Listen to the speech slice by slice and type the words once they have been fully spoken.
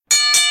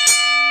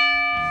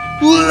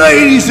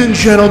Ladies and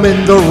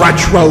gentlemen, the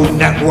Retro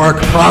Network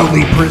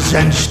proudly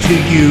presents to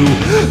you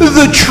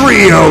the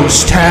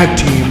Trios Tag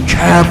Team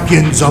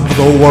Champions of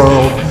the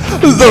World,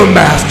 the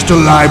Masked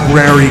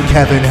Library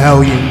Kevin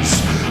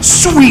Hellions,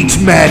 Sweet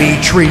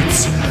Maddie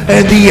Treats,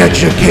 and the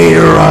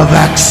Educator of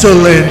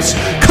Excellence,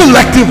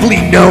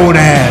 collectively known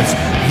as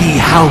the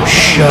House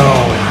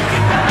Show.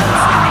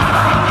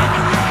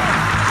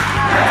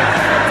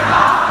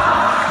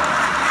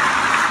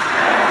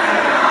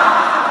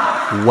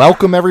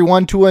 Welcome,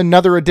 everyone, to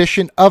another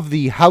edition of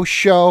the House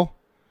Show.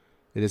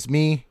 It is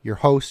me, your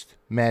host,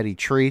 Maddie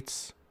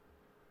Treats.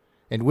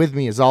 And with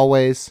me, as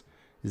always,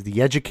 is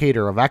the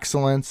Educator of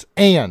Excellence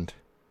and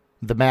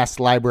the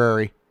Masked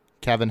Library,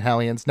 Kevin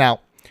Hellions.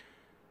 Now,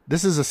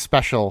 this is a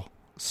special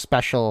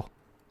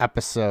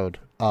episode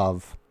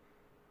of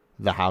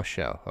the House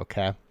Show,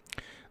 okay?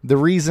 The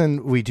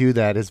reason we do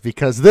that is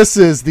because this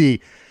is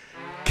the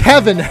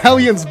Kevin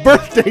Hellions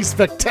Birthday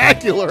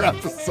Spectacular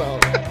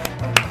episode.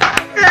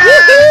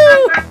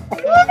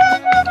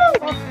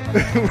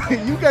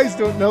 You guys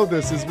don't know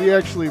this, is we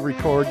actually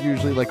record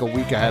usually like a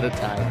week ahead of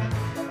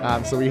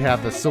time. So we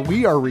have this. So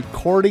we are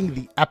recording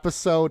the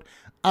episode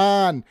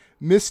on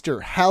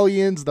Mr.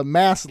 Hellions, the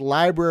Masked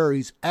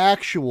Library's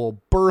actual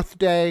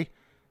birthday.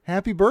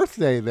 Happy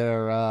birthday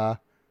there,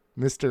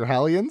 Mr.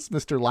 Hellions,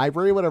 Mr.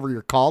 Library, whatever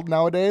you're called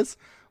nowadays.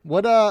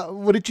 What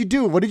did you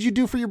do? What did you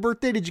do for your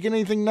birthday? Did you get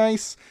anything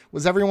nice?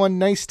 Was everyone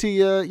nice to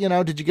you? You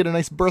know, did you get a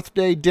nice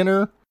birthday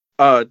dinner?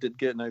 Did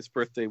get a nice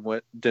birthday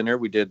dinner.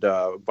 We did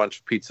a bunch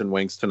of pizza and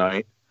wings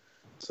tonight.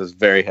 So I was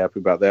very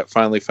happy about that.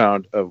 Finally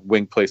found a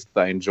wing place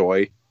that I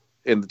enjoy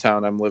in the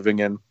town I'm living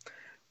in.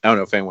 I don't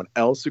know if anyone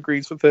else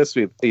agrees with this,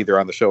 either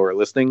on the show or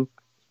listening.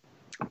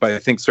 But I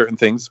think certain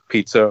things,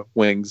 pizza,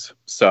 wings,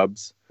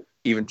 subs,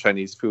 even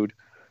Chinese food,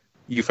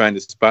 you find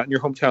a spot in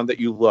your hometown that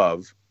you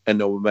love, and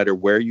no matter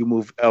where you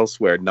move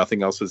elsewhere,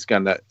 nothing else is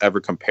going to ever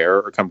compare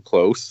or come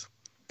close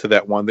to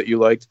that one that you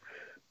liked.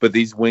 But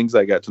these wings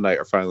I got tonight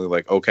are finally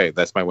like, okay,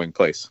 that's my wing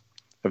place.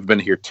 I've been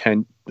here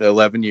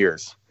 11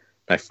 years.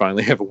 And I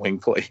finally have a wing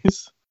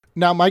place.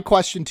 Now, my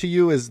question to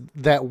you is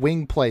that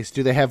wing place,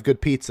 do they have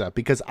good pizza?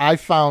 Because I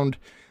found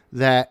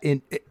that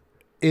in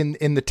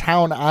the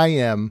town I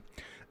am,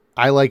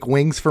 I like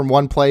wings from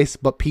one place,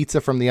 but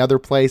pizza from the other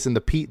place. And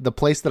the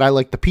place that I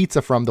like the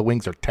pizza from, the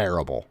wings are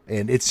terrible.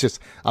 And it's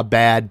just a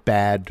bad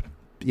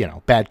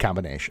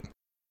combination.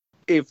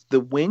 If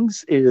the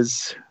wings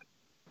is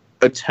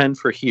a 10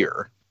 for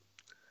here,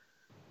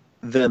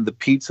 then the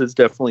pizza is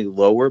definitely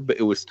lower, but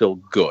it was still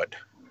good.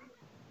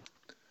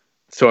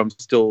 So I'm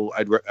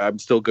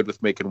still good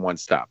with making one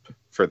stop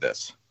for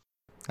this.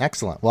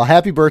 Excellent. Well,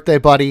 happy birthday,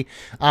 buddy.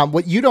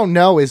 What you don't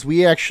know is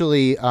we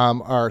actually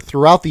are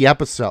throughout the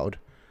episode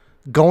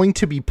going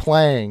to be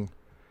playing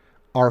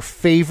our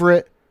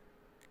favorite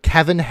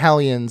Kevin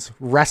Hellions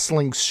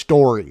wrestling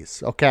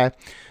stories. Okay.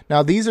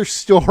 Now these are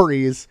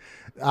stories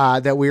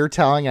that we were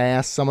telling. I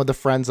asked some of the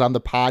friends on the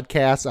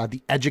podcast.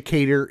 The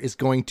Educator is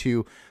going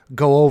to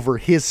go over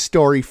his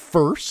story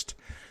first.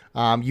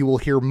 You will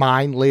hear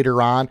mine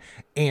later on.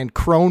 And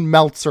Crone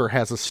Meltzer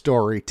has a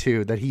story,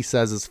 too, that he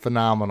says is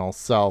phenomenal.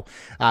 So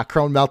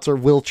Crone Meltzer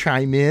will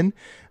chime in,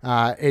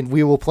 and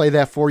we will play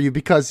that for you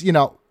because, you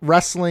know,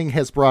 wrestling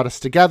has brought us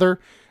together.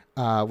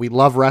 We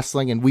love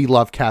wrestling, and we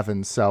love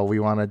Kevin. So we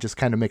want to just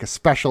kind of make a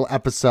special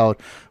episode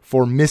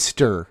for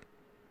Mr.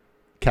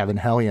 Kevin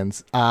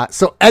Hellions.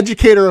 So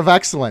Educator of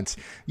Excellence,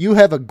 you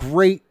have a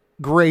great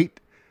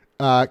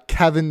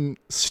Kevin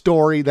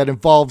story that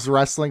involves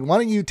wrestling. Why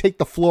don't you take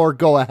the floor,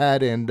 go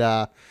ahead and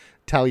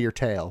tell your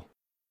tale.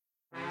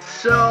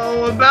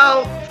 So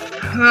about,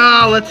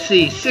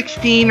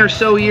 16 or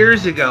so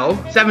years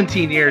ago,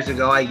 17 years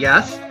ago, I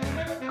guess,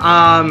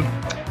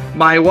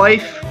 my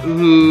wife,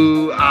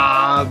 who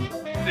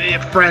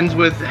friends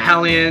with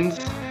Hellions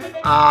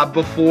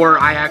before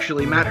I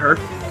actually met her,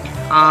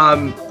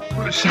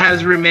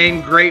 has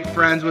remained great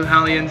friends with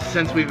Hellions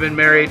since we've been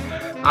married.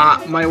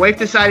 My wife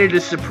decided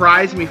to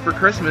surprise me for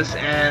Christmas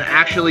and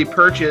actually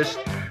purchased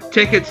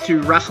tickets to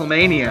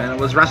WrestleMania, and it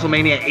was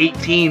WrestleMania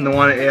 18, the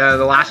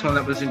last one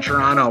that was in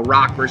Toronto,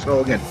 Rock versus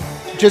Hogan.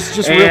 Just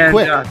real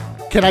quick,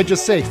 can I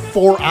just say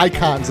 4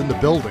 icons in the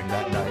building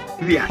that night?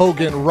 Yeah.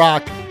 Hogan,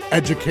 Rock,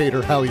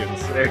 Educator,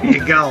 Hellions. There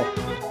you go.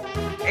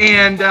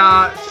 And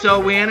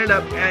so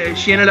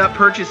she ended up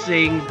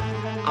purchasing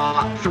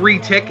 3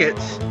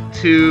 tickets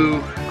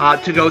to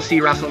go see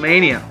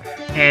WrestleMania.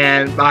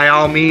 And by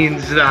all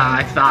means,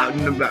 I thought,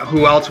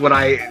 who else would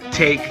I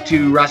take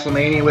to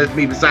WrestleMania with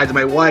me besides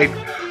my wife,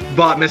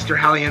 but Mr.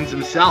 Hellions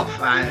himself,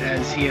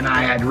 as he and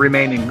I had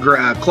remained in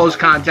close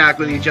contact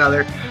with each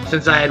other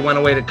since I had went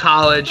away to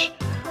college.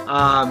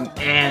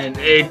 And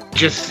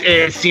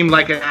it seemed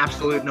like an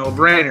absolute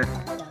no-brainer.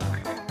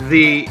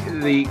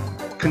 The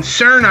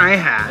concern I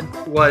had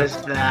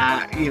was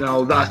that, you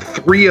know, the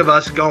 3 of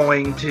us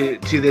going to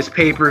this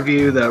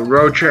pay-per-view, the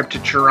road trip to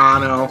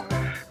Toronto,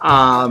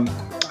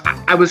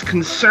 I was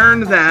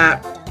concerned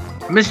that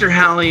Mr.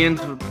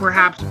 Hellions would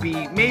perhaps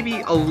be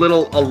maybe a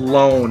little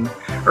alone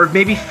or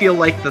maybe feel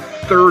like the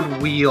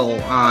third wheel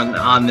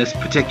on this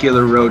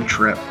particular road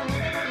trip.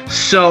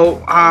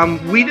 So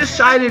we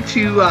decided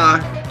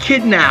to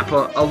kidnap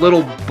a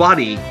little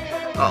buddy,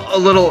 a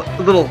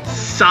little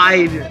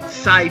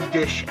side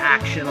dish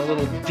action, a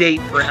little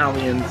date for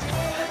Hellions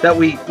that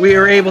we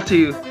were able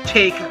to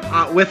take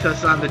with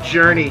us on the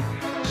journey,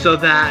 so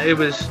that it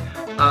was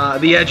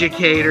the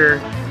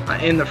educator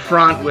in the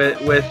front with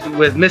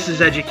Mrs.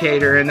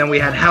 Educator, and then we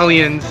had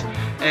Hellions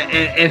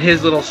and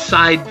his little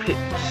side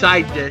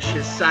dish,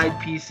 his side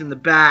piece in the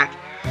back,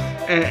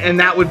 and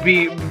that would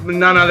be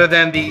none other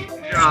than the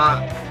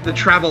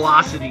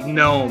Travelocity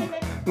gnome.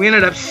 We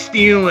ended up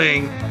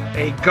stealing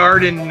a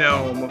garden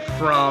gnome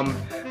from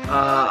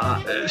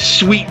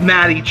Sweet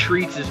Maddie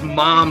Treats'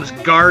 mom's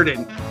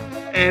garden,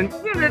 and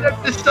we ended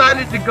up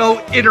decided to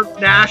go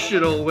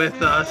international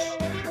with us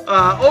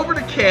over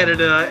to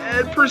Canada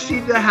and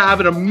proceed to have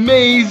an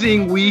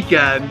amazing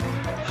weekend,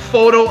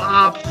 photo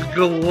ops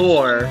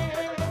galore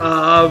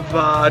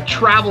of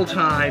travel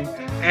time.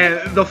 And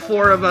the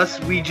four of us,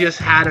 we just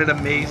had an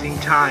amazing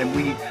time.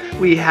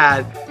 We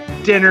had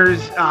dinner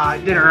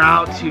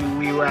out to,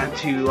 we went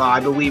to, I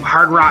believe,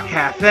 Hard Rock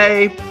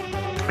Cafe,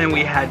 and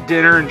we had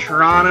dinner in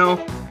Toronto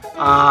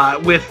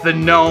with the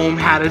gnome,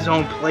 had his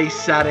own place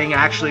setting.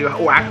 Actually,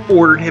 I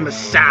ordered him a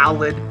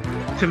salad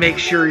to make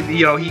sure,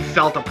 he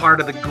felt a part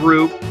of the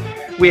group.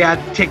 We had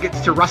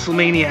tickets to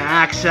WrestleMania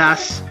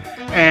Access,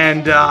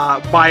 and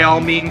by all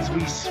means,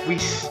 we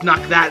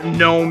snuck that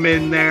gnome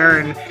in there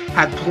and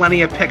had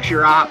plenty of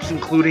picture ops,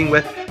 including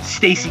with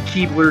Stacy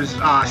Keibler's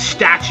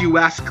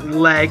statuesque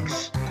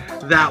legs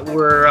that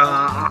were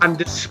on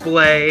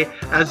display,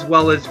 as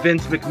well as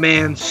Vince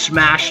McMahon's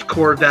smashed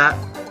Corvette.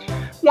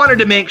 Wanted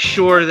to make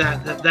sure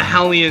that the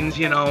Hellions,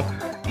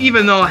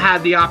 even though I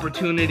had the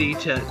opportunity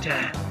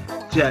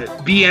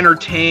to be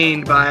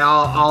entertained by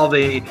all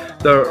the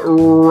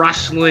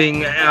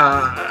wrestling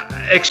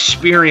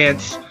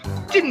experience,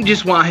 didn't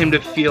just want him to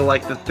feel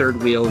like the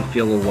third wheel and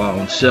feel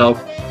alone. So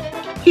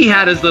he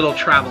had his little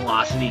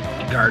Travelocity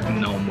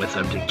garden gnome with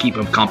him to keep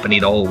him company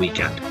the whole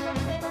weekend.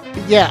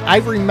 Yeah, I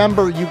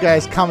remember you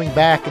guys coming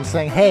back and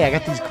saying, hey, I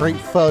got these great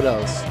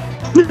photos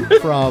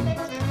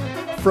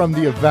from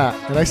the event.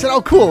 And I said,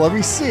 oh, cool, let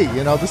me see.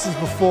 This is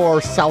before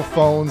cell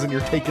phones and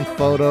you're taking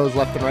photos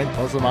left and right,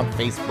 post them on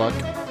Facebook.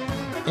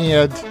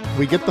 And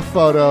we get the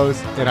photos,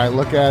 and I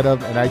look at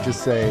them, and I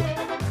just say,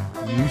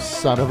 you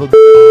son of a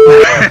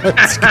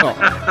let's go.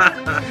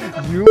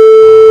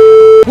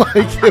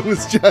 Like, it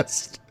was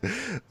just,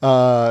 it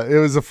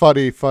was a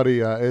funny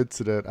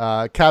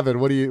incident. Kevin,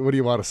 what do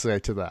you want to say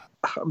to that?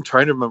 I'm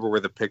trying to remember where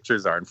the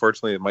pictures are.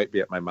 Unfortunately, it might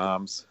be at my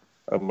mom's.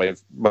 It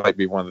might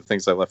be one of the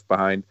things I left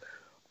behind.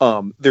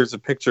 There's a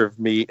picture of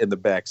me in the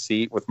back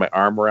seat with my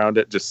arm around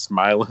it, just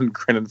smiling,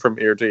 grinning from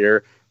ear to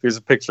ear. There's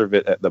a picture of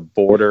it at the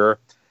border.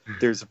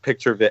 There's a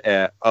picture of it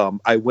at,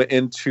 I went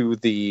into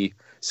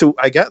so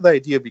I got the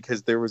idea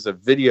because there was a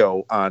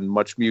video on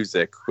Much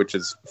Music, which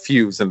is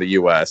Fuse in the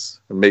US,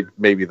 and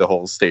maybe the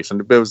whole station,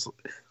 but it was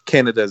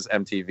Canada's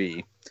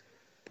MTV.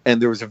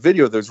 And there was a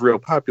video that was real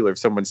popular of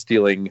someone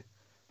stealing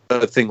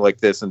a thing like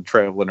this and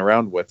traveling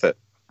around with it.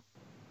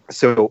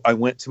 So I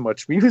went to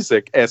Much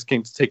Music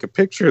asking to take a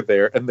picture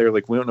there, and they're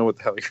like, we don't know what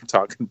the hell you're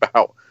talking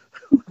about.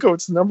 Go,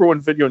 it's the number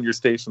 1 video on your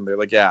station. They're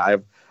like, yeah,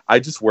 I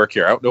just work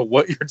here. I don't know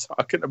what you're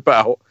talking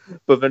about.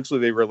 But eventually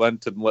they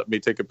relented and let me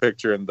take a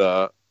picture in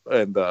the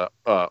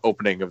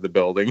opening of the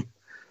building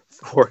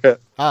for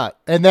it.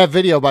 And that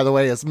video, by the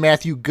way, is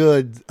Matthew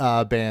Good's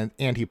band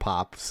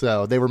Antipop.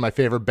 So they were my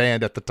favorite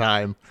band at the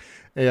time.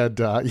 And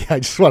I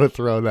just want to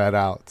throw that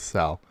out.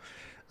 So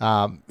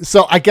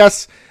I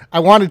guess I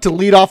wanted to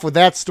lead off with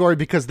that story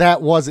because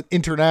that was an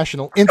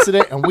international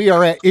incident, and we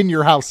are at In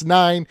Your House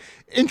 9,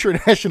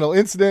 international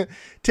incident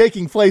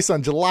taking place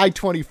on July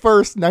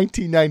 21st,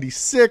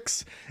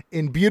 1996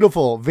 in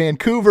beautiful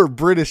Vancouver,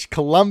 British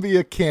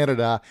Columbia,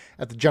 Canada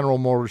at the General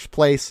Motors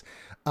Place.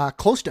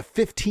 Close to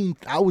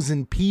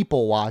 15,000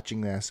 people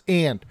watching this,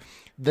 and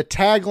the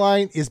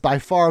tagline is by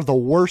far the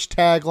worst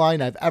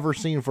tagline I've ever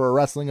seen for a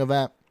wrestling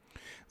event.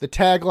 The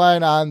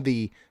tagline on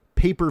the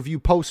pay-per-view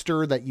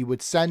poster that you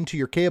would send to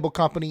your cable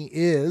company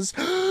is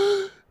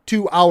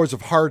 2 hours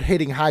of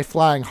hard-hitting,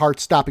 high-flying,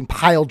 heart-stopping,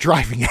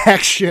 pile-driving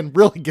action.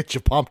 Really get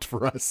you pumped for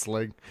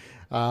wrestling.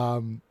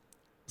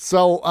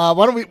 So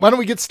why don't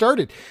we get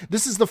started?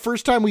 This is the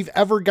first time we've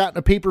ever gotten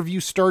a pay-per-view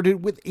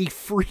started with a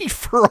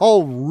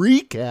free-for-all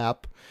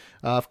recap.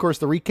 Of course,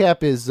 the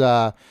recap is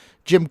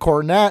Jim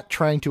Cornette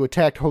trying to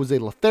attack Jose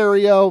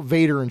Lothario.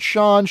 Vader and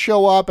Shawn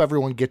show up.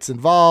 Everyone gets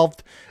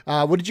involved.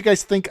 What did you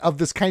guys think of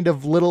this kind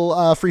of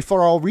little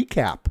free-for-all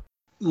recap?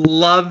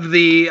 Love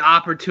the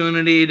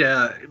opportunity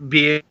to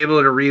be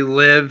able to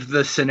relive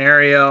the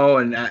scenario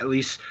and at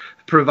least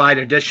provide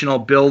additional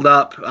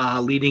build-up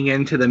leading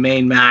into the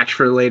main match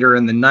for later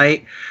in the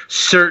night.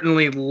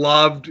 Certainly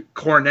loved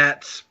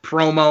Cornette's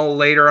promo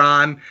later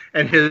on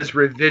and his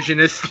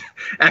revisionist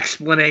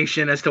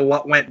explanation as to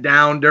what went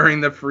down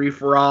during the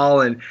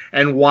free-for-all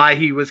and why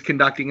he was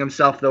conducting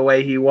himself the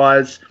way he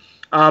was.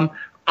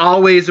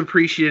 Always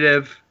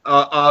appreciative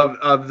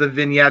of the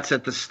vignettes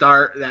at the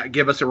start that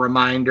give us a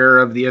reminder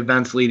of the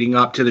events leading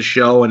up to the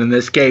show, and in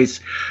this case,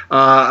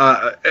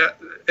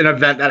 an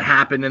event that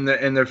happened in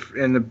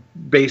the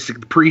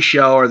basic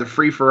pre-show or the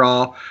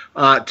free-for-all,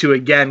 to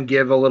again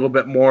give a little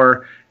bit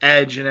more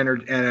edge and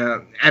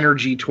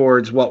energy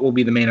towards what will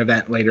be the main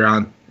event later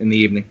on in the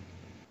evening.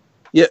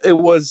 Yeah, it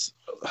was.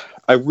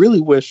 I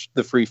really wish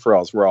the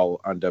free-for-alls were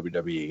all on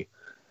WWE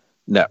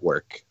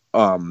Network.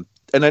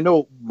 And I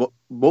know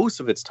most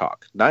of it's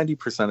talk.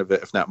 90% of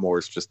it, if not more,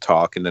 is just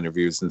talk and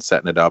interviews and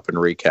setting it up and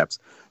recaps.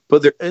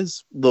 But there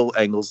is little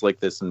angles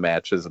like this in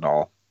matches and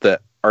all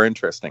that are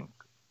interesting.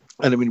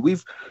 And I mean,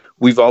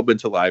 we've all been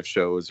to live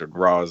shows and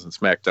Raws and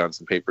SmackDowns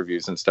and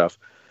pay-per-views and stuff.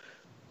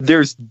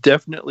 There's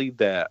definitely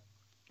that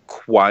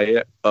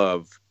quiet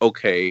of,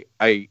 okay,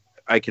 I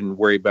can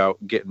worry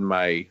about getting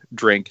my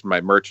drink and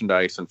my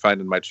merchandise and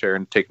finding my chair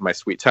and taking my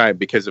sweet time,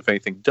 because if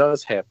anything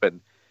does happen,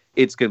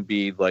 it's going to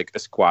be like a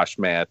squash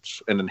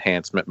match, an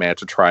enhancement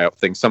match, a tryout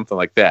thing, something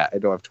like that. I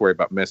don't have to worry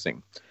about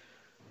missing.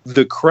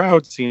 The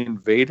crowd seeing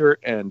Vader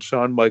and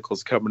Shawn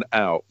Michaels coming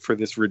out for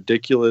this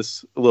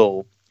ridiculous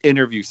little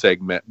interview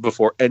segment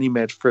before any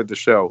match for the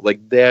show,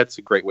 like, that's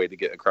a great way to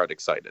get a crowd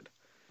excited.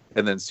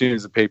 And then as soon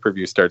as the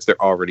pay-per-view starts, they're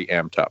already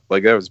amped up.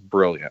 Like, that was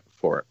brilliant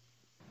for it.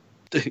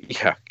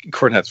 Yeah,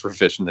 Cornette's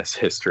revisionist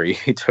history.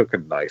 He took a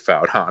knife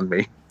out on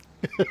me.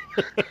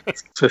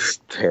 It's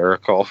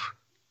hysterical.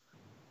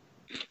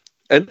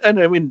 And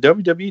I mean,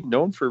 WWE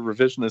known for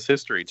revisionist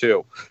history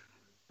too.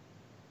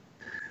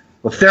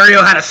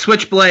 Lothario had a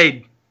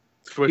switchblade.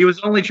 He was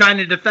only trying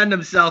to defend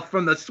himself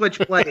from the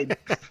switchblade.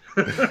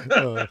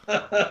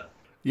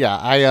 Yeah,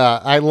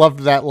 I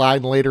loved that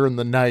line later in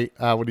the night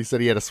when he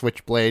said he had a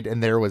switchblade,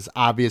 and there was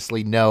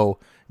obviously no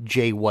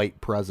Jay White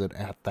present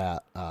at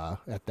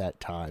that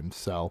time.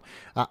 So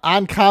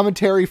on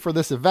commentary for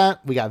this event,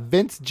 we got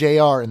Vince,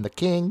 JR, and the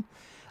King.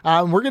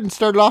 We're getting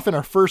started off in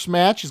our first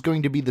match is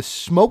going to be the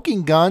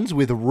Smoking Guns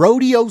with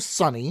Rodeo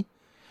Sonny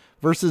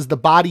versus the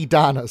Body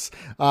Donnas.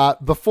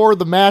 Before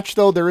the match,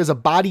 though, there is a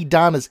Body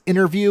Donnas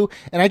interview,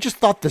 and I just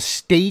thought the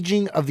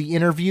staging of the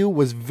interview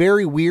was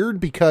very weird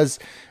because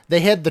they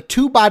had the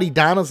two Body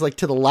Donnas like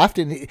to the left,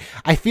 and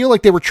I feel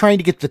like they were trying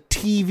to get the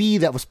TV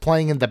that was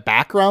playing in the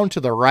background to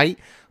the right,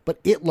 but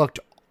it looked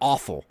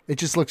awful. It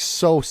just looked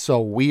so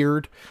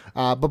weird.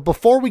 But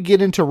before we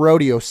get into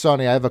Rodeo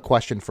Sonny, I have a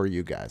question for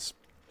you guys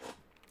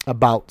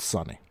about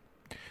Sonny.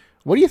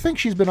 What do you think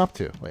she's been up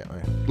to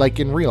lately? Like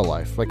in real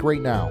life, like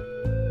right now?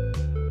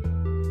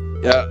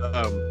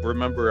 Yeah,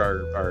 remember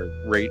our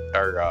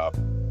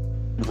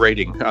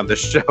rating on the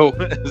show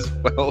as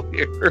well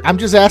here. I'm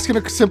just asking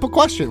a simple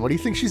question. What do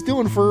you think she's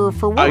doing for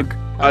work?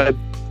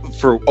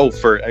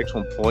 For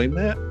actual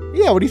employment?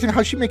 Yeah, what do you think?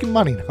 How's she making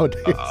money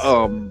nowadays?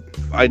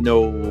 I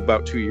know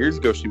about 2 years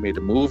ago she made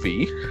a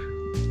movie.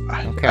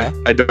 Okay.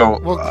 I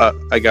don't. Well,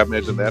 I gotta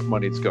imagine that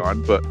money's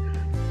gone, but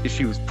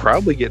she was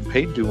probably getting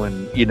paid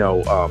doing,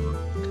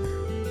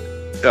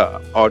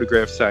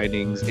 autograph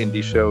signings,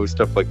 indie shows,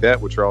 stuff like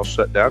that, which are all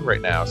shut down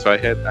right now. So I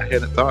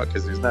hadn't thought,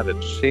 because there's not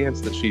a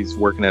chance that she's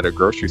working at a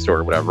grocery store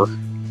or whatever.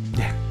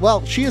 Yeah.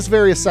 Well, she is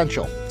very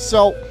essential.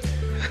 So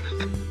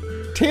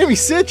Tammy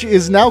Sytch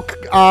is now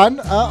on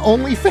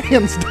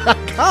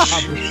OnlyFans.com.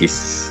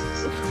 Jeez.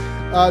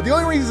 The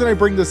only reason I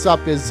bring this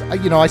up is,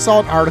 I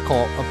saw an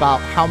article about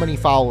how many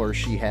followers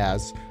she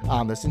has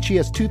on this, and she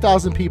has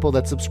 2,000 people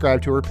that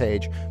subscribe to her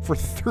page for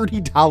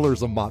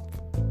 $30 a month.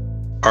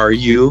 Are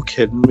you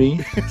kidding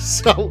me?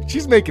 So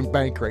she's making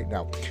bank right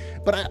now.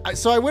 But I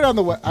went on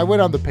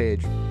the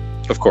page,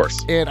 of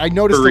course, and I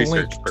noticed for the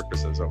research link.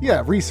 Purposes. Okay.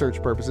 Yeah,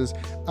 research purposes.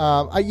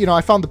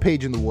 I found the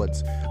page in the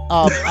woods.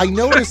 I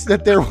noticed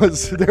that there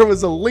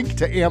was a link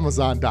to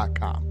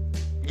Amazon.com.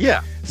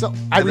 Yeah. So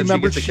I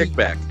remember the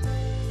kickback.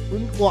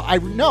 Well, I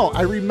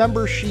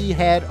remember she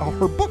had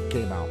her book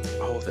came out.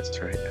 Oh, that's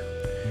right.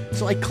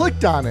 So I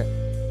clicked on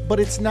it, but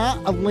it's not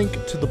a link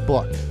to the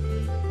book.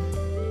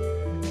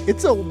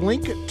 It's a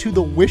link to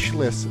the wish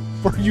list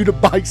for you to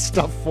buy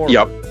stuff for.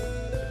 Yep.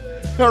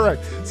 All right.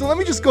 So let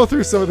me just go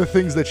through some of the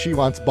things that she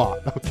wants bought.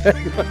 Okay,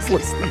 let's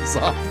list these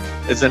off.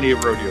 Is any a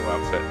rodeo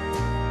outfit?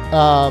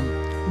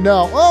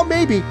 No. Well,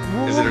 maybe.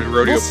 Is it a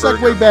rodeo? We'll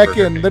segue back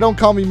in. They don't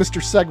call me Mr.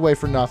 Segway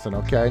for nothing.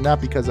 Okay, not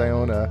because I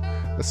own a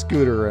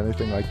scooter or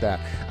anything like that.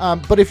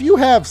 But if you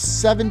have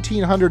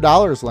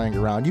 $1,700 laying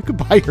around, you could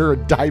buy her a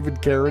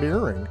diamond carat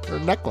earring or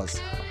necklace.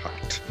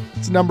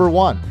 It's number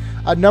one.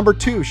 Number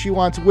two, she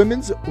wants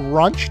women's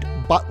runched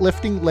butt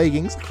lifting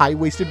leggings,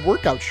 high-waisted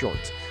workout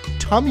shorts,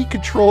 tummy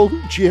control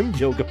gym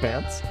yoga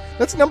pants.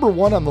 That's number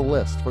one on the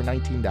list for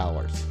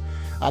 $19.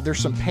 There's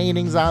some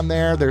paintings on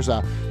there. There's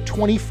a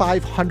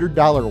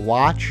 $2,500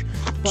 watch.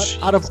 But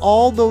out of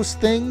all those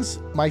things,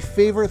 my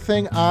favorite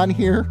thing on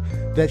here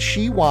that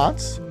she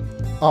wants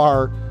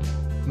are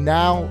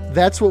now,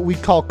 that's what we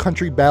call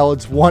country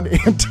ballads 1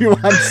 and 2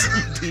 on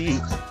CD.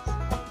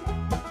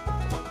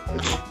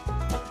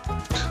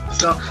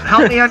 So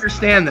help me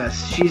understand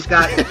this. She's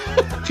got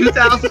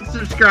 2,000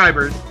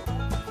 subscribers.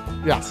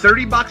 Yes.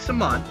 $30 a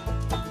month.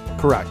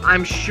 Correct.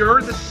 I'm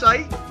sure the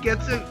site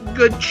gets a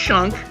good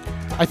chunk.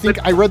 I think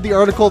I read the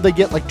article. They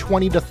get like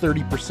 20 to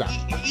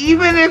 30%.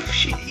 Even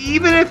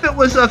if it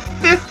was a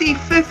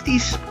 50-50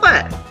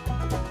 split,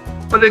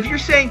 but if you're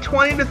saying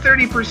 20 to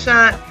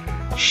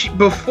 30%,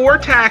 before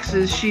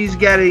taxes, she's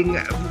getting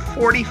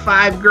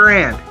 45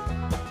 grand.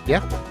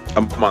 Yeah,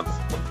 A month.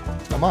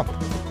 a month.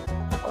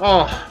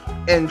 Oh,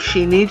 and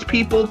she needs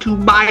people to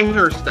buy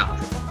her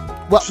stuff.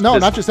 Well, no,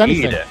 Just not just eat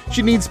anything. it.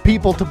 She needs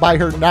people to buy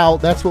her now.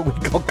 That's what we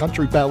call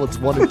Country Ballads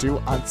 1 and 2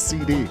 on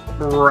CD.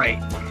 Right.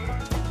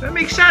 That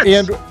makes sense.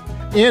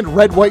 And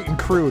Red, White, and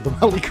Crew, the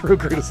Mötley Crüe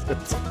greatest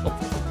hits.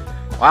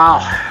 wow.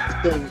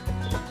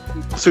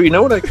 So you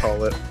know what I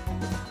call it?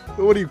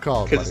 What do you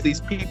call it? Because buddy?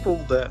 these people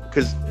that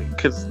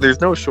because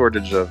there's no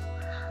shortage of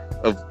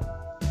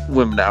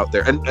women out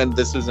there, and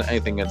this isn't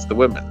anything against the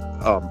women.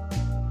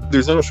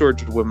 There's no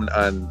shortage of women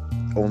on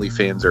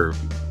OnlyFans or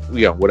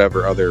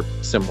whatever other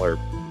similar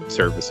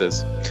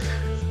services.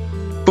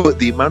 But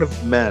the amount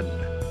of men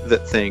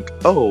that think,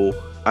 oh,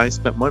 I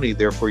spent money,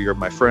 therefore you're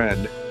my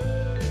friend,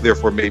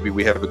 therefore maybe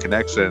we have a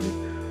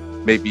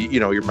connection, maybe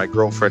you're my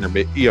girlfriend,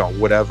 or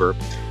whatever.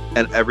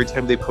 And every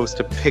time they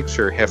post a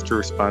picture, have to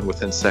respond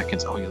within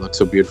seconds. Oh, you look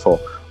so beautiful.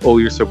 Oh,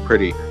 you're so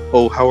pretty.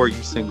 Oh, how are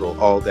you single?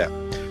 All that.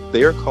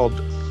 They are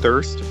called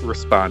thirst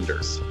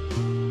responders.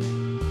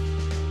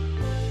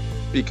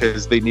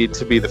 Because they need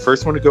to be the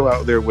first one to go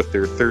out there with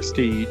their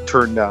thirsty,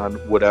 turned on,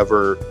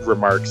 whatever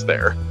remarks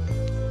there.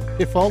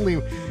 If only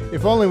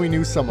we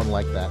knew someone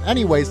like that.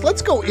 Anyways,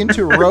 let's go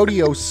into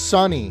Rodeo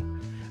Sonny.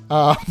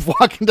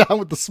 Walking down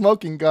with the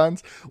smoking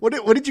guns. What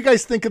did you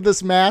guys think of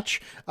this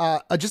match?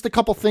 Just a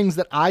couple things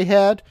that I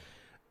had.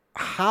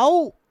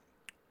 How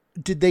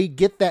did they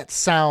get that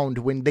sound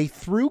when they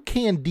threw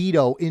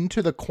Candido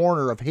into the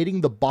corner of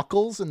hitting the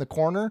buckles in the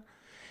corner?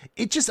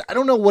 It just, I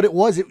don't know what it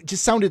was. It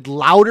just sounded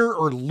louder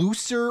or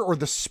looser, or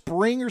the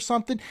spring or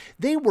something.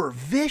 They were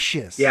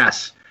vicious.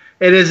 Yes.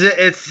 It is.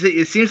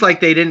 It seems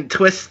like they didn't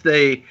twist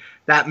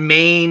that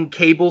main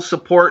cable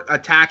support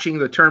attaching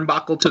the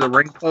turnbuckle to the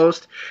ring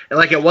post, and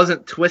like it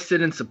wasn't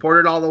twisted and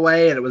supported all the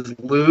way, and it was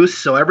loose.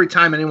 So every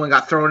time anyone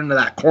got thrown into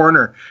that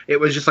corner, it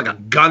was just like a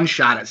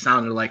gunshot. It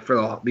sounded like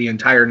for the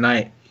entire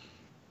night.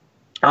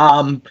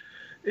 Harvey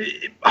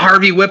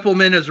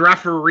Whippleman as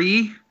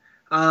referee,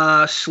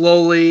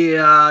 slowly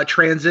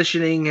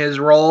transitioning his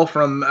role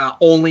from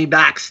only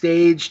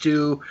backstage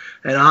to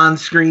an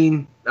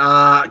on-screen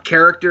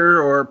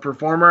character or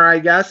performer, I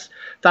guess.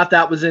 Thought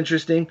that was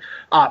interesting.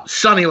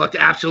 Sunny looked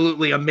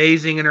absolutely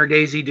amazing in her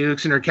Daisy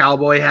Dukes and her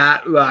cowboy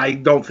hat. I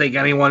don't think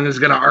anyone is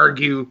going to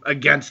argue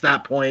against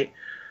that point.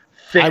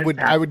 I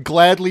would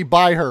gladly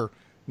buy her.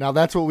 Now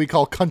that's what we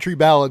call Country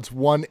Ballads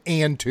 1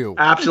 and 2.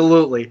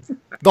 Absolutely.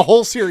 The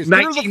whole series.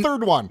 There's the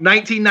third one.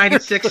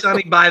 1996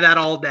 Sunny, buy that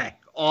all day.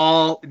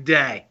 All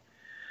day.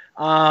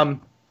 I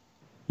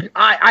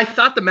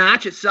thought the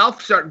match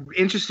itself started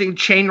interesting.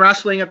 Chain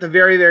wrestling at the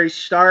very, very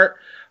start.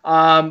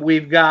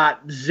 We've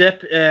got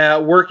Zip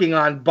working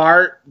on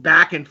Bart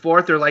back and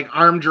forth. They're like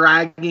arm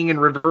dragging and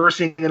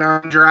reversing an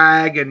arm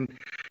drag and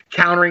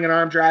countering an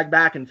arm drag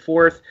back and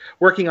forth,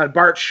 working on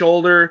Bart's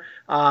shoulder.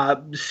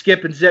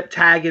 Skip and Zip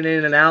tagging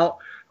in and out.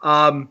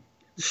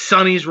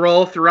 Sunny's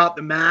role throughout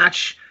the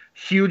match.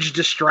 Huge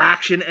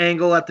distraction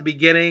angle at the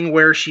beginning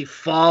where she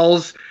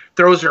falls,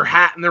 throws her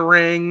hat in the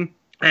ring,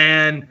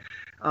 and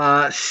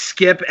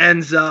Skip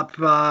ends up,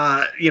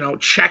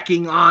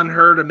 checking on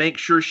her to make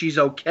sure she's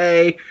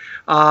okay,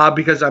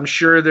 because I'm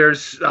sure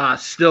there's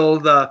still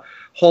the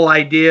whole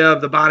idea of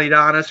the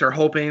Bonidonis are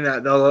hoping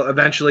that they'll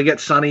eventually get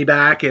Sunny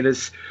back. And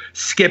as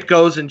Skip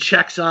goes and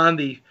checks on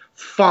the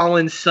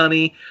fallen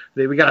Sunny,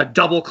 we got a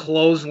double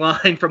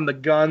clothesline from the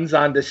guns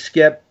onto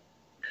Skip.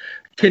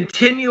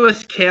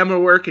 Continuous camera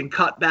work and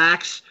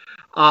cutbacks.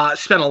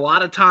 Spent a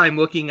lot of time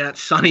looking at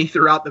Sunny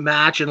throughout the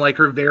match and like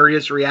her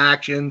various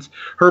reactions,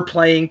 her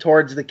playing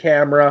towards the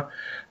camera.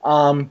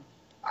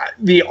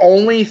 The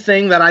only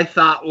thing that I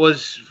thought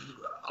was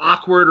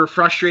awkward or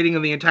frustrating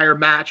in the entire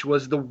match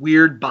was the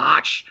weird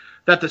botch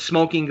that the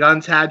Smoking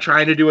Guns had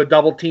trying to do a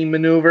double team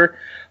maneuver.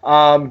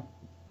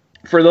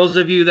 For those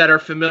of you that are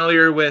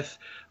familiar with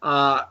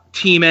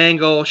Team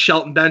Angle,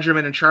 Shelton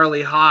Benjamin and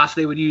Charlie Haas,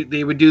 they would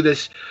do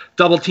this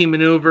double team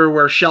maneuver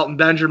where Shelton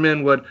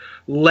Benjamin would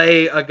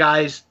lay a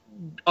guy's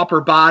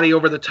upper body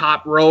over the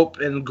top rope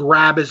and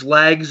grab his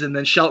legs, and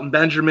then Shelton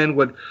Benjamin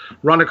would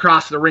run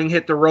across the ring,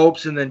 hit the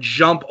ropes, and then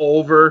jump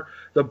over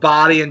the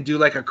body and do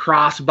like a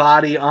cross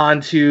body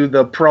onto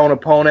the prone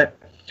opponent.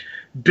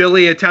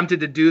 Billy attempted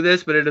to do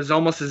this, but it is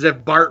almost as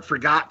if Bart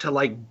forgot to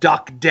like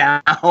duck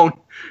down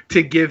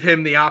to give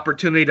him the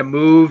opportunity to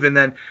move. And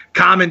then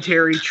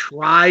commentary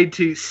tried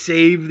to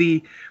save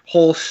the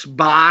whole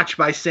botch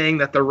by saying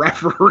that the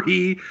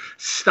referee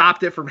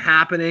stopped it from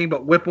happening,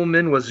 but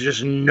Whippleman was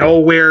just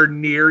nowhere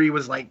near. He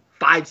was like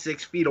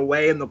 5-6 feet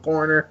away in the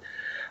corner.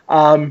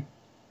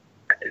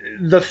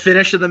 The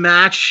finish of the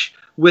match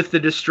with the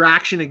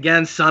distraction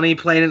again, Sunny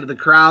playing into the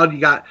crowd. You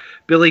got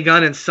Billy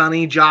Gunn and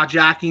Sunny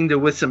jaw-jacking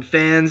with some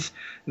fans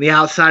on the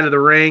outside of the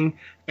ring.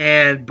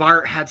 and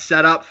Bart had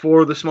set up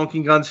for the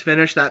Smoking Guns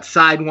finish, that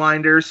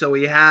sidewinder. So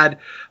he had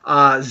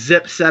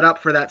Zip set up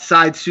for that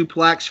side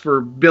suplex for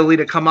Billy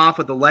to come off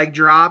with a leg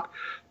drop.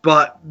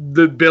 But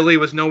the Billy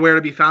was nowhere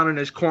to be found in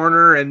his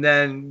corner, and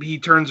then he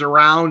turns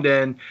around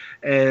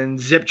and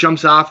Zip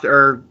jumps off,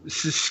 or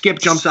Skip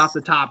jumps off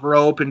the top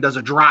rope and does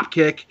a drop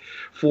kick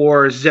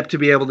for Zip to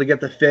be able to get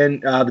the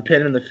pin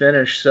and the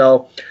finish.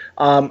 So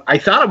I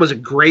thought it was a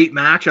great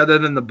match, other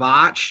than the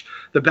botch,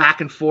 the back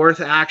and forth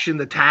action,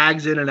 the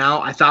tags in and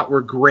out. I thought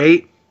were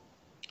great.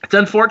 It's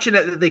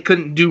unfortunate that they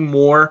couldn't do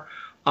more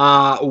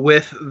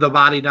with the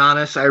Body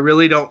Donis. I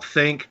really don't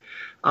think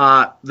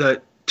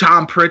that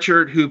Tom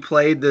Pritchard, who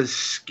played the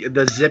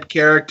Zip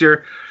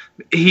character,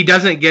 he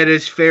doesn't get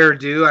his fair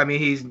due. I mean,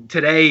 he's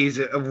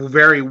a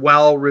very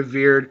well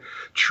revered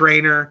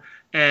trainer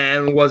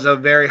and was a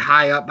very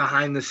high up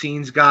behind the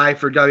scenes guy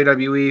for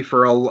WWE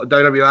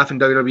WWF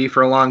and WWE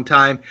for a long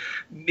time.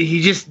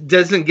 He just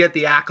doesn't get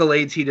the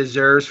accolades he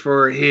deserves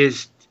for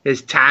his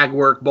tag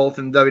work, both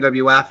in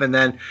WWF and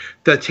then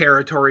the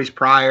territories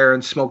prior,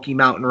 and Smoky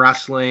Mountain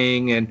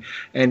Wrestling, and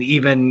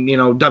even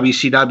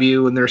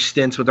WCW and their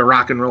stints with the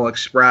Rock and Roll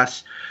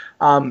Express.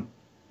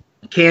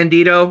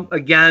 Candido,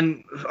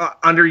 again,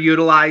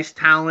 underutilized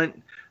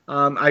talent.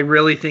 I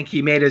really think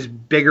he made his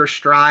bigger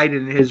stride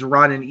in his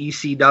run in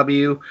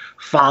ECW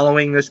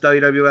following this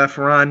WWF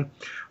run.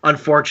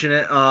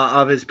 Unfortunate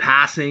of his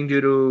passing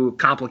due to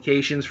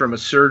complications from a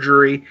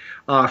surgery,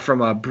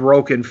 from a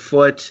broken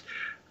foot.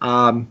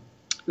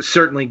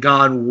 Certainly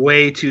gone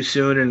way too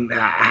soon and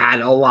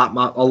had a lot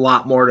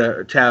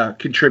more to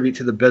contribute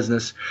to the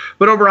business.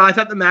 But overall, I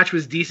thought the match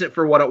was decent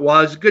for what it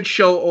was. Good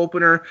show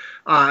opener.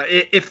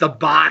 If the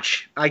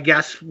botch, I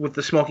guess, with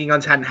the Smoking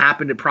Guns hadn't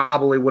happened, it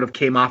probably would have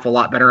came off a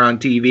lot better on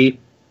TV.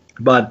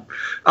 But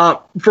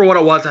for what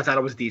it was, I thought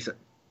it was decent.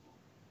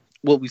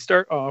 Well, we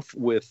start off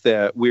with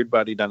that Weird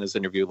Body Donis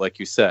interview, like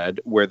you said,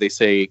 where they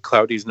say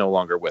Cloudy's no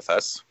longer with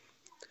us,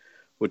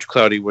 which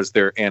Cloudy was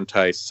their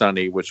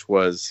anti-Sunny, which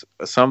was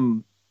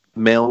some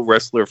male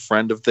wrestler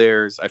friend of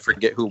theirs. I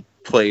forget who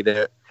played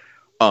it.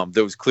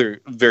 There was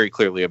very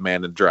clearly a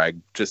man in drag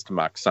just to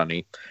mock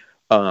Sunny.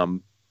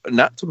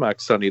 Not to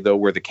mock Sunny, though,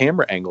 were the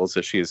camera angles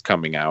as she is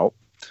coming out,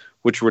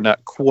 which were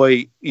not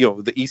quite,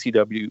 the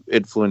ECW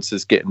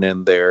influences getting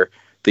in there.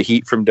 The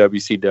heat from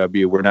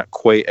WCW were not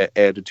quite at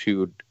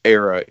Attitude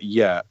Era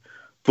yet,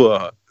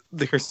 but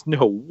there's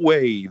no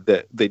way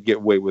that they'd get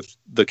away with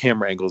the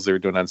camera angles they were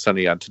doing on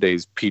Sunny on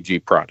today's PG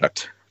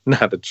product.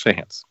 Not a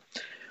chance.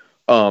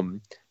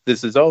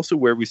 This is also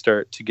where we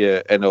start to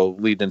get, and it'll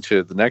lead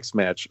into the next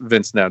match,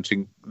 Vince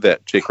announcing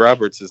that Jake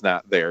Roberts is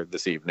not there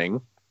this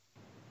evening.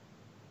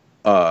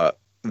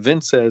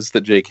 Vince says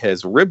that Jake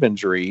has a rib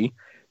injury,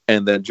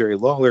 and then Jerry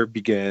Lawler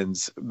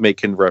begins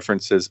making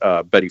references,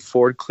 Betty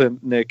Ford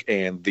Clinic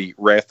and the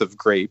Wrath of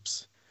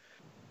Grapes.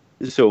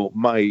 So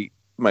my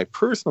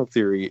personal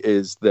theory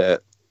is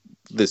that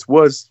this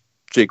was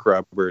Jake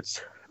Roberts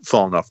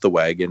falling off the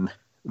wagon.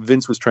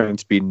 Vince was trying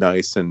to be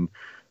nice and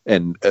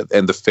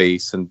the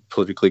face and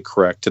politically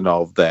correct and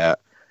all of that,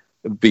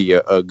 be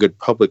a good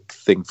public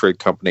thing for a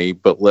company,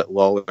 but let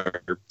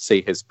Lawler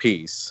say his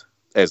piece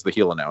as the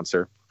heel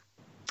announcer.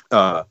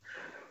 So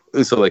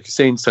like you're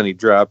saying, Sunny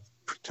drop,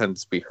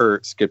 pretends to be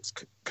hurt, Skips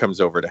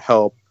comes over to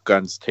help,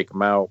 Guns take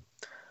him out.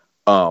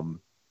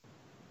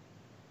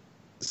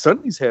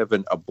 Sunny's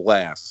having a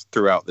blast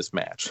throughout this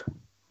match.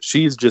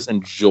 She's just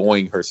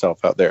enjoying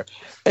herself out there,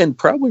 and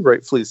probably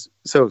rightfully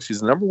so.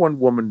 She's the number one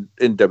woman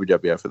in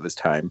WWF at this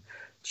time.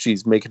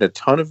 She's making a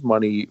ton of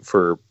money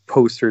for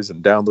posters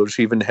and downloads.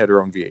 She even had her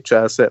own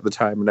VHS at the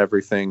time and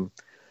everything.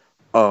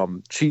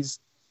 She's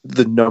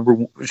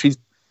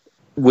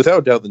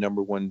without doubt the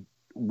number one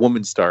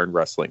woman star in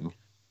wrestling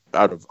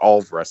out of all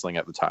of wrestling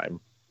at the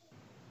time,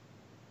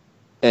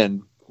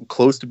 and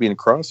close to being a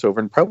crossover,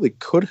 and probably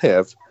could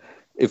have,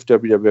 if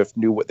WWF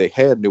knew what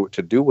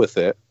to do with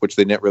it, which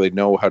they didn't really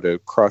know how to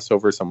cross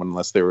over someone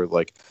unless they were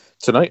like,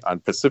 tonight on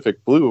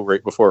Pacific Blue,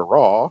 right before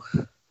Raw,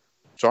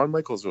 Shawn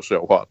Michaels will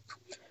show up.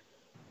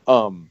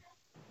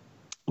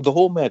 The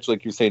whole match,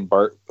 like you're saying,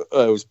 Bart,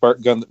 it was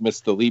Bart Gunn that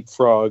missed the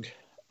leapfrog.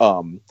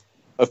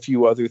 A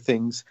few other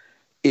things.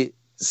 It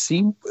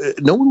seemed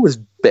no one was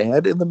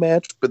bad in the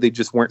match, but they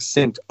just weren't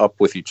synced up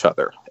with each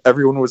other.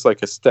 Everyone was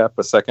like a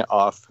second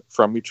off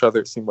from each other.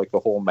 It seemed like the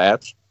whole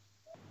match.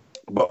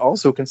 But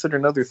also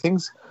considering other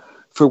things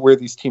for where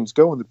these teams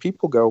go and the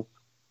people go,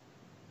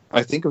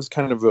 I think it was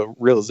kind of a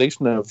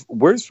realization of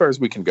we're as far as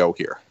we can go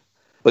here.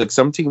 Like,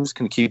 some teams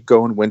can keep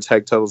going, win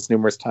tag titles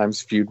numerous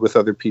times, feud with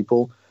other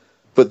people,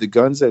 but the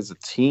Guns as a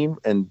team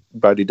and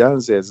Body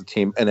Donis as a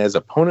team and as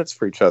opponents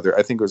for each other,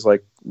 I think it was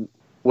like,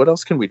 what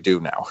else can we do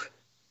now?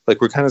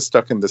 Like, we're kind of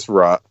stuck in this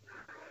rut.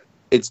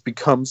 It's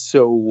become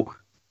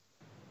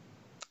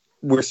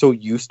we're so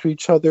used to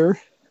each other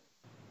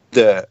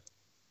that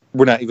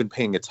we're not even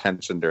paying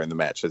attention during the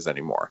matches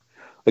anymore.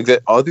 Like,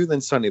 that, other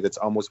than Sunny, that's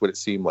almost what it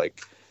seemed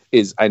like.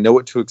 Is I know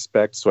what to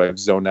expect, so I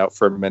zone out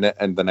for a minute,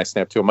 and then I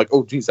snap to. I'm like,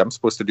 oh, geez, I'm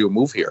supposed to do a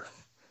move here.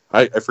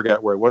 I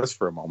forgot where I was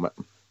for a moment.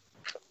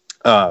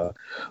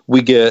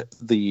 We get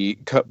the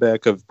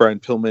cutback of Brian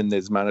Pillman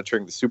is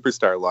monitoring the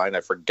Superstar line.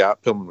 I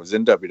forgot Pillman was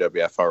in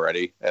WWF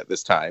already at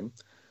this time.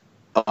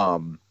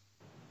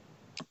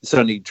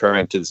 Sonny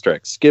trying to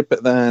distract Skip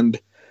at the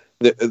end.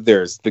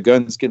 There's the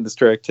Guns getting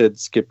distracted.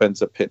 Skip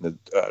ends up hitting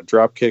a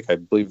drop kick. I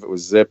believe it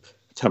was Zip.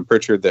 Tom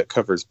Pritchard that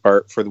covers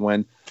Bart for the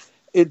win.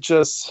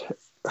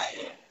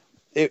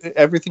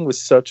 Everything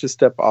was such a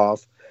step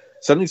off.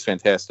 Sonny's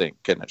fantastic,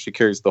 and she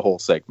carries the whole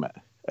segment,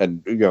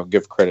 and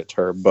give credit to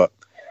her. But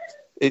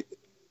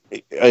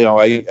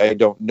I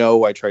don't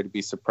know. I try to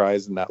be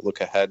surprised and not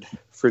look ahead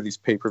for these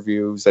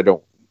pay-per-views. I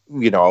don't,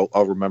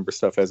 I'll remember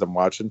stuff as I'm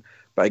watching.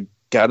 But I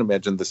gotta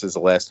imagine this is the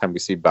last time we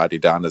see Body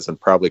Donnas, and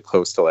probably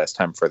close to last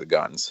time for the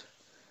Guns.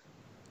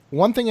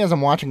 One thing as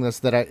I'm watching this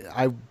that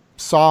I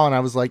saw and I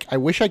was like, I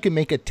wish I could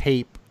make a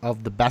tape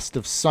of the best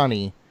of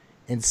Sonny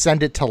and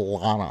send it to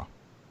Lana.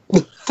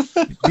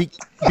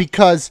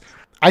 Because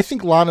I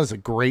think Lana's a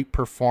great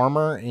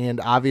performer,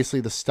 and obviously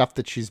the stuff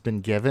that she's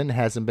been given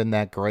hasn't been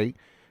that great.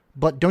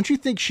 But don't you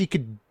think she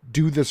could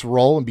do this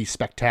role and be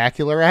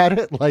spectacular at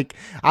it? Like,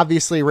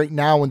 obviously right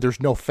now when there's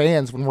no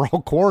fans, when we're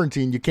all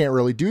quarantined, you can't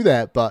really do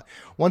that. But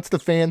once the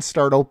fans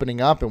start opening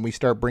up and we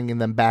start bringing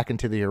them back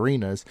into the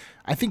arenas,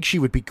 I think she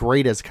would be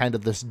great as kind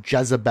of this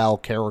Jezebel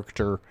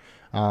character,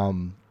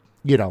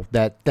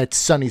 that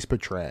Sonny's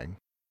portraying.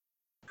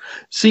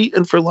 See,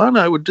 and for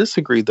Lana, I would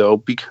disagree, though,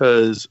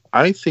 because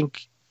I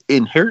think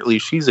inherently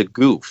she's a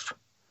goof.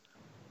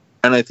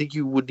 And I think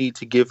you would need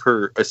to give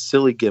her a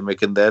silly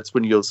gimmick, and that's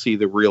when you'll see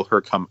the real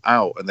her come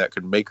out, and that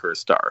could make her a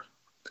star.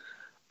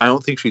 I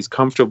don't think she's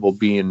comfortable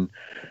being,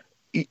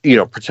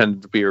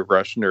 pretending to be a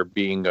Russian or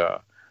being,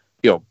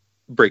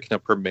 breaking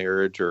up her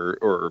marriage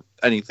or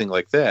anything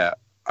like that.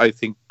 I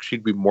think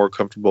she'd be more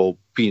comfortable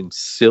being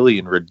silly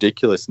and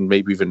ridiculous and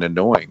maybe even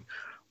annoying.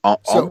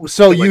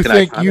 So you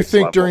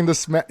think during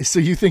this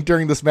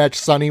match,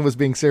 Sonny was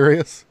being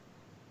serious?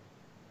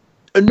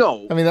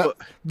 No, I mean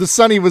the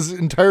Sonny was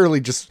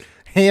entirely just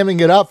hamming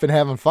it up and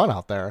having fun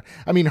out there.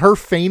 I mean, her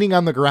feigning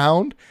on the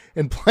ground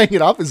and playing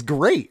it off is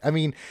great. I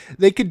mean,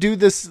 they could do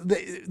this.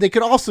 They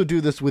could also do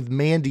this with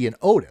Mandy and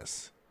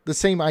Otis. The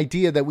same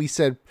idea that we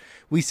said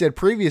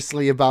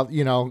previously about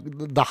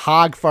the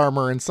hog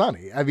farmer and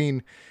Sonny. I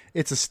mean,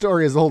 it's a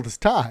story as old as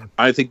time.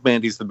 I think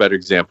Mandy's the better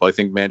example. I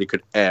think Mandy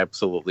could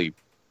absolutely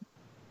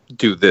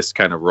do this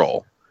kind of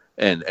role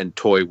and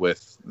toy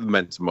with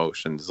men's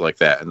emotions like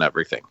that and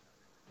everything.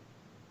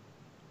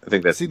 I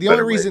think that's the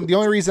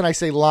only reason I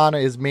say Lana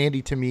is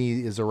Mandy to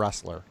me is a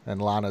wrestler and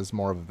Lana is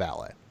more of a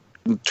valet.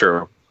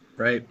 True.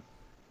 Right.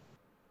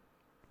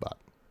 But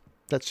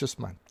that's just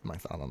my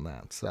thought on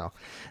that. So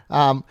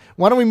why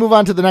don't we move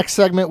on to the next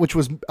segment, which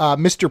was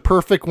Mr.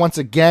 Perfect once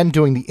again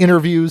doing the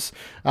interviews.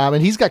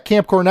 And he's got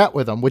Camp Cornette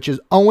with him, which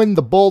is Owen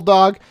the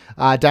Bulldog,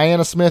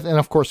 Diana Smith, and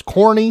of course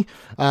Corny.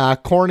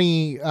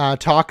 Corny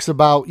talks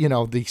about,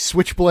 the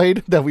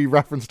switchblade that we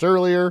referenced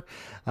earlier.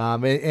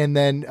 And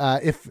then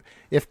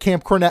if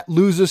Camp Cornette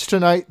loses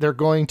tonight, they're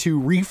going to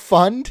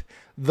refund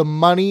the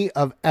money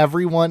of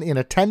everyone in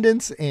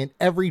attendance and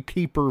every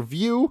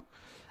pay-per-view.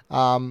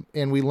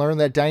 And we learned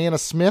that Diana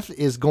Smith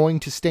is going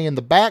to stay in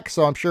the back,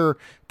 so I'm sure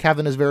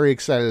Kevin is very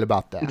excited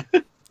about that.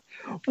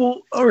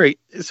 Well, all right.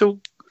 So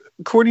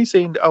Corny's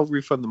saying, I'll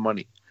refund the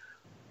money.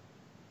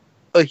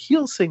 A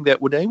heel saying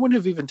that, would anyone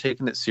have even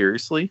taken it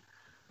seriously?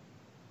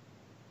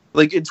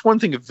 Like, it's one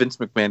thing if Vince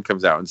McMahon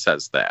comes out and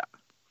says that.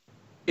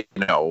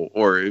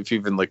 Or if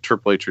even like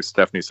Triple H or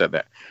Stephanie said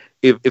that.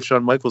 If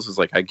Shawn Michaels is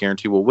like, I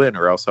guarantee we'll win,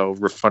 or else I'll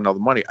refund all the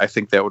money, I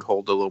think that would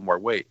hold a little more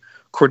weight.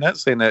 Cornette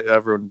saying that,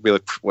 everyone would be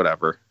like,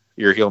 whatever,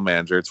 you're a heel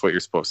manager, it's what you're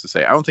supposed to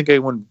say. I don't think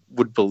anyone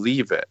would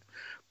believe it.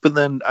 But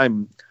then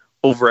I'm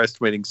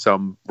overestimating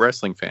some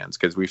wrestling fans,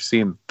 because we've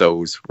seen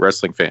those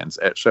wrestling fans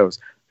at shows.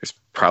 There's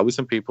probably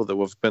some people that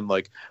have been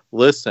like,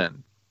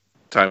 listen,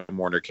 Time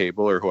Warner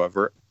Cable or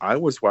whoever, I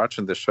was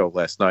watching this show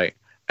last night,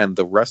 and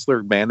the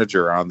wrestler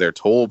manager on there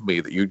told me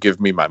that you'd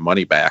give me my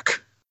money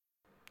back.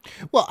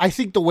 Well, I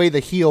think the way the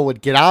heel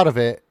would get out of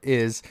it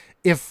is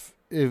if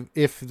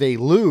they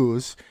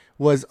lose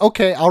was,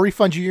 okay, I'll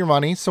refund you your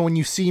money. So when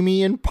you see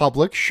me in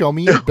public, show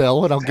me your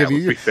bill and I'll give you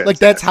your, like,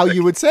 that's how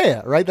you would say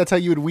it, right? That's how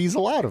you would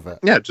weasel out of it.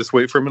 Yeah. Just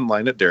wait for him in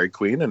line at Dairy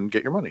Queen and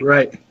get your money.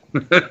 Right.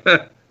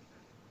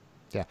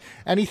 Yeah.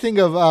 Anything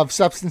of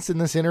substance in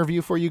this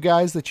interview for you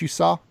guys that you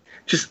saw?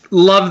 Just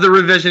love the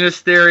revisionist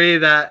theory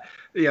that,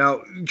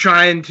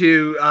 trying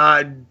to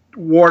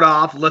ward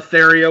off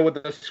Lothario with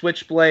a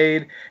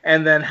switchblade,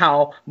 and then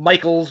how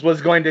Michaels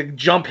was going to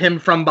jump him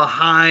from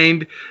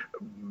behind,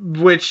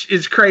 which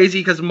is crazy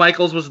because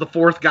Michaels was the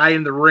fourth guy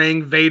in the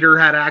ring. Vader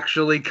had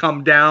actually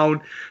come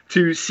down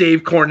to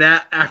save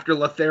Cornette after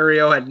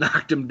Lothario had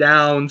knocked him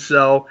down.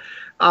 So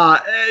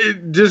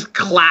just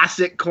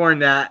classic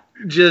Cornette,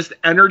 just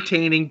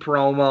entertaining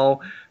promo.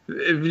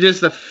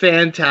 Just a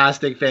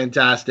fantastic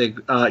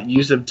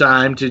use of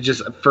time to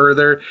just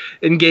further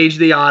engage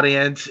the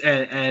audience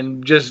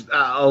and just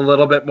a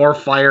little bit more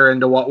fire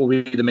into what will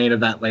be the main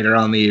event later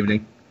on in the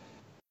evening.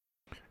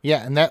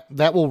 Yeah, and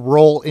that will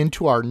roll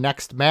into our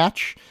next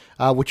match,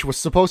 which was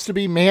supposed to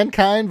be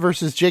Mankind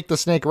versus Jake the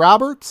Snake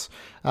Roberts.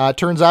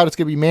 Turns out it's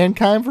going to be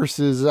Mankind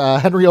versus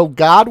Henry O.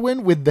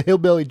 Godwinn with the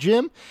Hillbilly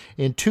Jim.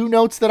 And two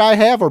notes that I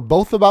have are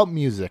both about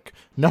music.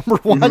 Number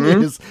one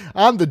is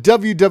on the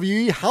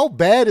WWE, how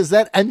bad is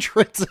that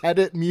entrance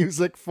edit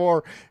music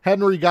for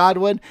Henry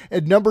Godwinn?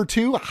 And number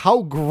two,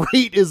 how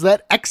great is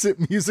that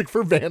exit music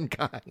for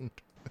Mankind?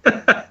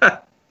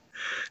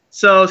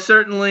 So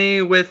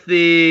certainly with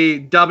the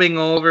dubbing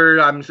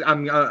over,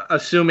 I'm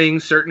assuming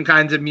certain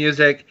kinds of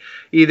music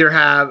either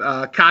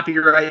have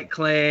copyright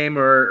claim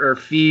or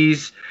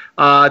fees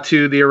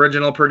to the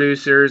original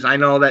producers. I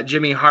know that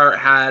Jimmy Hart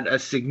had a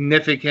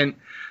significant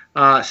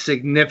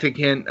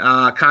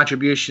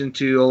contribution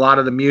to a lot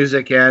of the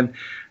music, and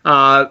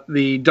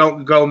the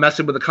Don't Go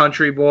Messing with the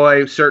Country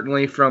Boy,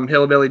 certainly from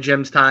Hillbilly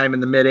Jim's time in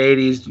the mid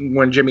 80s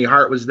when Jimmy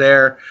Hart was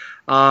there.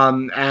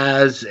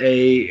 As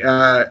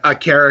a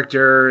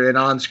character, an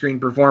on-screen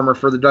performer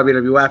for the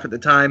WWF at the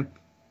time.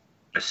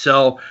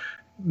 So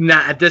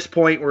at this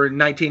point, we're in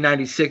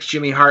 1996.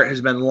 Jimmy Hart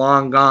has been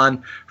long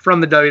gone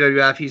from the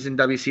WWF. He's in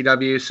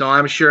WCW. So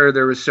I'm sure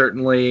there was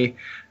certainly,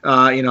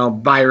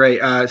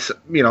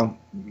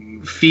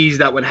 fees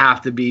that would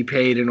have to be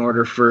paid in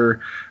order for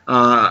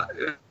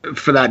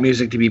that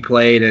music to be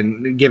played.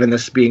 And given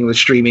this being the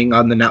streaming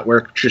on the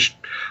network, just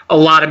a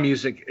lot of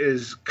music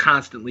is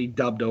constantly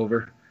dubbed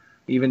over.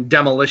 Even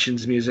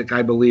Demolition's music,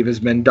 I believe,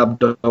 has been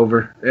dubbed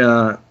over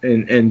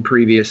in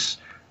previous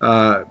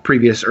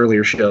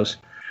earlier shows.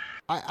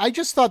 I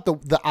just thought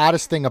the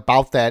oddest thing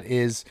about that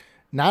is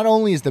not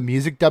only is the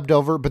music dubbed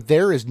over, but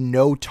there is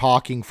no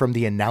talking from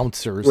the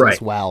announcers as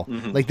well.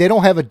 Mm-hmm. Like, they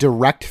don't have a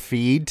direct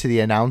feed to the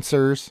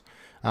announcers.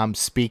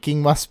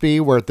 Speaking must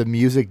be where the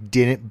music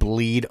didn't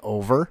bleed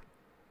over.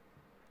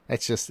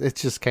 It's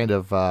just kind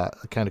of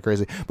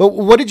crazy. But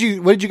what did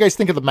you guys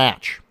think of the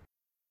match?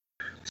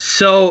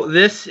 So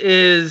this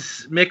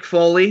is Mick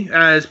Foley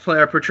as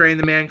portraying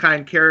the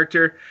Mankind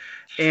character.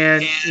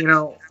 And,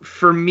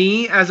 for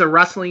me as a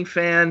wrestling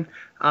fan,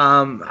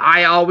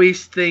 I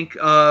always think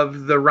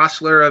of the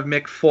wrestler of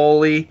Mick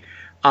Foley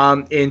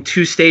in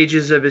two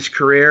stages of his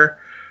career.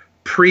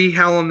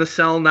 Pre-Hell in the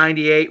Cell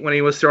 98 when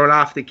he was thrown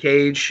off the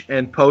cage,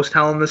 and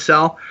post-Hell in the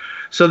Cell.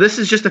 So this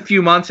is just a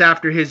few months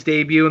after his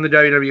debut in the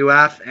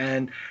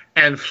WWF,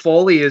 and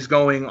Foley is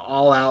going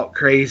all out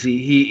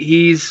crazy.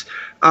 He's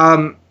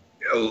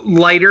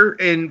lighter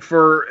and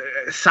for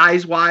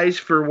size wise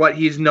for what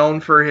he's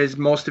known for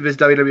most of his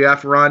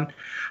WWF run.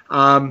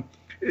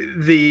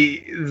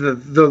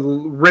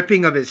 The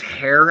ripping of his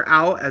hair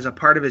out as a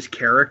part of his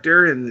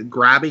character and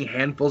grabbing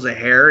handfuls of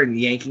hair and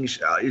yanking is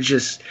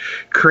just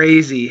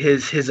crazy.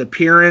 His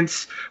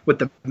appearance with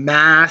the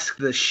mask,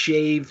 the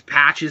shaved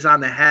patches on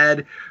the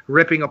head,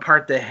 ripping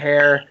apart the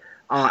hair.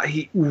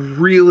 He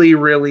really,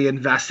 really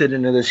invested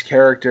into this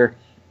character.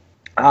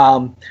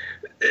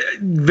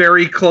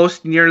 Very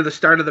close, near to the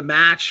start of the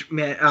match,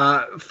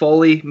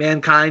 Foley,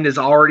 Mankind, is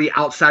already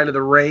outside of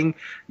the ring,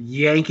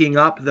 yanking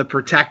up the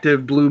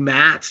protective blue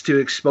mats to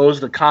expose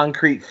the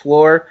concrete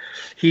floor.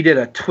 He did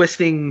a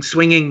twisting,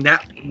 swinging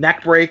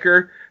neck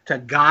breaker to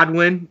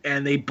Godwinn,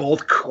 and they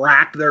both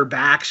cracked their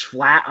backs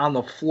flat on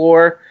the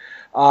floor.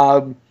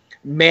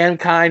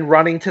 Mankind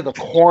running to the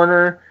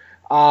corner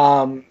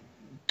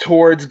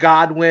towards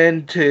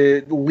Godwinn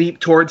to leap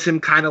towards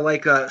him, kind of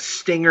like a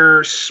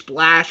Stinger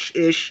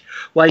splash-ish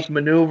like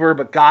maneuver,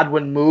 but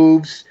Godwinn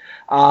moves,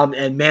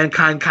 and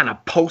Mankind kind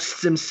of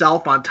posts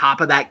himself on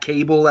top of that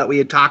cable that we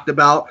had talked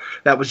about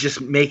that was just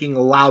making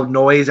a loud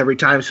noise every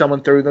time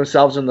someone threw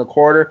themselves in the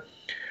corner.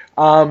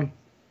 The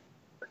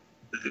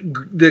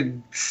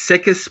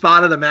sickest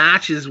spot of the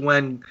match is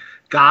when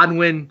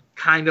Godwinn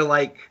kind of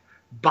like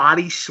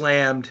body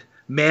slammed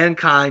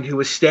Mankind, who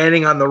was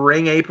standing on the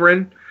ring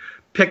apron,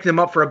 picked him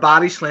up for a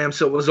body slam,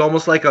 so it was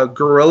almost like a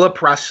gorilla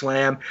press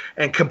slam,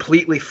 and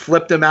completely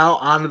flipped him out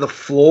onto the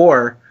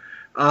floor.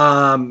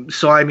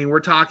 So, I mean, we're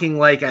talking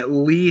like at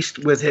least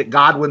with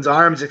Godwinn's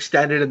arms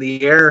extended in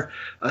the air,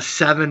 a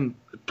 7+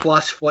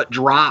 foot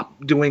drop,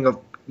 doing a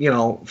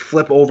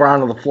flip over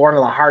onto the floor,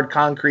 onto the hard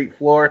concrete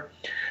floor.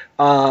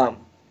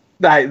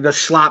 The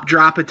slop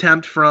drop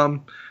attempt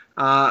from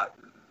the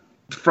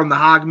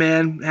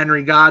Hogman,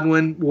 Henry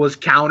Godwinn, was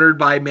countered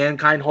by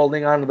Mankind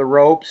holding onto the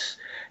ropes.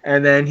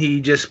 And then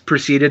he just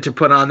proceeded to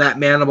put on that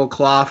mandible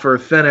claw for a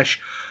finish.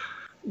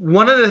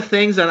 One of the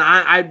things that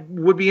I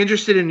would be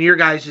interested in your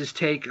guys'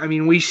 take, I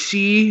mean, we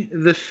see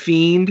The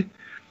Fiend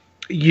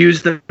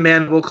use the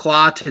mandible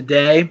claw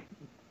today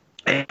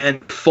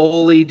and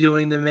Foley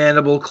doing the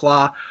mandible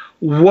claw.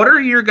 What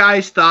are your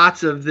guys'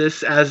 thoughts of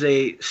this as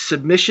a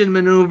submission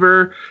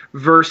maneuver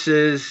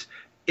versus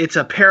it's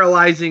a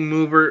paralyzing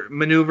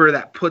maneuver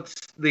that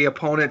puts the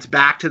opponents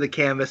back to the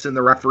canvas and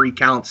the referee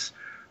counts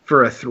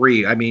for a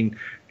 3? I mean,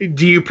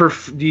 do you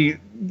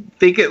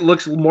think it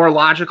looks more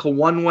logical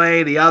one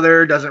way, the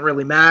other? Doesn't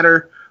really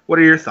matter? What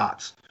are your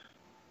thoughts?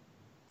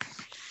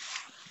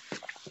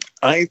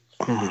 All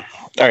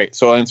right,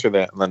 so I'll answer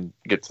that and then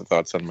get to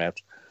thoughts on the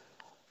match.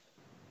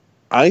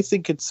 I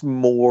think it's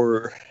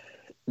more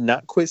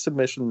not quite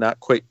submission, not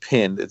quite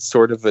pinned. It's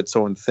sort of its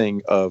own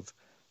thing of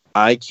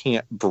I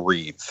can't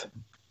breathe.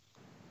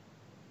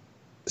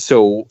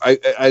 So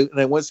I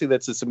wouldn't say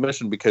that's a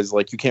submission because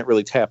like you can't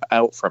really tap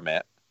out from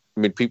it. I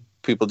mean,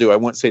 people do. I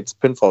wouldn't say it's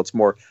pinfall. It's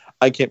more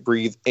I can't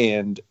breathe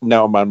and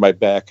now I'm on my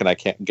back and I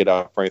can't get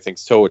up or anything.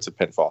 So it's a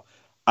pinfall.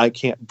 I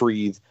can't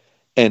breathe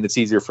and it's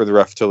easier for the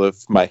ref to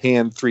lift my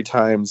hand 3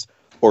 times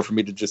or for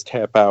me to just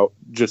tap out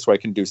just so I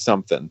can do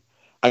something.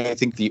 I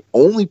think the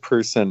only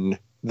person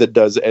that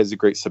does it as a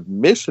great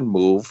submission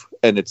move,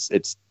 and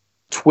it's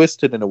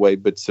twisted in a way,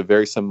 but it's a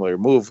very similar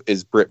move,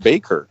 is Britt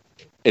Baker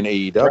in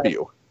AEW. Right.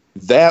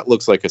 That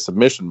looks like a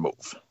submission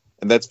move,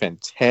 and that's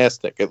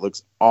fantastic. It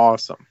looks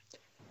awesome.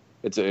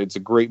 It's a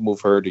great move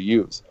for her to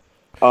use.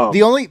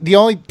 The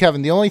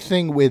only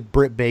thing with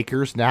Britt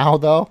Baker's now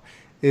though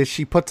is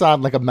she puts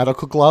on like a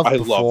medical glove. I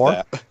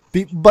love that.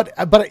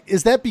 But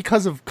is that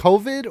because of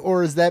COVID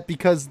or is that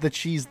because that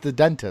she's the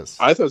dentist?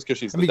 I thought it was because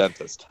she's the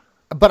dentist.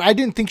 But I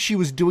didn't think she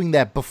was doing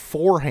that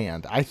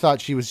beforehand. I thought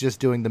she was just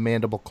doing the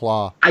mandible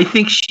claw. I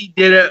think she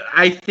did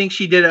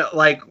it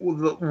like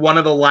one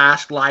of the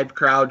last live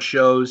crowd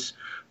shows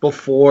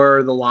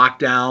before the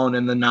lockdown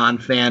and the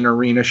non-fan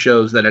arena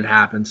shows that had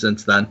happened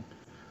since then.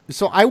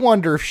 So I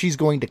wonder if she's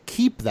going to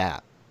keep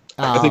that.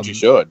 I think she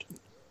should.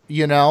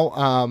 You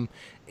know,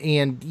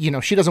 and, you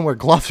know, she doesn't wear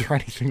gloves or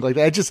anything like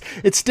that.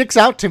 It sticks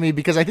out to me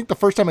because I think the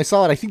first time I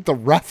saw it, I think the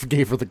ref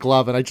gave her the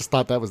glove, and I just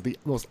thought that was the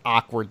most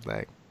awkward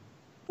thing.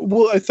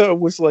 Well, I thought it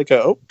was like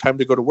time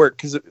to go to work.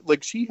 Because,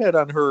 like, she had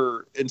on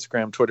her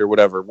Instagram, Twitter,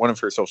 whatever, one of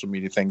her social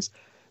media things,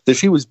 that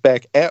she was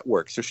back at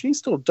work. So she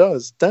still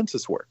does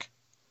dentist work.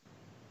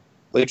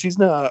 Like, she's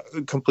not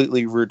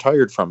completely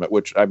retired from it,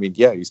 which, I mean,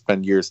 yeah, you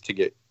spend years to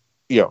get,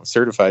 you know,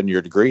 certified in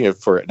your degree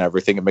for it and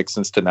everything. It makes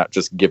sense to not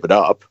just give it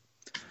up.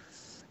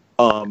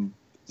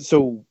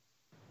 So,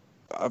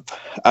 I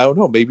don't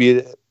know,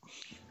 maybe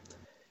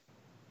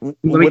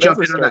let me jump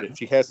in on that.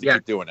 She has to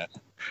keep doing it.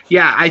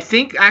 Yeah, I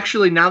think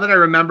actually now that I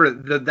remember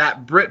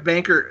that Britt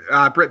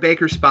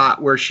Baker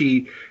spot where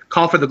she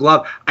called for the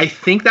glove, I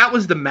think that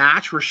was the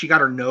match where she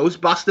got her nose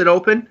busted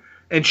open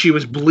and she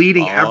was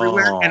bleeding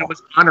everywhere and it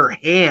was on her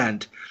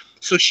hand.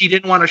 So she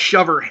didn't want to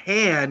shove her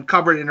hand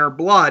covered in her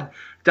blood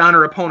down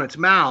her opponent's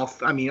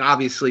mouth. I mean,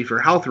 obviously for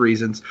health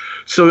reasons.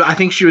 So I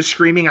think she was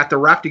screaming at the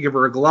ref to give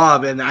her a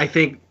glove. And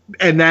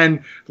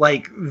then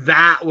like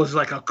that was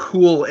like a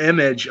cool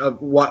image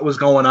of what was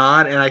going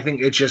on. And I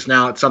think it's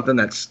something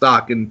that's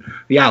stuck. And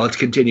yeah, let's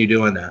continue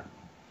doing that.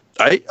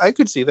 I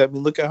could see that. I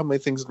mean, look at how many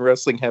things in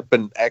wrestling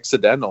happen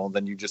accidental, and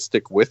then you just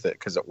stick with it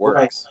because it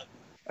works. Right.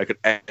 I could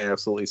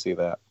absolutely see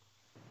that.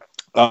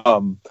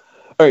 All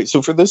right,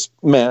 so for this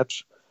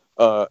match,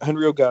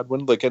 Henry O.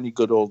 Godwinn, like any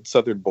good old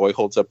Southern boy,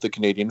 holds up the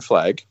Canadian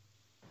flag,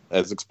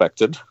 as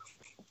expected.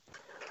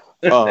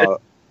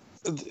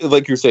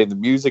 Like you're saying, the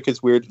music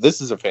is weird.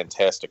 This is a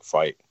fantastic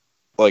fight.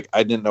 Like,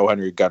 I didn't know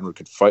Henry Godwinn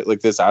could fight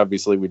like this.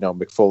 Obviously, we know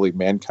Mick Foley,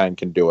 Mankind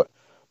can do it.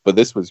 But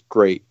this was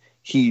great.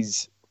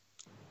 He's,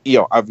 you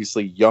know,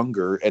 obviously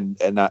younger and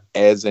not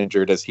as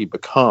injured as he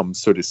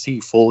becomes. So to see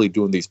Foley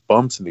doing these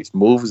bumps and these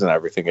moves and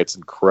everything, it's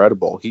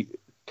incredible. He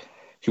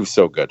was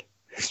so good.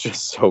 He's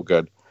just so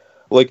good.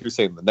 Like you're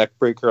saying, the neck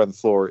breaker on the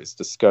floor is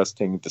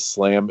disgusting. The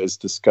slam is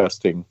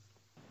disgusting.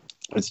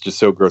 It's just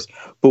so gross.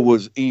 But what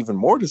was even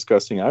more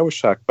disgusting, I was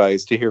shocked by,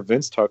 is to hear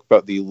Vince talk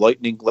about the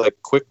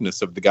lightning-like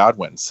quickness of the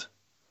Godwinns.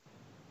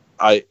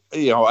 I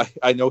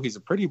know he's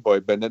a pretty boy,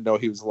 but I didn't know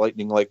he was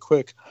lightning-like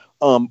quick.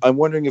 I'm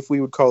wondering if we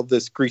would call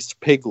this greased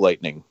pig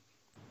lightning.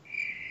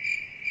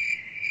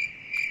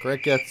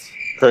 Crickets.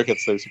 There's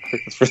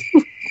crickets for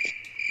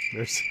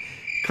There's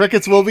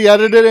crickets will be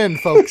edited in,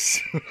 folks.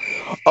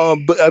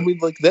 But I mean,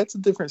 like, that's a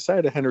different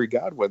side of Henry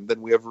Godwinn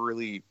than we ever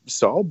really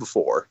saw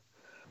before.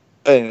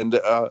 And,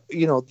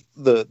 you know,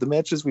 the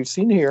matches we've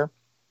seen here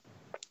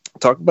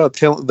talk about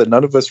talent that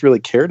none of us really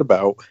cared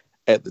about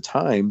at the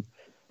time,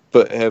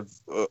 but have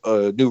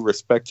a new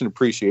respect and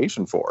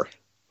appreciation for.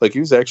 Like, he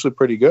was actually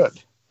pretty good.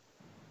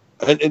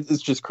 And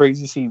it's just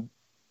crazy to see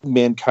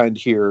Mankind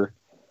here,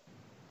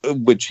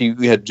 which he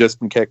had just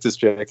been Cactus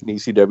Jack and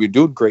ECW,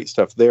 doing great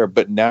stuff there.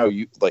 But now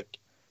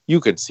you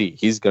can see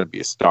he's going to be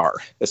a star,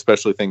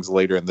 especially things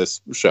later in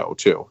this show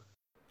too.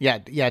 Yeah,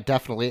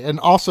 definitely. And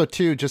also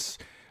too,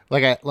 just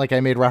like I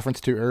made reference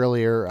to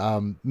earlier,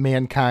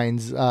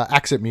 Mankind's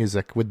exit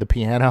music with the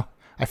piano.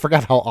 I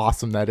forgot how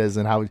awesome that is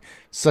and how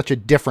such a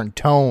different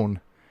tone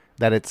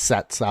that it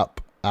sets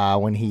up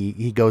when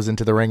he goes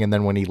into the ring and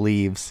then when he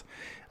leaves.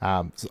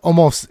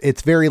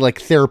 It's very like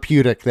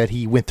therapeutic that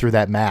he went through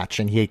that match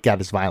and he got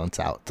his violence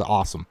out. It's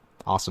an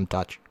awesome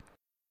touch.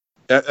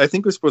 I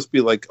think it was supposed to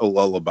be like a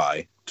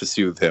lullaby to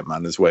soothe him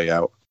on his way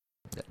out.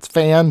 It's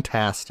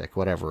fantastic,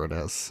 whatever it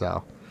is.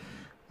 So,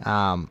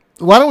 why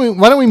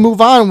don't we move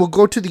on? We'll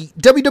go to the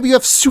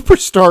WWF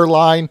Superstar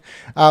line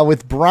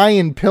with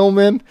Brian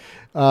Pillman.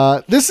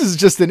 This is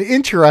just an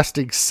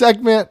interesting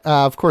segment.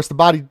 Of course, the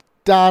Body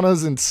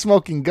Donnas and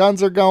Smoking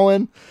Guns are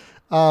going.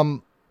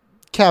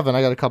 Kevin,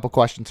 I got a couple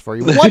questions for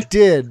you. What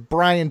did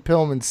Brian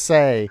Pillman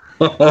say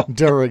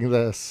during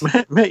this?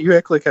 Matt, you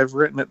act like I've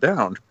written it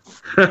down.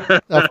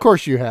 Of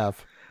course you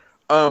have.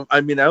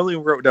 I mean, I only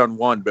wrote down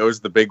one, but it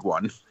was the big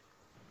one.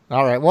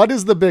 All right. What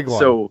is the big one?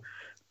 So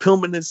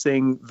Pillman is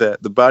saying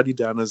that the Body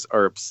Donnas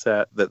are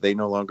upset that they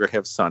no longer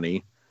have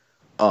Sonny.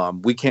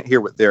 We can't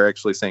hear what they're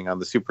actually saying on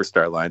the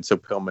Superstar line. So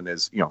Pillman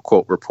is,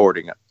 quote,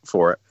 reporting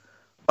for it.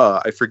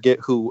 I forget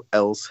who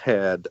else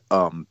had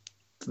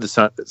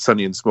the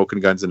Sonny and Smoking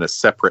Guns in a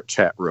separate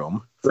chat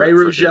room. Ray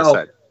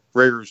Rougeau.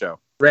 Ray Rougeau.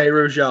 Ray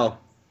Rougeau.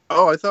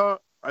 Oh, I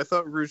thought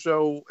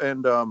Rougeau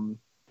and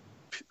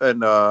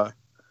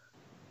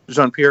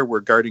Jean-Pierre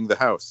were guarding the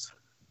house.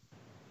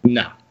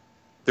 No.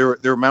 There were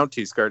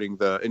Mounties guarding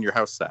in your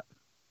house set.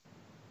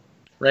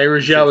 Ray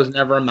Rougeau was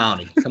never a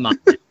Mountie. Come on.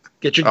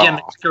 Get your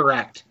gimmicks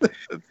correct.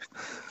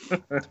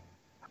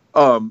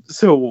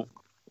 So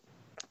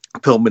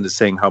Pillman is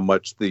saying how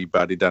much the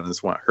Body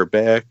Donnas want her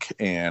back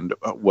and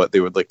what they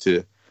would like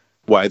to,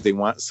 why they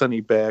want Sonny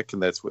back,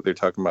 and that's what they're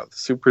talking about, the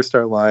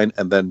Superstar line,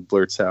 and then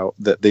blurts out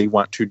that they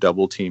want to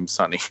double team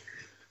Sonny.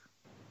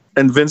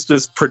 And Vince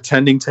just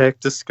pretending to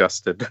act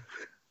disgusted.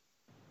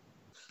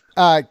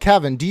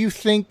 Kevin, do you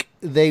think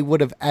they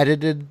would have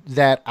edited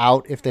that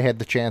out if they had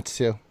the chance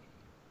to?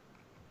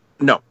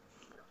 No.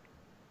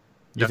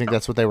 You think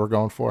that's what they were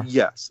going for?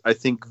 Yes. I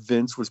think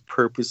Vince was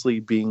purposely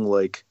being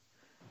like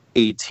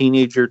a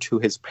teenager to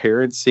his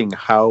parents, seeing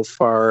how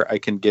far I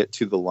can get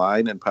to the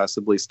line and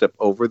possibly step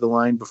over the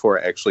line before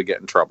I actually get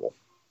in trouble.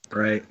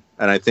 Right.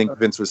 And I think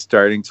Vince was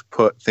starting to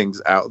put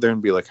things out there and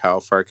be like,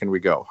 how far can we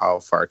go? How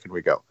far can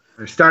we go?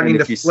 They're starting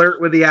to flirt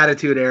with the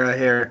Attitude Era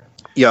here.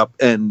 Yep.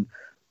 And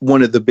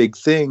one of the big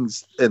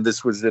things, and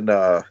this was in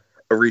a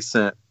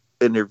recent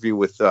interview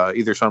with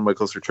either Shawn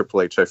Michaels or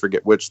Triple H, I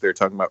forget which, they're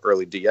talking about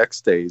early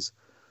DX days,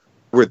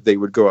 where they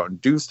would go out and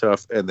do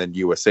stuff, and then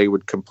USA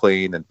would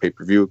complain, and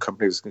pay-per-view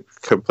companies would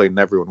complain, and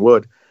everyone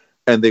would.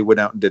 And they went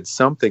out and did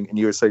something, and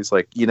USA's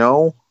like,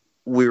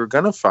 we were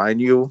going to fine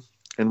you,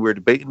 and we were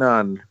debating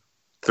on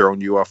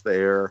throwing you off the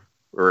air,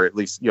 or at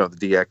least, the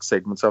DX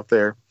segments off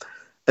there.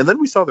 And then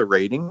we saw the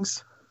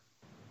ratings,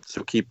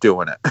 so keep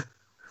doing it.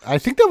 I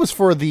think that was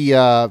for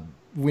the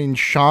when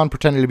Shawn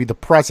pretended to be the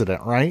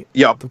president, right?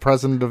 Yep. The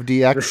president of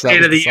DX. The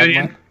State of the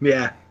Union.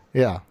 Yeah.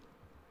 Yeah.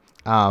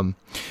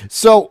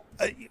 So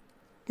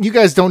you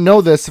guys don't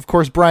know this. Of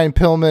course, Brian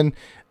Pillman,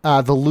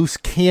 the loose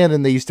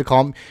cannon, they used to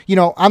call him.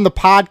 On the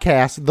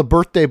podcast, the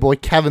birthday boy,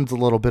 Kevin's a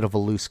little bit of a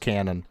loose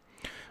cannon.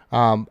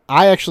 I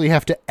actually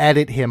have to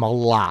edit him a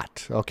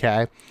lot,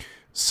 okay?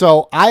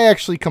 So I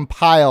actually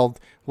compiled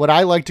what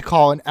I like to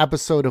call an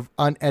episode of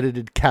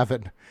Unedited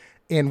Kevin.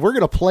 And we're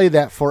going to play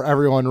that for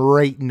everyone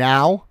right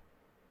now.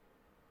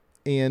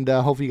 And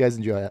hope you guys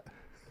enjoy it.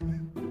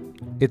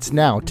 It's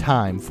now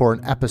time for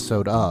an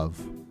episode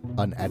of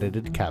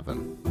Unedited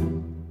Kevin.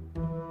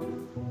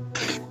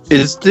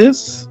 Is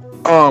this,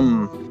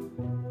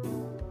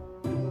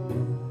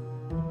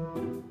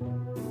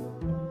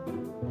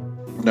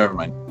 never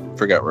mind.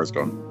 Forgot where I was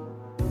going.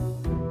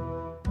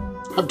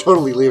 I'm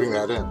totally leaving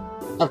that in.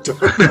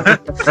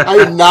 I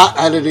am not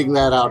editing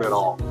that out at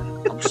all.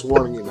 I'm just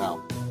warning you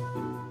now.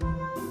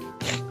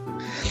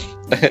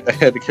 I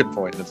had a good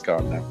point. It's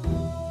gone now.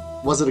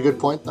 Was it a good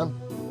point then?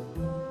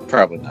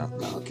 Probably not.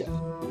 Okay.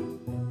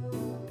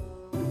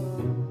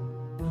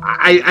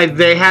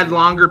 They had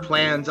longer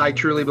plans, I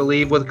truly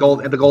believe, with the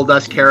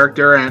Goldust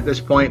character, and at this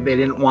point they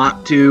didn't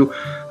want to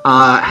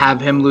have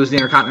him lose the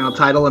Intercontinental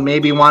title, and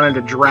maybe wanted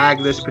to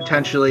drag this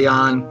potentially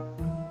on.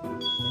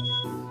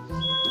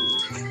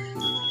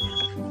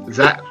 Is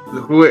that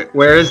who?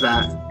 Where is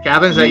that?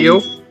 Kevin, is that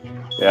you?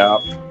 Yeah,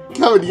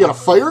 Kevin, you got a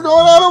fire going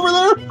on over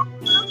there?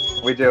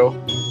 we do.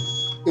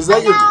 Is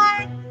that your?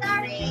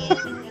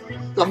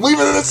 I'm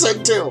leaving it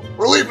in too.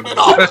 We're leaving it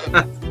on.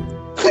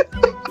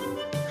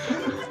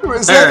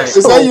 Is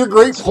that your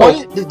great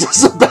point?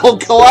 Does the bell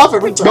go off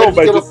every time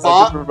you get a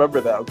thought? I just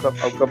remember that. I'll come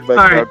back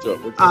All to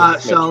right.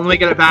 it. So let me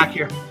get it back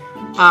here.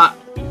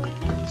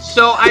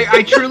 So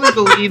I truly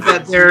believe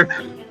that they're.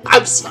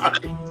 I'm sorry.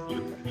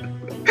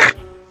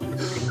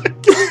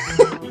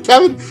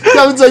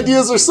 Kevin's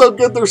ideas are so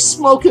good they're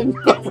smoking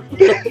over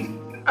here.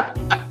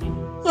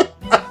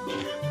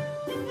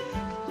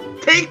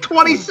 Take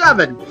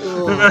 27.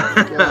 Oh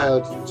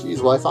God.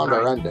 Jeez, well I found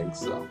our ending,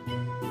 so.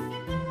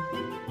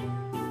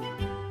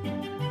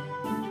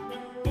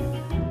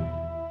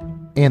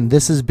 And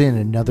this has been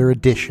another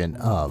edition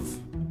of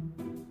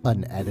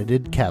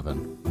Unedited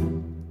Kevin.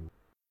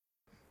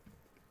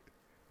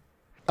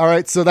 All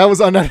right, so that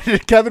was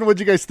Unedited Kevin. What'd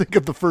you guys think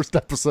of the first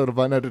episode of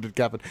Unedited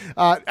Kevin?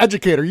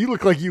 Educator, you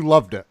look like you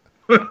loved it.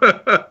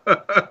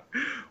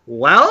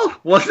 Well,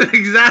 wasn't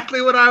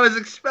exactly what I was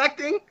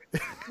expecting.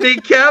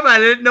 Big Kev, I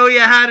didn't know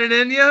you had it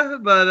in you,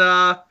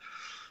 but,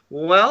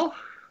 well,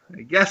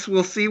 I guess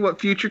we'll see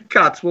what future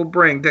cuts will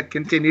bring to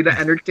continue to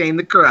entertain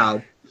the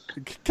crowd.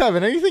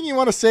 Kevin, anything you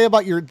want to say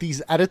about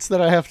these edits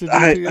that I have to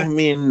do? I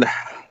mean,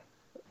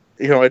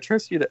 I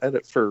trust you to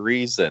edit for a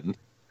reason.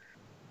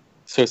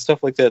 So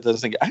stuff like that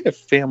doesn't. I have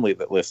family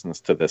that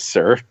listens to this,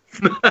 sir.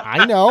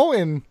 I know,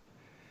 and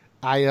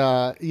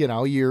I,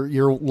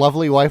 your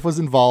lovely wife was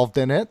involved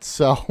in it,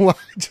 so I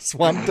just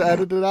wanted to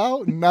edit it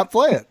out and not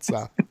play it.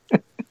 So,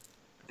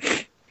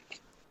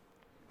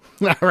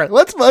 all right,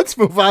 let's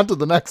move on to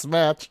the next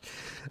match.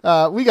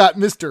 We got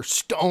Mr.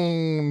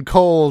 Stone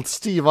Cold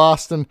Steve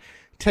Austin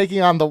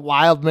taking on the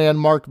Wild Man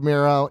Marc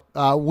Mero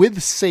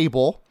with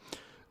Sable.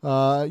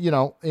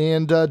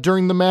 And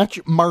during the match,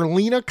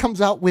 Marlena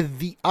comes out with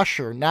the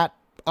Usher, not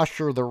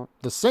Usher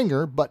the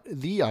singer, but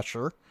the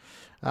Usher.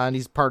 And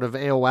he's part of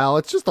AOL.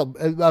 It's just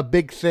a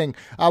big thing.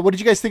 What did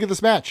you guys think of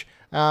this match?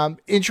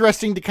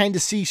 Interesting to kind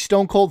of see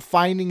Stone Cold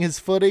finding his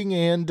footing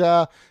and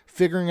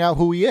figuring out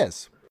who he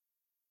is.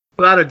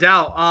 Without a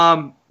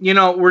doubt.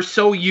 We're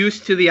so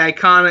used to the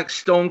iconic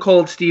Stone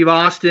Cold Steve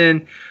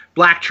Austin,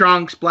 black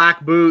trunks,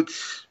 black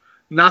boots,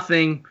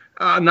 nothing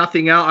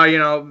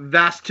else,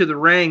 vest to the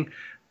ring.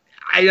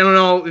 I don't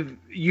know if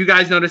you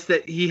guys noticed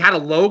that he had a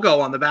logo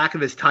on the back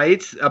of his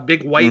tights, a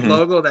big white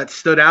logo that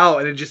stood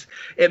out, and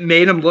it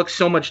made him look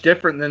so much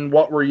different than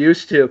what we're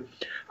used to.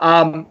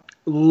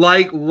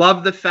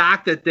 Love the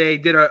fact that they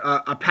did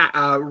a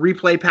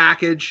replay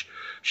package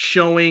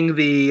showing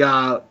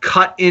the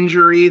cut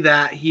injury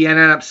that he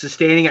ended up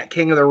sustaining at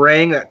King of the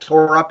Ring that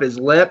tore up his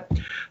lip.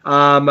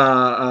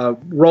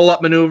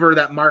 Roll-up maneuver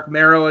that Marc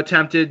Mero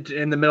attempted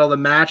in the middle of the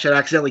match that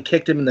accidentally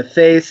kicked him in the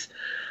face.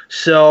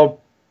 So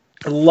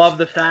I love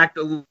the fact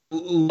that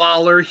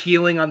Lawler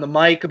healing on the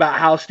mic about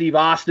how Steve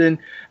Austin,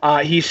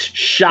 he's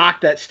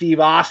shocked that Steve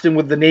Austin,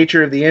 with the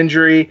nature of the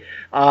injury,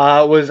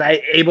 was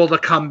able to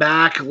come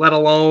back, let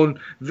alone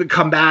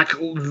come back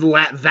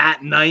that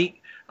night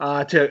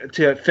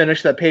to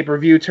finish the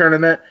pay-per-view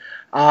tournament.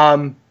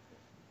 Like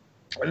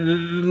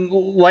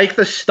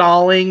the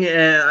stalling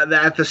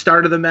at the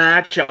start of the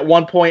match, at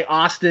one point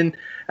Austin,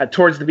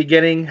 towards the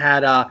beginning,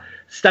 had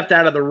stepped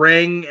out of the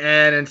ring,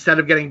 and instead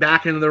of getting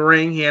back into the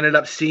ring, he ended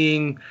up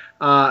seeing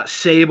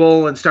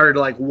Sable and started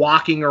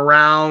walking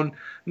around,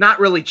 not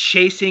really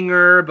chasing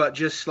her, but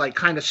just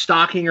kind of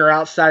stalking her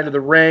outside of the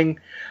ring.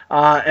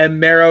 And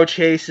Mero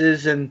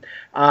chases, and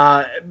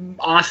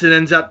Austin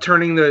ends up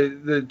turning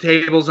the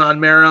tables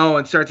on Mero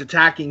and starts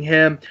attacking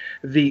him.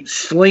 The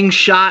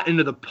slingshot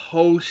into the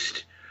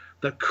post.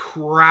 The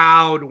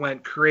crowd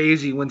went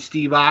crazy when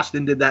Steve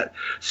Austin did that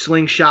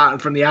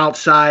slingshot from the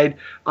outside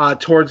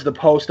towards the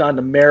post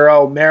onto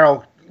Mero.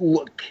 Mero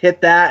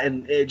hit that,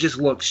 and it just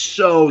looked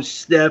so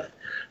stiff.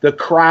 The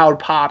crowd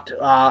popped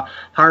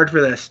hard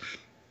for this.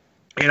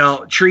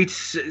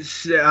 Treats,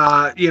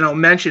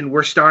 mentioned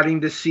we're starting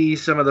to see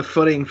some of the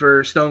footing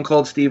for Stone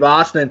Cold Steve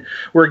Austin.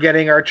 We're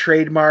getting our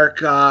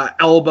trademark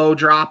elbow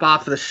drop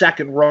off the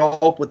second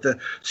rope with the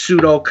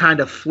pseudo kind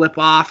of flip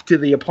off to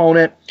the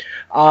opponent.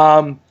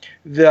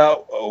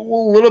 The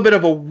little bit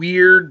of a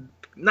weird,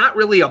 not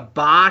really a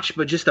botch,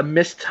 but just a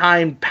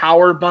mistimed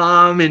power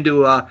bomb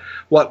into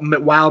what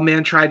Wild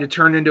Man tried to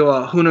turn into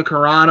a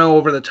Hurricanrana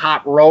over the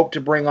top rope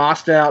to bring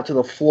Austin out to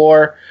the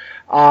floor.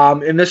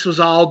 And this was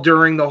all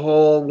during the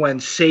whole when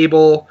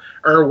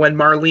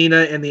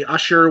Marlena and the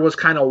Usher was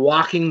kind of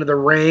walking to the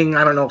ring,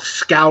 I don't know,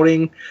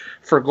 scouting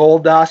for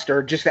Goldust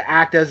or just to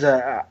act as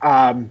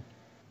a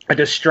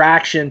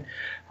distraction.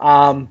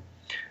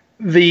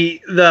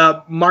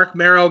 The Marc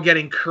Mero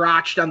getting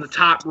crotched on the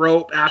top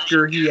rope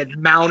after he had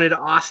mounted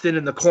Austin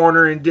in the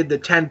corner and did the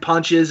 10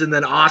 punches, and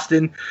then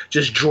Austin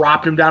just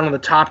dropped him down on the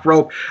top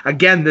rope.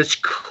 Again, this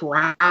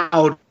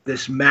crowd,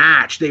 this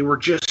match, they were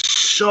just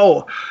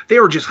so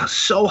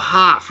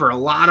hot for a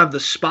lot of the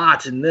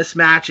spots in this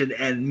match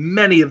and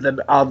many of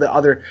the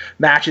other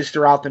matches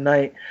throughout the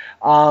night.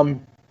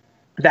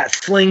 That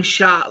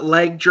slingshot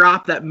leg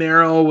drop that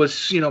Mero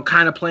was,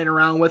 kind of playing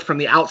around with from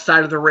the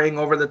outside of the ring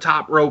over the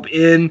top rope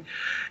in.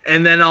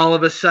 And then all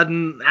of a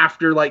sudden,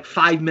 after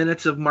 5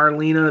 minutes of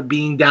Marlena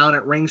being down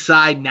at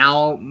ringside,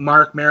 now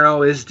Marc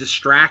Mero is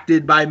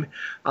distracted by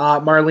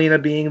Marlena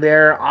being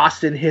there.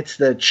 Austin hits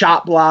the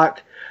chop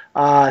block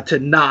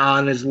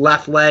on his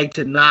left leg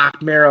to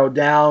knock Mero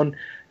down,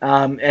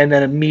 and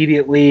then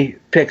immediately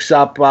picks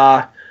up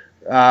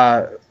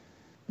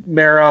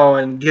Mero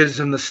and gives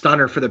him the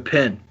stunner for the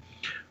pin.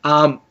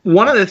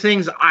 One of the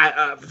things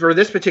for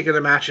this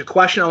particular match, a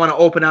question I want to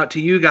open out to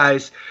you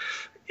guys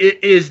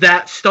is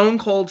that Stone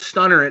Cold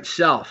Stunner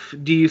itself.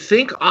 Do you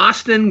think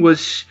Austin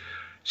was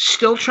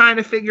still trying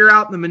to figure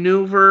out the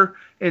maneuver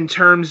in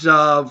terms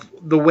of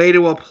the way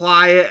to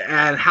apply it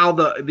and how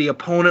the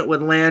opponent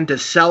would land to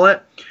sell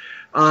it?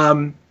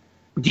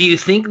 Do you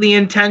think the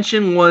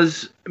intention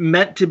was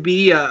meant to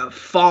be a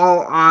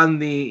fall on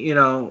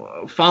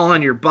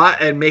your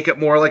butt and make it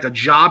more like a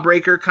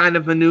jawbreaker kind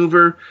of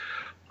maneuver?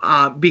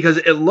 Because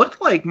it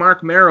looked like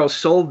Marc Mero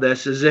sold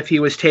this as if he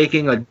was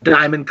taking a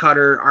Diamond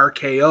Cutter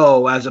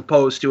RKO as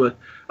opposed to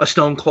a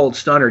Stone Cold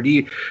Stunner. Do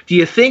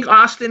you think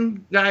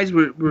Austin, guys,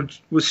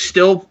 was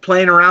still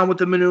playing around with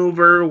the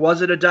maneuver?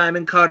 Was it a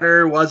Diamond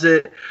Cutter? Was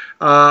it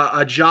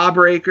a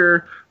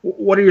jawbreaker?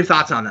 What are your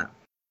thoughts on that?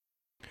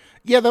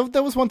 Yeah,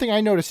 that was one thing I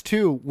noticed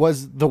too,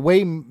 was the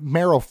way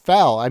Mero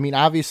fell. I mean,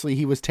 obviously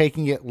he was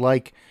taking it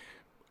like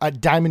a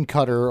diamond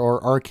cutter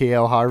or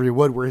RKO, however you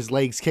would, where his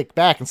legs kick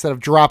back instead of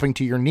dropping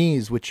to your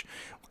knees, which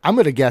I'm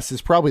going to guess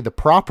is probably the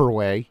proper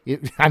way.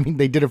 I mean,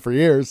 they did it for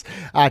years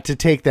to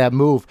take that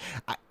move.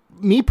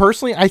 Me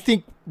personally, I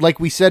think, like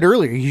we said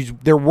earlier,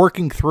 they're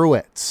working through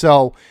it.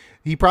 So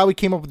he probably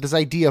came up with this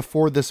idea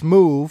for this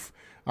move,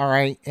 all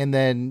right, and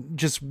then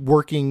just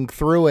working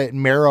through it,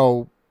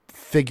 Mero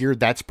figured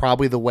that's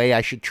probably the way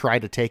I should try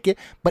to take it.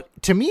 But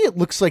to me, it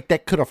looks like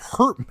that could have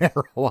hurt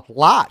Mero a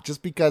lot,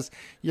 just because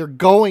you're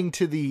going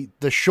to the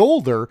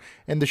shoulder,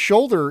 and the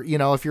shoulder, you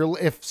know,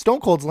 if Stone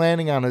Cold's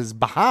landing on his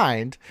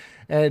behind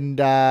and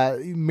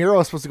Mero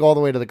is supposed to go all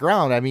the way to the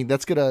ground, I mean,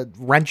 that's going to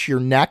wrench your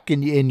neck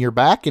and in your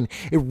back, and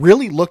it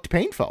really looked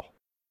painful.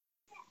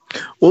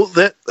 Well,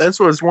 that's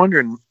what I was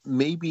wondering.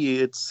 Maybe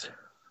it's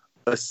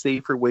a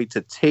safer way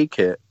to take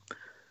it,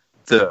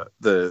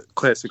 the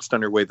classic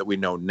stunner way that we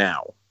know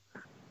now.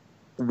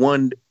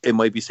 One, it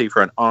might be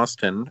safer on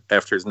Austin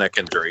after his neck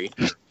injury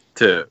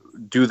to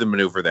do the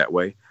maneuver that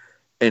way.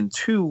 And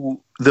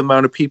two, the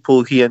amount of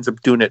people he ends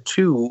up doing it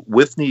to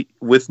with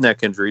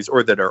neck injuries,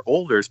 or that are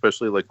older,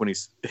 especially like when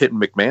he's hitting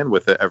McMahon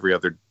with it every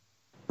other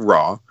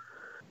Raw,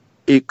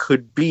 it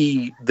could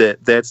be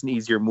that that's an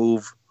easier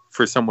move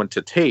for someone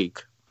to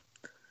take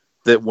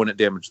that wouldn't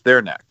damage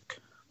their neck.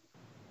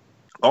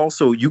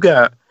 Also, you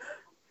got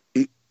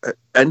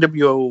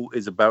NWO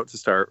is about to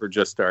start or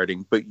just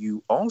starting, but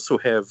you also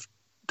have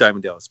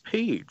Diamond Dallas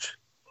Page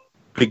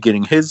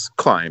beginning his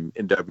climb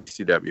in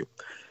WCW.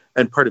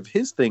 And part of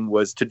his thing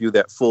was to do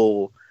that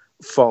full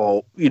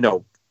fall, you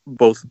know,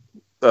 both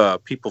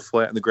people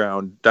flat on the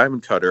ground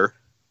diamond cutter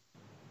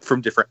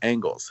from different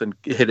angles and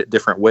hit it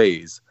different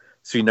ways,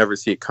 so you never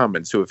see it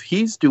coming. So if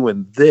he's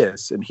doing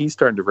this and he's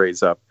starting to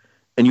raise up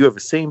and you have the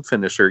same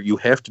finisher, you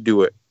have to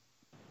do it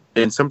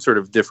in some sort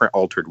of different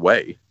altered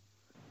way,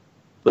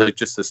 like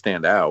just to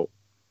stand out.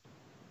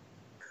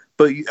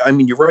 But I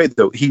mean, you're right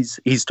though. He's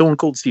Stone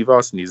Cold Steve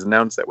Austin. He's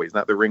announced that way. He's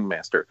not the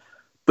ringmaster,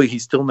 but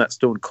he's still not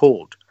Stone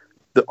Cold.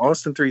 The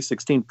Austin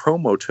 316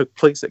 promo took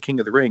place at King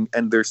of the Ring,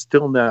 and there's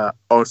still not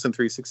Austin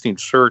 316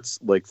 shirts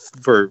like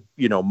for,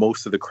 you know,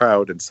 most of the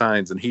crowd and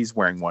signs, and he's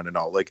wearing one and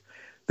all. Like,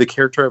 the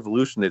character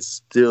evolution is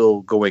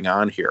still going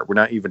on here. We're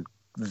not even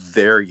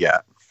there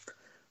yet,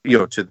 you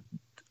know, to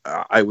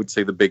I would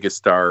say the biggest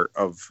star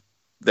of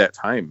that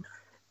time.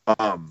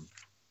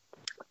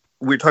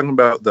 We're talking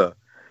about the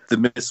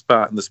miss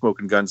spot in the Smoke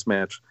and Guns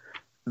match.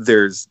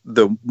 There's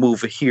the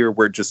move here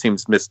where it just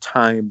seems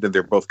mistimed, and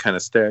they're both kind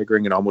of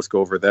staggering and almost go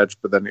over the edge,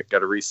 but then you got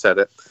to reset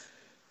it.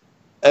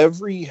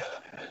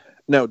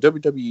 Now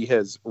WWE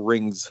has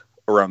rings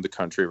around the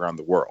country, around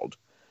the world,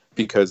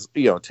 because,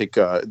 you know,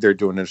 they're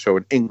doing a show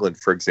in England,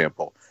 for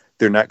example.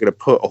 They're not going to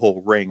put a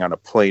whole ring on a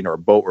plane or a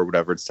boat or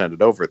whatever and send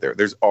it over there.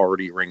 There's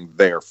already a ring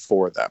there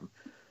for them.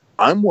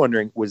 I'm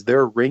wondering, was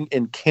there a ring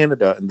in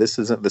Canada and this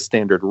isn't the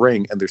standard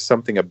ring, and there's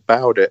something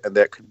about it, and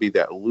that could be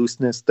that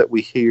looseness that we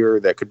hear,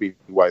 that could be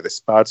why the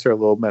spots are a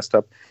little messed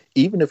up.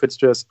 Even if it's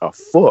just a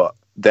foot,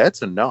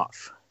 that's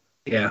enough.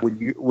 Yeah.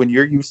 When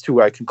you're used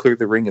to, I can clear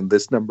the ring in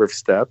this number of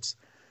steps,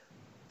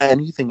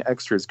 anything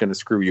extra is going to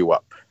screw you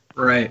up.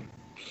 Right.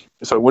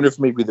 So I wonder if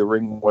maybe the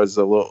ring was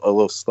a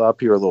little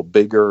sloppy or a little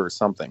bigger or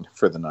something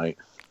for the night.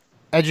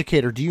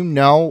 Educator, do you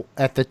know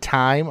at the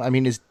time? I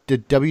mean,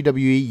 did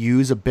WWE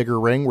use a bigger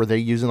ring? Were they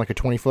using like a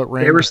 20-foot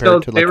ring? They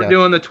were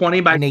doing the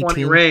 20 by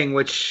 20 ring,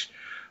 which,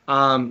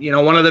 you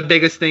know, one of the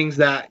biggest things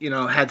that, you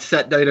know, had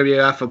set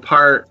WWE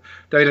apart.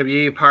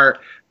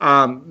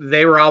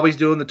 They were always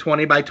doing the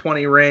 20 by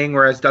 20 ring,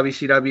 whereas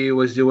WCW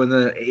was doing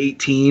the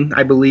 18,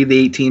 I believe the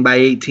 18 by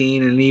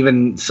 18, and even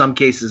in some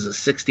cases a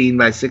 16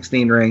 by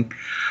 16 ring.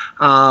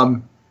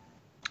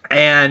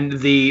 And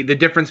the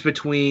difference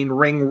between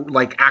ring,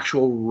 like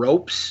actual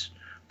ropes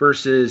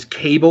versus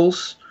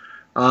cables,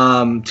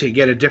 to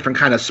get a different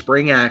kind of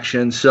spring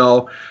action.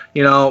 So,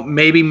 you know,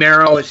 maybe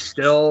Mero is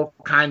still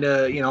kind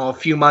of, you know, a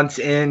few months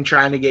in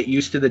trying to get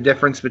used to the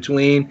difference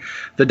between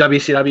the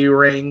WCW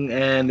ring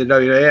and the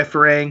WWF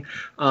ring.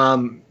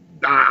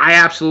 I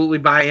absolutely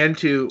buy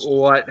into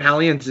what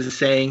Hellions is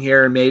saying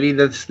here. Maybe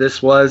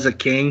this was a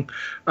king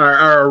or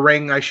a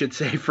ring, I should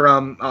say,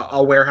 from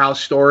a warehouse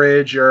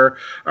storage or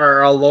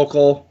a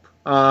local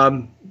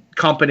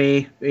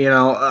company, you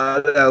know,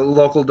 a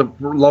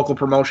local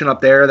promotion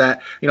up there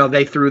that, you know,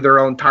 they threw their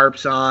own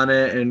tarps on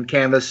it and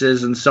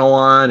canvases and so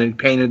on and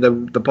painted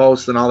the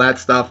posts and all that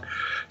stuff.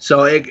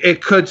 So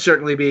it could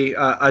certainly be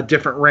a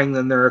different ring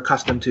than they're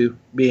accustomed to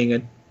being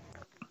in.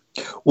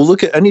 Well,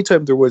 look at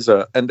anytime there was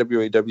a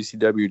NWA,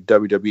 WCW,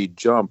 WWE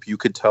jump, you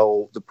could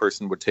tell the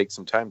person would take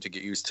some time to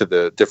get used to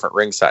the different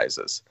ring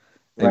sizes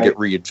and get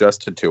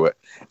readjusted to it.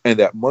 And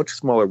that much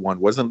smaller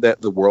one, wasn't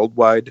that the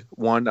worldwide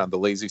one on the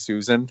Lazy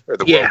Susan or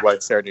the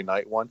worldwide Saturday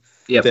night one?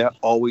 Yeah. That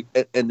always,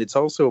 and it's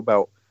also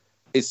about,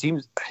 it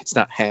seems it's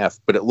not half,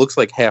 but it looks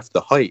like half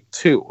the height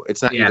too.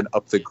 It's not even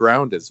off the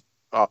ground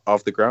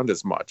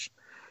as much.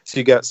 So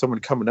you got someone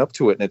coming up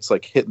to it and it's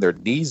like hitting their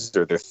knees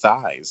or their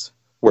thighs.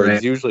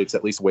 Whereas usually it's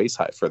at least waist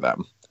high for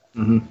them.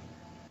 Mm-hmm.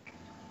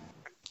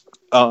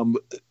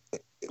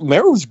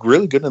 Mero was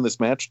really good in this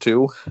match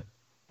too.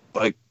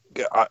 Like,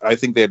 I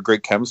think they had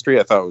great chemistry.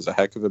 I thought it was a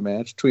heck of a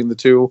match between the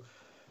two.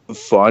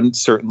 Fun,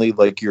 certainly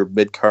like your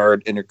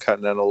mid-card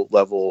intercontinental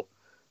level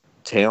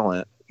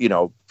talent,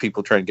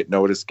 people trying to get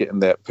noticed, get in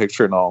that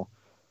picture and all.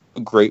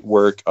 Great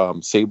work.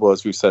 Sable,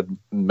 as we've said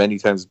many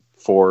times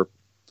before,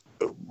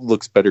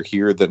 looks better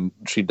here than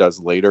she does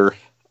later,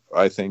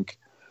 I think.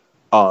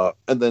 And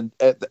then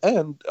at the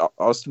end,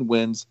 Austin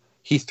wins.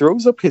 He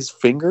throws up his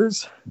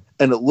fingers,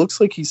 and it looks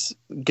like he's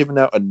giving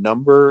out a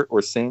number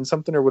or saying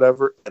something or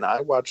whatever. And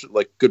I watched it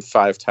like good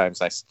 5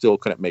 times, and I still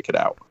couldn't make it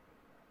out.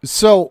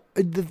 So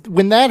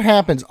when that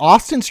happens,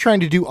 Austin's trying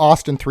to do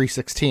Austin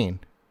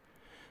 316,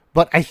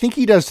 but I think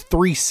he does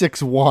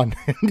 361.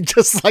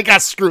 Just like,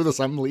 screw this,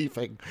 I'm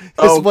leaving.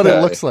 That's what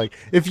it looks like.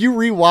 If you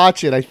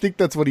rewatch it, I think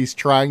that's what he's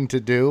trying to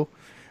do.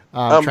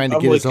 Trying to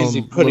get his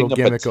own little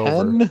gimmick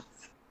over.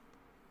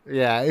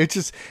 Yeah, it's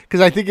just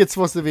because I think it's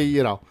supposed to be,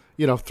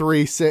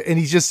 3, 6, and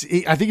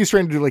I think he's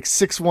trying to do like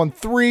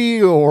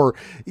 613, or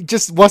he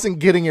just wasn't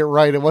getting it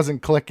right. It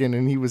wasn't clicking,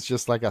 and he was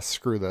just like,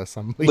 screw this,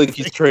 I'm leaving. Like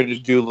he's trying to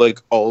do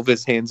like all of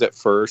his hands at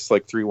first,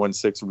 like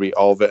 316 would be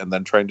all of it, and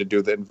then trying to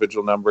do the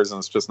individual numbers, and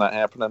it's just not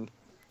happening.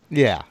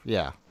 Yeah.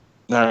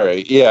 All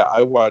right, yeah,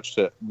 I watched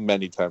it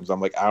many times. I'm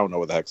like, I don't know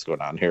what the heck's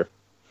going on here.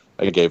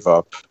 I gave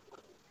up.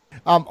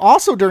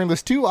 Also during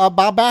this too,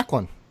 Bob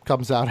Backlund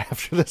comes out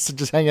after this,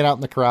 just hanging out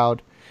in the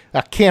crowd.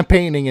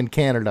 Campaigning in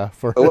Canada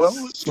for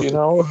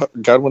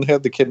Godwin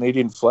had the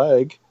Canadian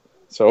flag,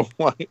 so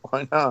why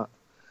not?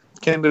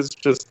 Canada's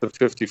just the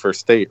 51st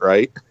state,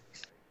 right?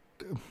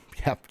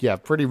 Yeah,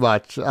 pretty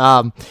much.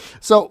 So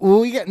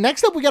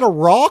next up, we got a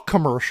Raw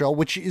commercial,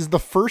 which is the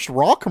first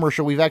Raw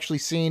commercial we've actually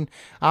seen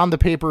on the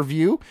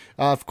pay-per-view.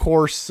 Of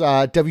course,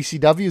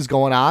 WCW is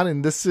going on,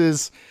 and this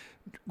is,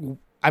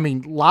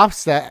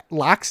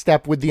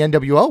 lockstep with the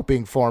NWO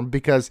being formed,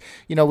 because,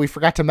 we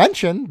forgot to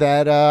mention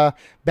that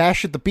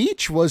Bash at the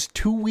Beach was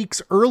 2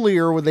 weeks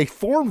earlier when they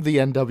formed the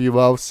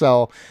NWO.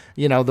 So,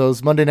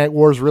 those Monday Night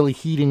Wars really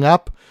heating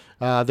up.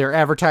 They're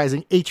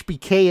advertising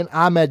HBK and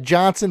Ahmed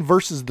Johnson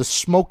versus the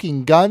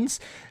Smoking Guns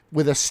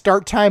with a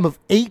start time of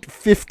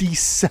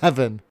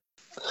 8:57.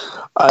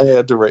 I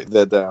had to write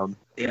that down.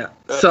 Yeah.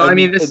 So,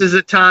 this is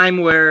a time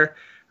where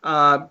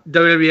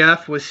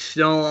WWF was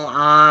still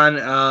on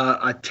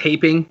a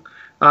taping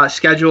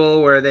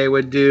schedule where they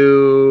would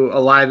do a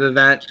live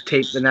event,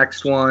 tape the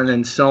next one,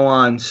 and so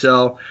on.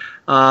 So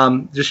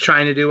just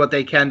trying to do what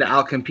they can to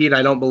outcompete.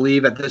 I don't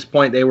believe at this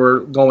point they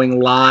were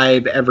going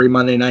live every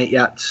Monday night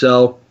yet.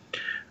 So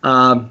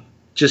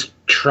just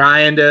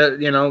trying to,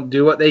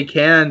 do what they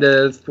can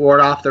to thwart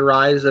off the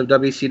rise of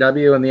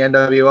WCW and the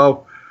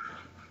NWO.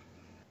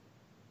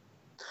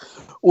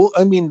 Well,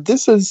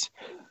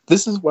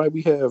 this is why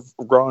we have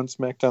Raw and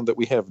SmackDown that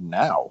we have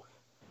now.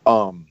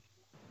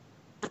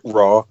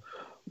 Raw,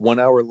 1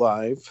 hour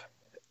live,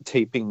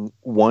 taping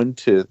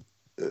either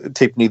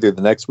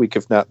the next week,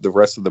 if not the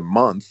rest of the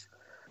month,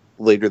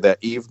 later that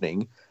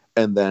evening.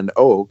 And then,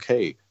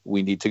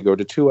 we need to go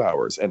to 2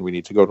 hours, and we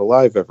need to go to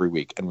live every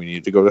week, and we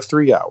need to go to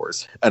 3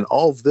 hours. And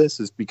all of this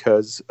is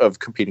because of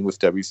competing with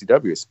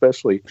WCW,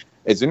 especially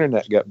as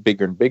internet got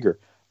bigger and bigger.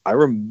 I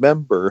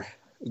remember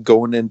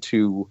going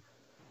into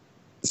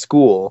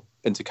school,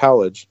 into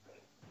college,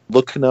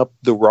 looking up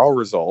the Raw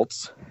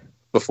results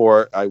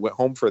before I went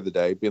home for the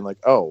day, being like,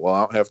 I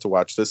don't have to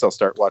watch this. I'll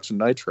start watching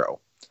Nitro.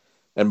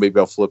 And maybe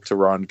I'll flip to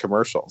Raw and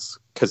commercials,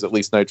 because at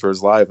least Nitro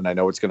is live and I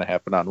know what's going to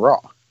happen on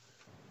Raw.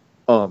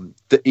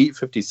 The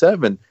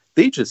 8:57,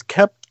 they just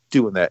kept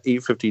doing that.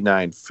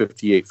 8:59,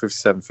 58,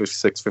 57,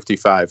 56,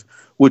 55,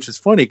 which is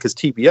funny because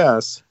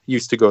TBS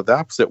used to go the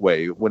opposite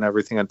way when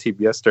everything on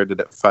TBS started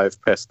at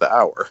 5 past the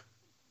hour.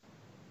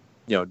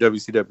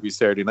 WCW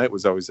Saturday Night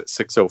was always at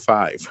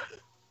 6:05.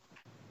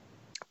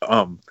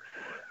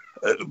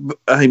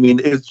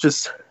 It's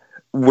just,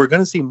 we're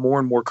going to see more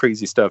and more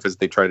crazy stuff as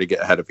they try to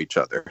get ahead of each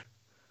other.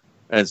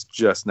 And it's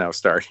just now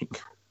starting.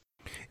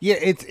 Yeah,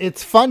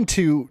 it's fun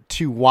to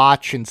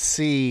watch and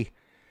see,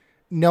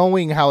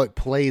 knowing how it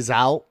plays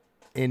out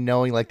and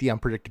knowing like the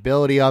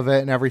unpredictability of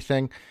it and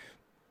everything.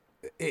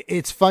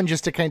 It's fun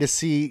just to kind of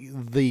see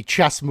the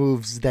chess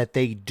moves that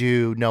they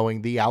do,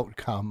 knowing the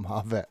outcome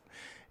of it.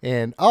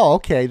 And,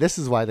 this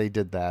is why they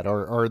did that.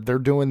 Or they're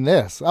doing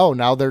this.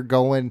 Now they're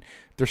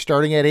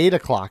starting at 8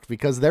 o'clock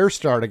because they're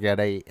starting at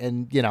 8.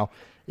 And,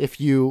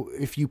 if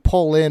you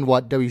pull in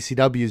what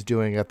WCW is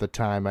doing at the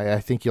time, I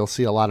think you'll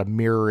see a lot of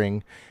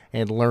mirroring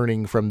and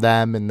learning from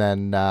them, and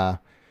then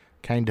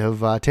kind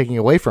of taking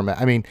away from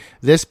it.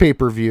 This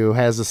pay-per-view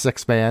has a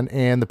 6-man,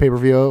 and the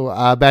pay-per-view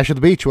Bash at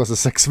the Beach was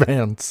a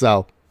 6-man.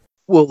 So,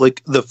 well,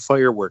 like the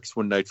fireworks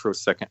when Nitro's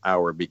second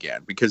hour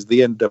began, because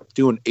they ended up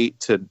doing 8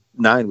 to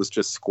 9 was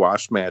just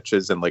squash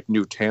matches and like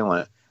new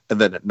talent. And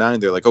then at 9,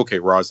 they're like, okay,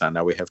 Raw's on.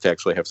 Now we have to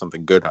actually have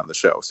something good on the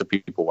show, so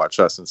people watch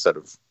us instead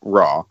of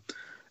Raw.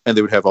 And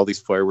they would have all these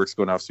fireworks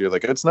going off. So you're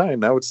like, it's 9.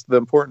 Now it's the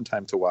important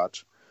time to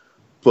watch.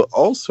 But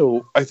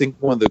also, I think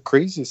one of the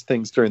craziest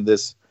things during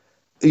this,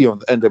 the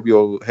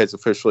NWO has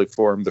officially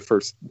formed the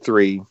first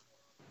 3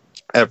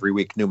 every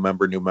week. New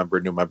member.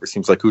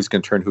 Seems like who's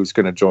going to turn, who's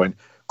going to join.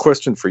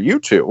 Question for you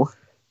two.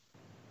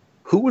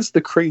 who was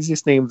the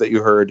craziest name that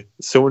you heard?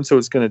 So and so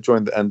is going to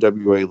join the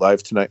NWA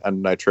live tonight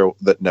on Nitro.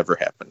 That never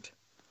happened.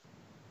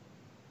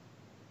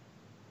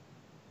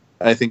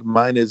 I think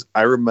mine is.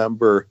 I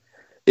remember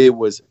it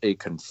was a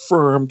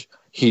confirmed.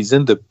 He's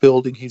in the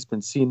building. He's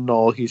been seen and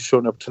all. He's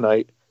shown up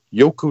tonight.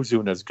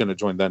 Yokozuna is going to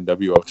join the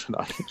NWO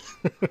tonight.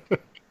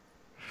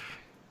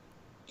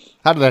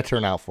 How did that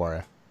turn out for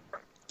you?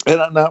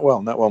 And not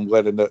well. I'm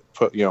glad I didn't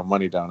put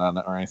money down on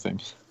it or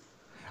anything.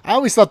 I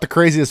always thought the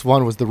craziest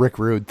one was the Rick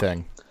Rude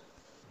thing.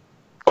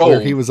 Oh,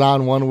 where he was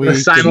on one week.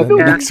 The and then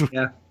next week.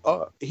 yeah.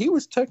 He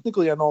was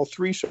technically on all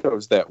 3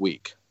 shows that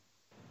week.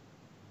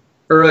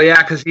 Early,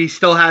 yeah, because he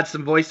still had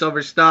some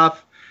voiceover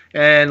stuff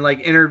and like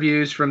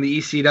interviews from the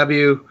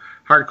ECW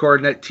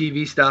Hardcore Net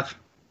TV stuff.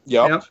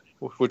 Yep.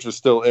 Which was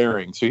still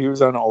airing. So he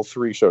was on all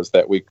 3 shows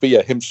that week. But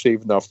yeah, him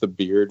shaving off the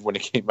beard when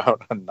he came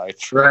out on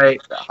Nitro.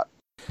 Right.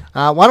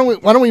 Why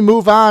don't we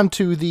move on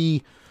to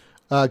the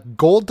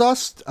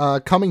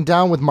Goldust coming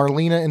down with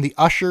Marlena and the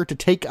Usher to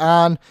take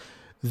on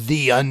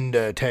the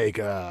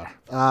Undertaker.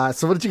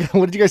 So what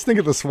did you guys think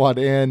of this one,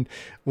 and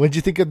what did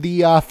you think of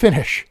the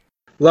finish?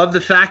 Love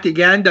the fact,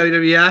 again,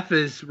 WWF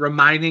is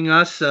reminding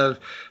us of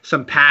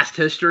some past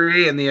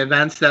history and the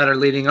events that are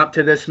leading up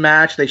to this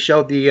match. They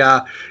showed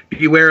the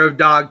Beware of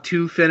Dog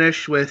 2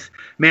 finish with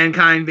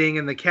Mankind being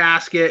in the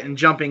casket and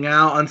jumping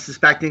out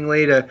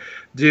unsuspectingly to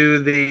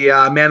do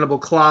the mandible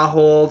claw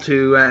hold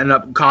to end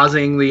up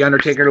causing the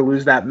Undertaker to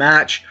lose that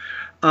match.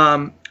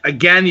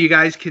 Again, you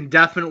guys can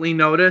definitely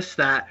notice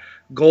that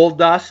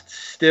Goldust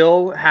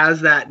still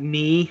has that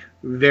knee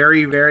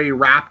very, very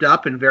wrapped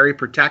up and very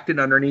protected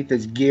underneath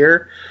his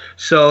gear.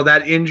 So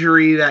that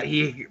injury that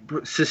he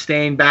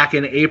sustained back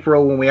in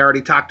April, when we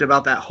already talked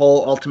about that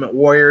whole Ultimate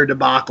Warrior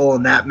debacle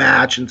and that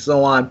match and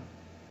so on.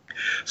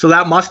 So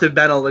that must have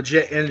been a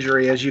legit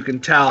injury, as you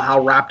can tell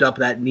how wrapped up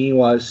that knee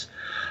was.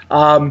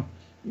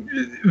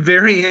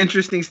 Very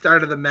interesting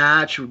start of the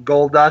match.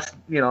 Goldust,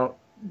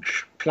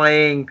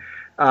 playing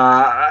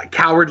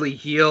cowardly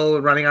heel,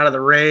 running out of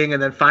the ring,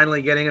 and then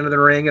finally getting into the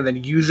ring, and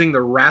then using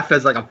the ref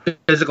as like a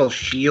physical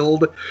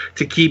shield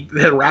to keep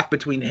the ref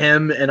between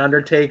him and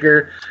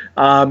Undertaker.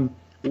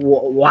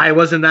 Why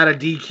wasn't that a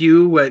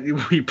DQ? What,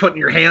 you putting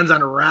your hands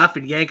on a ref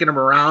and yanking him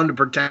around to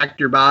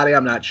protect your body?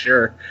 I'm not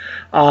sure.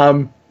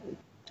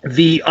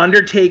 The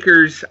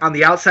Undertaker's on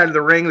the outside of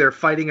the ring. They're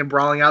fighting and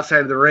brawling outside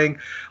of the ring.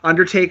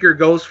 Undertaker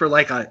goes for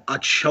like a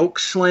choke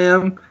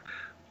slam.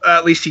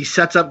 At least he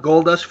sets up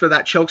Goldust for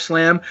that choke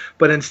slam,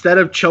 but instead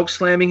of choke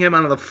slamming him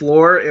onto the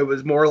floor, it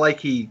was more like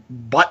he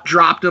butt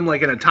dropped him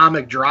like an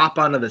atomic drop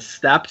onto the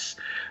steps.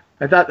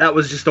 I thought that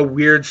was just a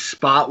weird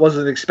spot.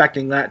 Wasn't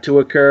expecting that to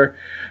occur.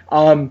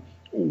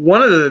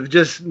 One of the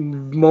just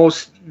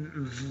most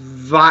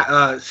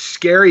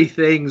scary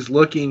things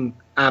looking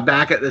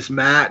back at this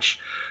match,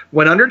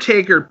 when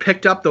Undertaker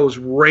picked up those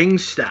ring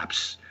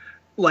steps,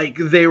 like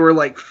they were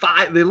like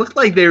 5, they looked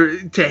like they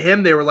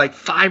were like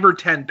 5 or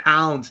 10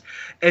 pounds,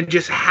 and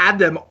just had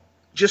them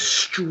just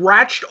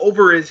stretched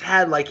over his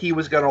head like he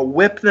was going to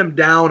whip them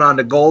down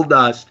onto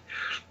Goldust,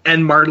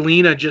 and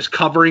Marlena just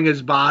covering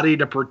his body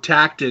to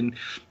protect, and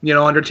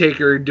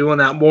Undertaker doing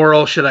that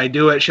moral, should I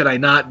do it, should I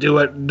not do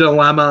it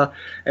dilemma,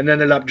 and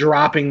ended up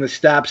dropping the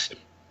steps.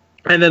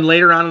 And then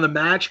later on in the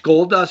match,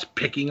 Goldust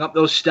picking up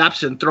those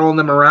steps and throwing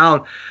them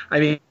around. I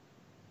mean,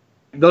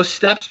 those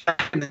steps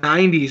back in the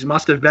 90s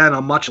must have been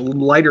a much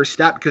lighter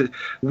step, because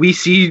we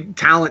see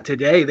talent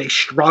today. They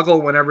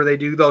struggle whenever they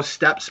do those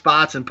step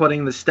spots and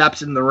putting the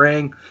steps in the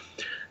ring.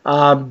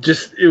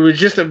 It was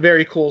just a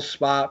very cool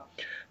spot.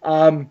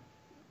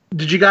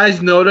 Did you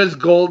guys notice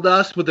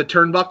Goldust with the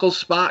turnbuckle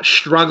spot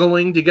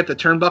struggling to get the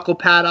turnbuckle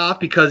pad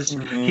off because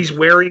he's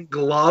wearing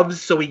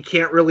gloves, so he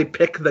can't really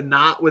pick the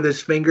knot with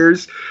his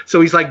fingers. So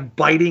he's like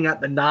biting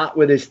at the knot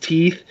with his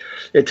teeth.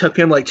 It took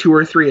him like 2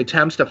 or 3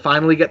 attempts to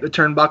finally get the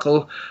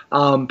turnbuckle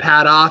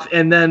pad off.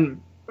 And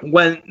then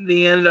when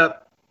they ended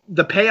up,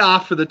 the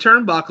payoff for the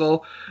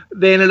turnbuckle,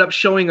 they ended up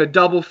showing a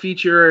double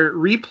feature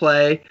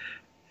replay.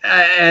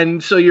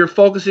 And so you're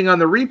focusing on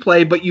the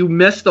replay, but you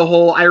miss the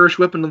whole Irish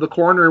whip into the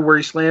corner where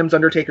he slams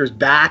Undertaker's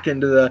back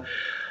into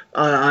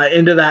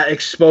that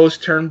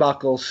exposed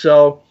turnbuckle.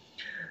 So,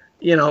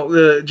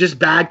 just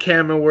bad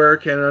camera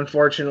work and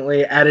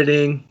unfortunately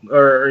editing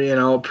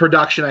or,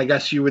 production, I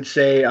guess you would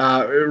say,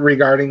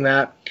 regarding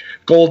that.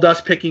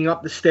 Goldust picking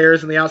up the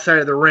stairs on the outside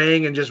of the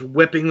ring and just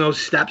whipping those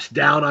steps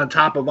down on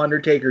top of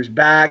Undertaker's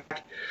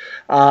back.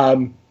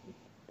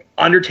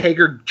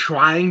 Undertaker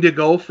trying to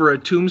go for a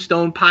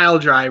tombstone pile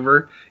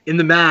driver in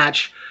the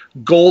match.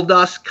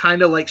 Goldust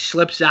kind of like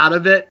slips out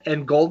of it,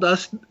 and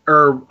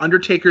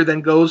Undertaker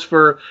then goes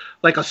for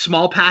like a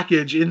small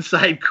package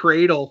inside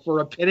cradle for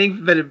a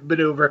pinning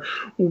maneuver.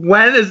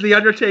 When has the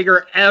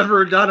Undertaker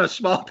ever done a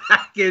small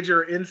package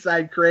or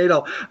inside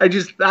cradle?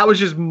 That was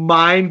just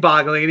mind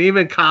boggling. And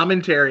even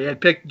commentary had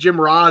picked Jim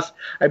Ross,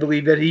 I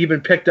believe, that he even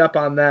picked up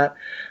on that.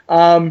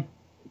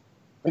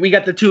 We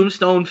got the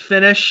tombstone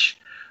finish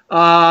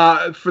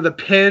for the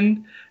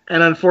pin,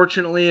 and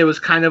unfortunately it was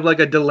kind of like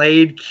a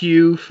delayed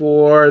cue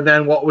for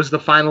then what was the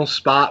final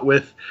spot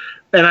with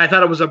And I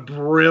thought it was a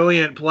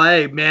brilliant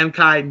play.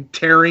 Mankind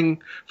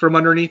tearing from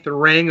underneath the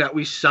ring that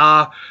we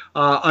saw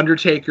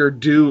Undertaker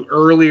do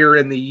earlier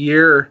in the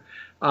year,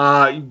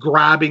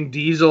 grabbing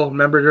Diesel.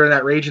 Remember during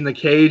that Rage in the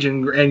Cage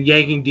and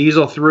yanking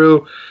Diesel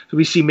through. So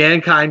we see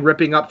Mankind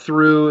ripping up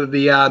through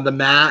the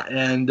mat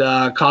and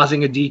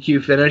causing a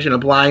DQ finish and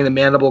applying the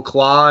mandible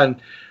claw and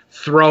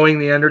throwing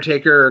the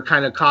Undertaker, or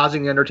kind of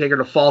causing the Undertaker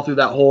to fall through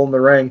that hole in the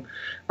ring.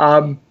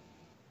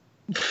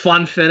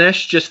 Fun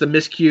finish, just the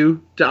miscue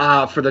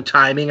for the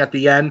timing at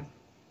the end.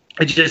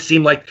 It just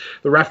seemed like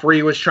the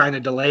referee was trying to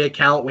delay a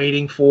count,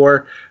 waiting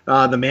for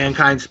the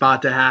Mankind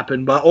spot to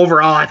happen. But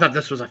overall, I thought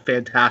this was a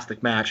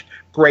fantastic match.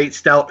 Great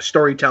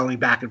storytelling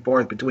back and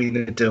forth between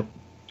the two.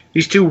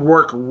 These two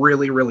work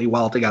really, really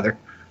well together.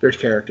 Their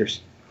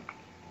characters.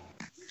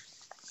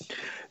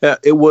 Yeah,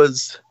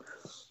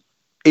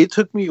 it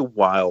took me a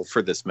while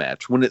for this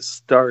match. When it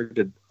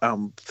started,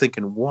 I'm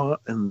thinking,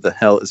 what in the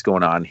hell is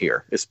going on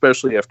here?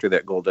 Especially after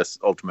that Goldust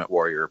Ultimate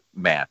Warrior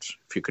match,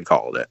 if you could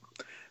call it.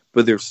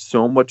 But there's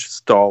so much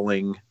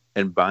stalling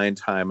and buying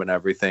time and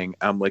everything.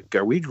 I'm like,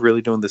 are we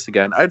really doing this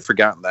again? I'd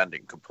forgotten the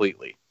ending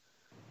completely.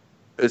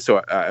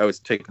 So I was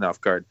taken off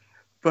guard.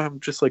 But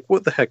I'm just like,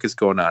 what the heck is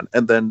going on?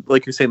 And then,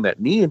 like you're saying, that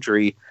knee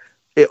injury,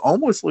 it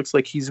almost looks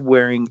like he's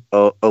wearing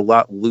a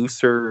lot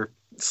looser,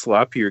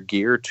 sloppier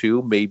gear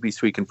too, maybe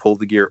so he can pull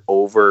the gear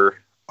over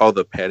all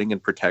the padding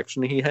and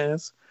protection he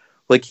has.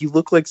 Like, he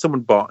looked like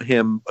someone bought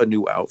him a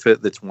new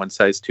outfit that's one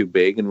size too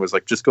big and was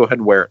like, just go ahead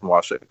and wear it and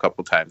wash it a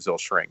couple times, it'll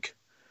shrink.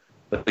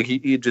 Like,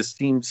 he just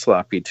seemed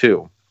sloppy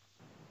too.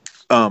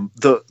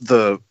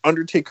 The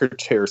Undertaker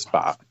chair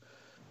spot.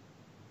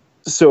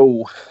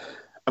 So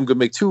I'm gonna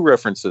make two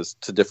references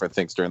to different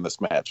things during this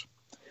match.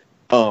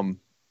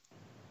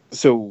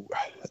 So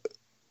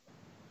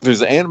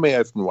there's an anime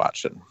I've been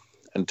watching,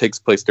 and it takes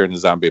place during the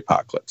zombie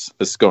apocalypse.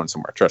 This is going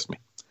somewhere, trust me.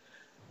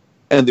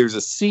 And there's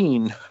a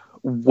scene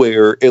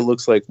where it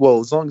looks like, well,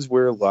 as long as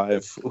we're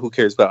alive, who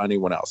cares about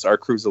anyone else? Our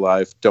crew's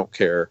alive, don't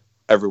care.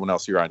 Everyone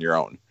else, you're on your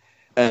own.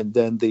 And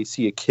then they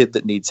see a kid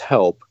that needs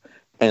help,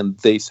 and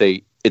they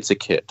say, it's a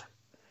kid.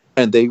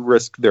 And they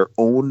risk their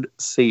own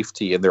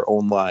safety and their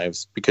own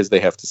lives because they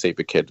have to save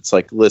a kid. It's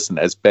like, listen,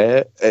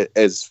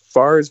 as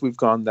far as we've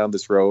gone down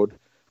this road,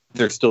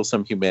 there's still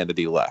some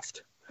humanity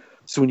left.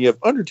 So when you have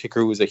Undertaker,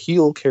 who was a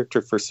heel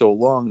character for so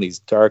long, and he's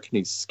dark and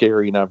he's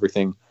scary and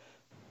everything,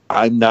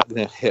 I'm not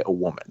going to hit a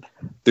woman.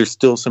 There's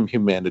still some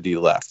humanity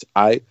left.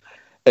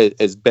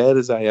 As bad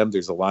as I am,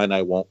 there's a line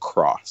I won't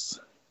cross,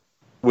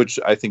 which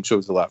I think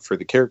shows a lot for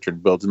the character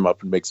and builds him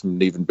up and makes him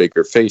an even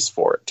bigger face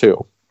for it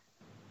too.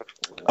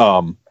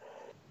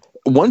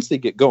 Once they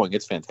get going,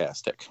 it's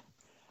fantastic.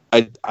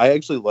 I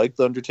actually like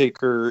the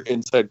Undertaker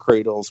inside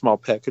cradle small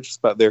package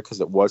spot there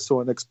because it was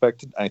so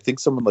unexpected. I think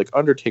someone like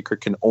Undertaker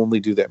can only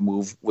do that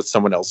move with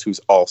someone else who's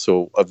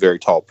also a very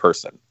tall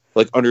person.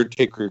 Like,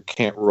 Undertaker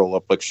can't roll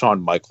up like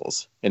Shawn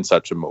Michaels in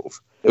such a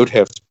move. It would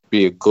have to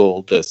be a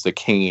Goldust, a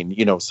Kane,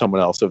 someone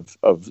else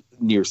of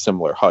near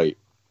similar height.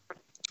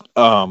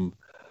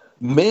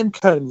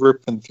 Mankind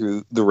ripping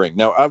through the ring.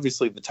 Now,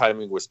 obviously, the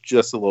timing was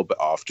just a little bit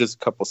off, just a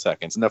couple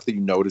seconds. Enough that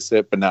you notice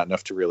it, but not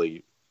enough to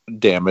really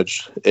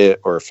damage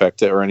it or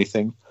affect it or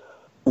anything.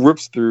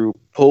 Rips through,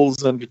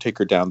 pulls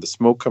Undertaker down. The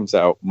smoke comes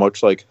out,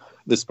 much like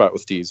the spot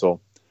with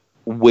Diesel.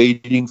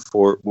 Waiting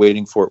for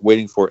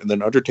it. And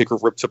then Undertaker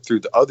rips up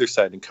through the other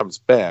side and comes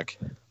back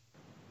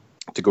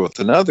to go with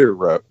another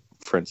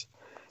reference.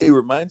 It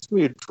reminds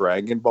me of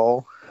Dragon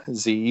Ball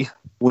Z,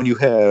 when you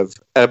have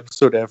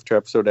episode after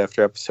episode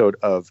after episode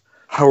of,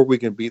 how are we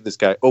going to beat this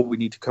guy? Oh, we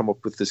need to come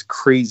up with this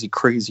crazy,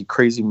 crazy,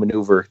 crazy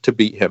maneuver to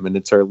beat him. And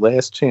it's our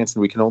last chance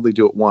and we can only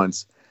do it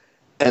once.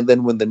 And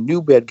then when the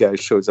new bad guy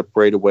shows up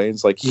right away,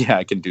 it's like, yeah,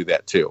 I can do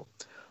that too.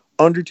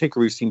 Undertaker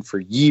we've seen for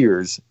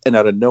years, and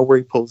out of nowhere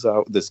he pulls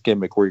out this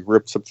gimmick where he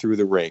rips up through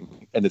the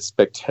ring, and it's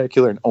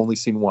spectacular and only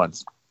seen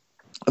once.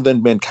 And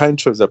then Mankind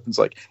shows up and is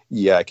like,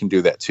 yeah, I can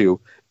do that too.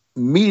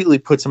 Immediately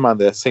puts him on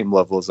the same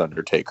level as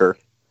Undertaker.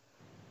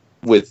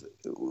 With,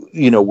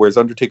 whereas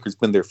Undertaker's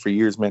been there for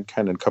years,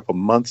 Mankind in a couple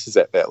months is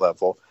at that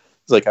level.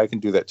 It's like, I can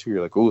do that too.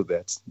 You're like, oh,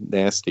 that's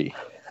nasty.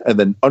 And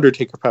then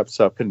Undertaker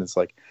pops up and it's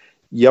like,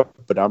 yep,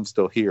 but I'm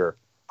still here.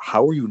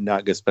 How are you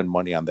not going to spend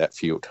money on that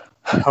feud?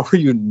 How are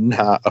you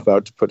not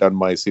about to put on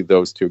money to see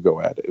those two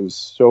go at it? It was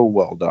so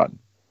well done.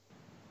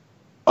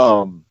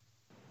 And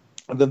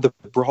then the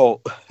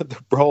brawl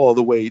all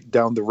the way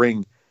down the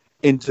ring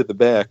into the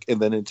back and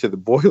then into the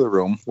boiler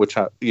room, which,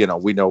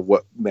 we know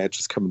what match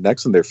is coming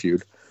next in their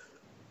feud.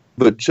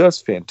 But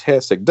just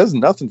fantastic. Does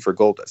nothing for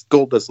Goldust.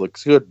 Goldust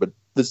looks good, but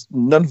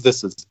none of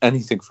this is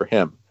anything for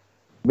him.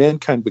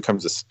 Mankind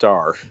becomes a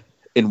star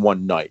in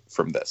one night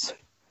from this.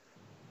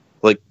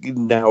 Like,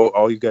 now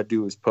all you got to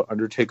do is put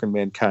Undertaker and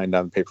Mankind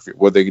on the pay-per-view.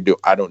 What they can do,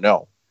 I don't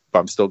know. But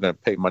I'm still going to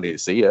pay money to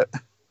see it.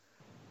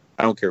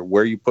 I don't care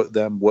where you put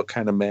them, what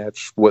kind of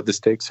match, what the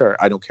stakes are.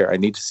 I don't care. I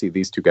need to see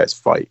these two guys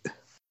fight.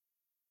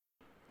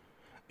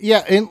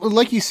 Yeah, and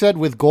like you said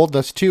with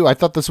Goldust too, I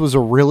thought this was a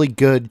really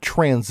good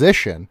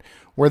transition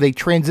where they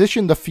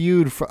transitioned the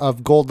feud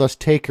of Goldust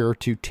Taker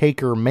to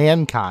Taker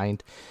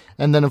Mankind,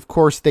 and then of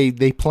course they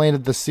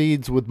planted the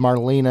seeds with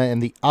Marlena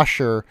and the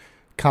Usher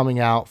coming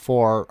out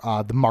for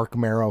the Mark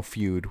Marrow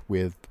feud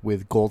with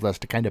Goldust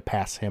to kind of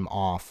pass him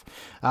off.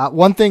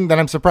 One thing that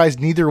I'm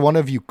surprised neither one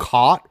of you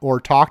caught or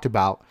talked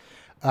about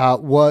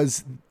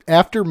was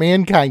after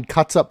Mankind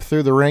cuts up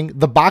through the ring,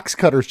 the box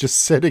cutter's just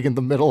sitting in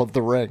the middle of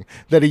the ring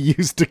that he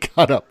used to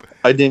cut up.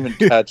 I didn't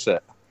even catch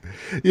that.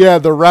 Yeah,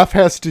 the ref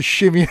has to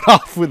shimmy it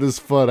off with his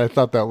foot. I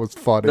thought that was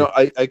funny. No,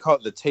 I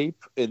caught the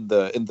tape in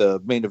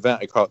the main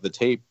event. I caught the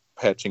tape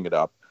patching it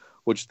up,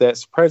 which that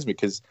surprised me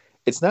because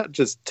it's not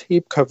just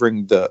tape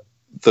covering the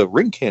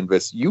ring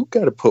canvas. You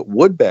got to put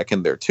wood back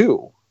in there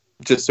too,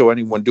 just so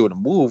anyone doing a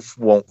move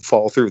won't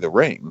fall through the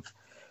ring.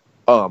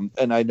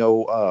 And I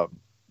know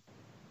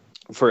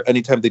for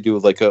anytime they do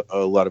like a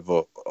lot of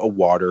a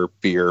water,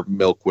 beer,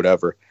 milk,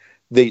 whatever,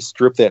 they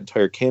strip that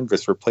entire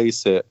canvas,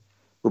 replace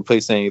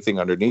anything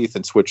underneath,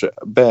 and switch it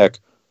back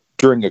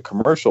during a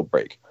commercial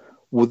break.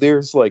 Well,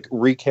 there's like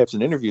recaps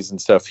and interviews and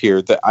stuff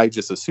here that I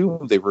just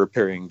assumed they were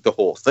repairing the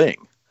whole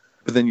thing.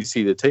 But then you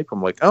see the tape,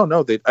 I'm like, oh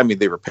no, they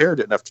repaired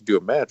it enough to do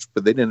a match,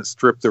 but they didn't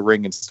strip the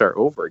ring and start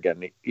over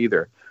again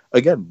either.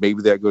 Again,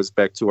 maybe that goes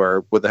back to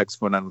our what the heck's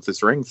going on with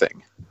this ring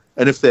thing.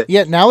 And if that,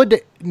 yeah,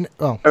 nowadays,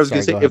 I was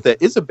going to say, if that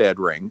is a bad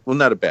ring, well,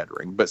 not a bad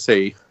ring, but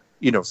say,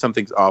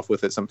 something's off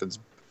with it, something's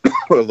a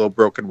little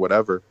broken,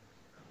 whatever.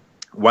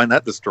 Why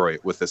not destroy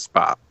it with a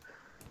spot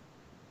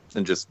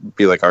and just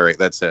be like, all right,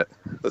 that's it.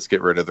 Let's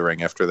get rid of the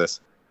ring after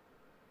this.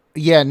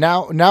 Yeah,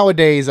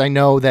 nowadays I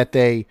know that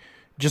they,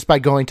 just by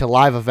going to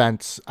live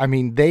events, I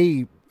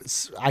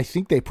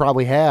think they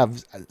probably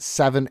have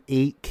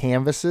 7-8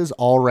 canvases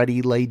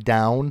already laid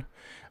down.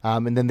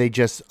 And then they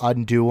just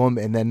undo them,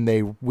 and then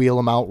they wheel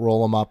them out,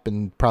 roll them up,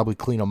 and probably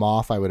clean them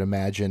off, I would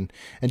imagine,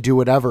 and do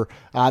whatever.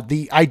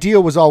 The idea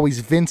was always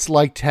Vince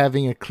liked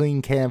having a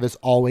clean canvas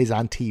always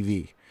on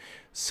TV.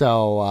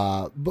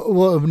 So,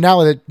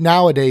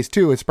 nowadays,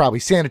 too, it's probably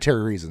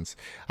sanitary reasons,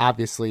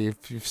 obviously,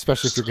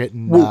 especially if you're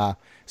getting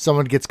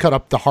someone gets cut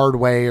up the hard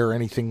way or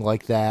anything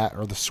like that,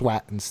 or the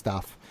sweat and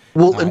stuff.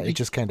 It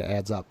just kind of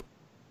adds up.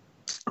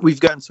 We've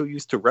gotten so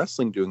used to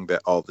wrestling doing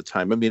that all the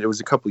time. I mean, it was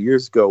a couple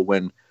years ago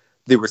when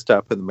they were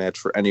stopping the match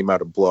for any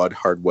amount of blood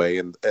hard way,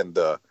 and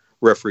the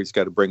referee's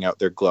got to bring out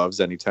their gloves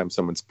anytime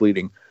someone's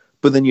bleeding.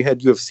 But then you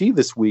had UFC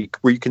this week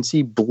where you can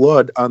see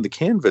blood on the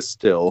canvas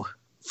still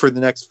for the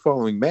next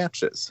following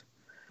matches.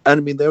 And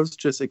I mean, that was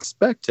just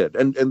expected.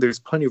 And there's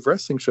plenty of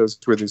wrestling shows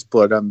where there's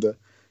blood on the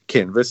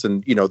canvas,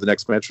 and the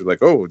next match is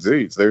like, oh,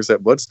 geez, there's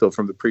that blood still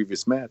from the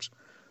previous match.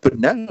 But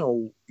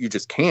now you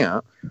just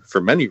can't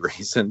for many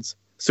reasons.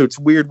 So it's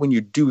weird when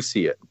you do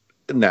see it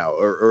now,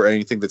 or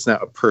anything that's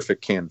not a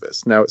perfect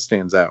canvas. Now it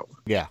stands out.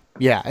 Yeah,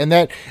 and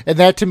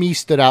that to me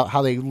stood out,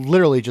 how they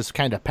literally just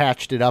kind of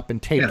patched it up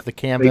and taped the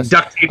canvas.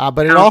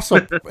 But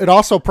it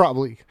also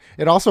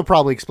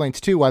probably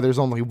explains too why there's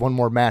only one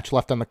more match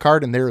left on the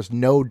card, and there is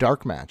no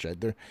dark match.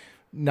 There,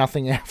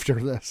 nothing after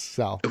this.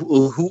 So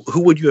who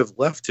would you have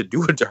left to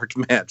do a dark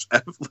match?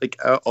 Like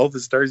all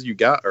the stars you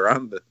got are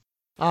on the.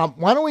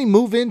 Why don't we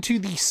move into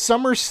the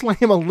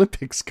SummerSlam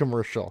Olympics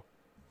commercial?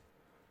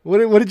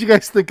 What did you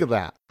guys think of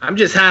that? I'm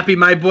just happy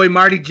my boy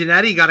Marty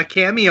Jannetty got a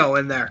cameo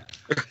in there.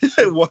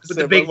 With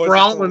the big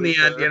brawl in the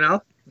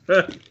end,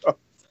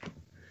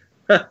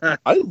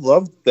 I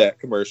loved that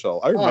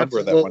commercial. I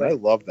remember that one. I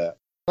love that.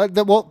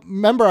 Well,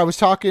 remember I was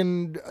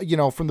talking,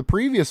 from the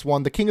previous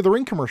one, the King of the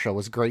Ring commercial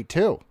was great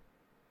too.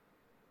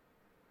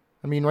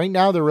 I mean, right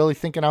now they're really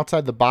thinking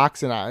outside the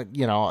box, and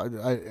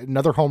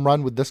another home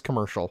run with this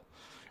commercial,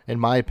 in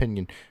my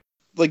opinion.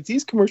 Like,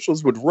 these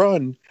commercials would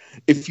run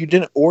if you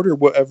didn't order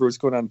whatever was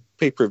going on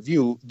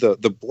pay-per-view,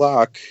 the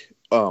block,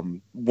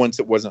 once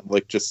it wasn't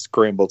like just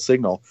scrambled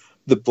signal,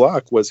 the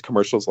block was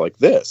commercials like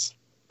this.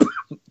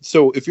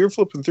 So if you're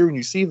flipping through and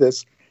you see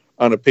this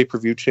on a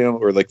pay-per-view channel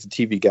or like the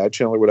TV Guide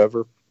channel or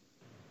whatever,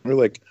 you're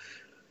like,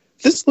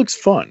 this looks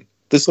fun.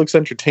 This looks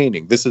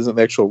entertaining. This isn't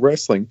actual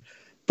wrestling,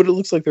 but it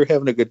looks like they're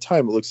having a good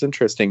time. It looks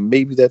interesting.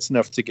 Maybe that's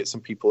enough to get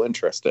some people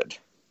interested.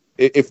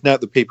 If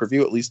not the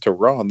pay-per-view, at least to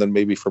Raw, and then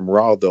maybe from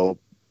Raw they'll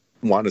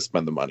want to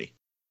spend the money.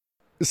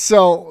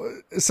 So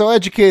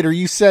Educator,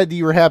 you said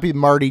you were happy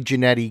Marty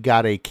Jannetty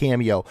got a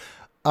cameo.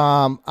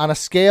 On a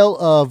scale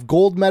of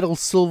gold medal,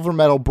 silver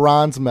medal,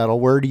 bronze medal,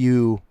 where do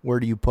you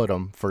put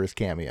him for his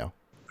cameo?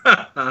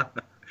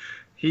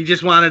 He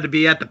just wanted to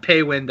be at the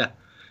pay window.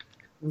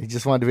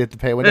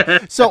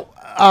 So,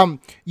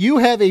 you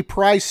have a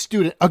prize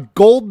student, a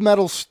gold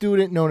medal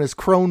student known as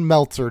Crone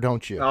Meltzer,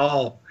 don't you?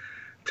 Oh,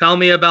 tell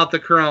me about the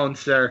Crone,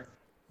 sir.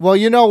 Well,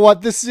 you know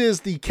what? This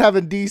is the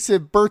Kevin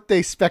Decent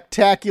birthday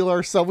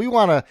spectacular, so we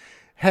want to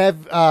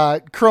have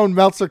Crone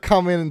Meltzer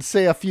come in and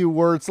say a few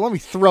words. So let me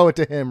throw it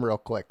to him real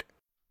quick.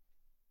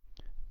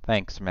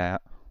 Thanks,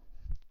 Matt.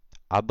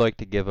 I'd like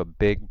to give a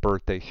big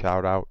birthday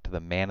shout out to the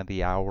man of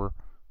the hour,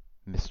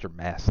 Mr.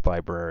 Mass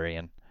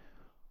Librarian.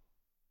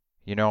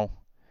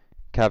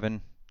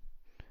 Kevin,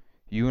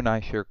 You and I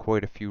share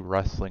quite a few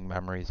wrestling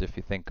memories if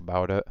you think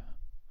about it.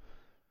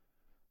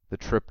 The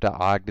trip to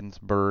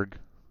Ogdensburg,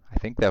 I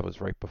think that was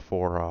right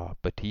before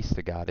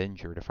Batista got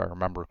injured, if I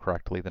remember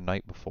correctly, the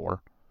night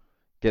before.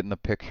 Getting the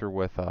picture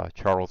with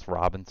Charles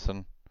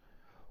Robinson.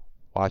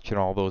 Watching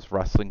all those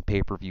wrestling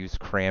pay-per-views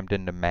crammed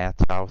into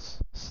Matt's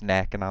house.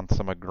 Snacking on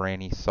some of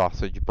Granny's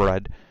sausage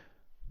bread.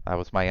 That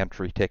was my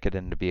entry ticket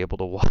in to be able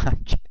to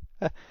watch.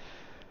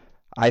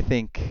 I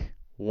think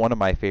one of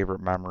my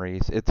favorite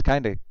memories, it's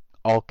kind of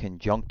all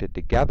conjuncted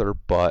together,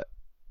 but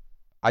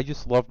I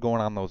just love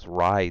going on those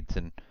rides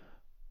and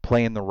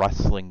playing the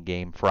wrestling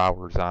game for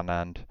hours on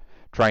end,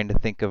 trying to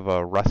think of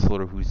a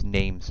wrestler whose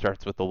name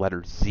starts with the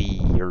letter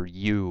Z or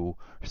U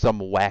or some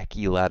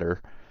wacky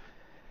letter.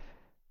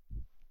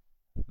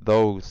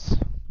 Those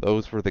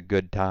were the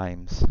good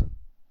times.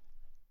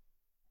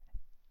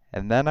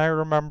 And then I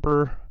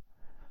remember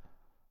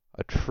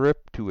a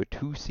trip to a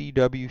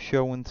 2CW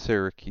show in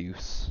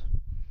Syracuse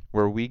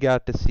where we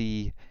got to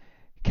see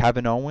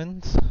Kevin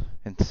Owens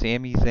and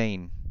Sami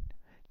Zayn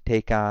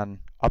take on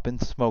Up in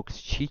Smoke's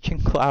Cheech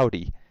and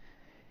Cloudy.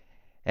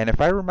 And if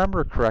I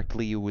remember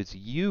correctly, it was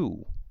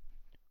you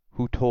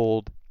who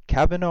told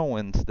Kevin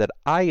Owens that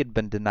I had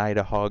been denied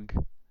a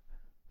hug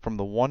from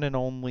the one and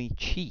only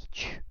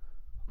Cheech,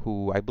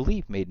 who I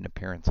believe made an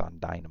appearance on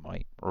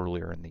Dynamite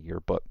earlier in the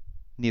year, but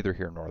neither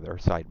here nor there,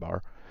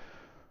 sidebar.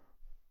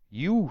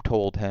 You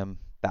told him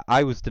that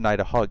I was denied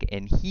a hug,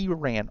 and he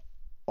ran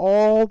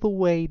all the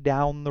way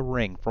down the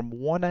ring from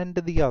one end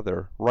to the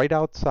other, right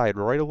outside,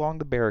 right along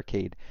the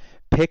barricade,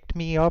 picked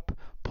me up,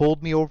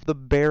 pulled me over the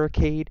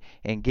barricade,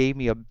 and gave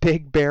me a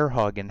big bear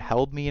hug and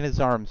held me in his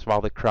arms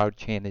while the crowd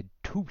chanted,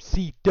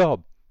 2C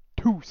dub,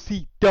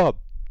 2C dub,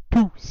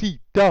 2C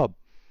dub.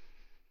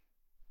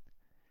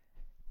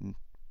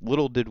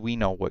 Little did we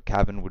know what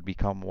Kevin would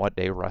become what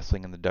day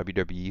wrestling in the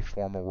WWE,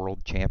 former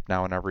world champ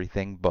now and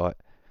everything, but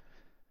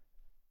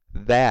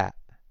that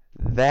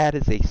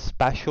is a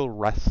special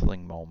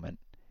wrestling moment,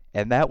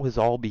 and that was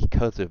all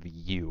because of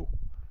you.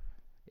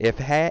 If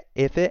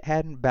it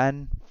hadn't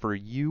been for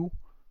you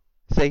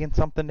saying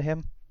something to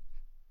him,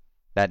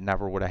 that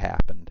never would have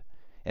happened.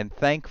 And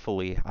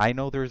thankfully, I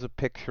know there's a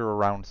picture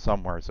around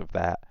somewheres of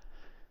that,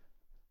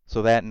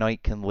 so that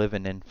night can live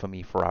in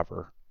infamy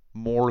forever,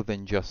 more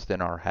than just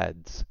in our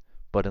heads,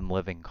 but in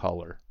living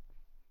color.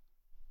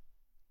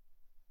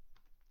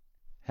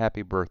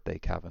 Happy birthday,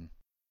 Kevin.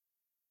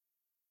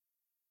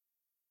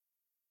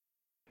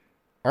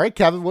 All right,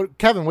 Kevin.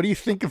 What do you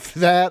think of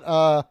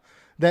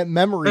that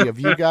memory of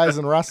you guys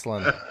in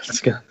wrestling? It's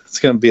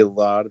gonna be a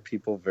lot of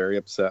people very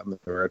upset on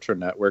the Retro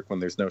Network when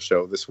there's no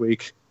show this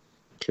week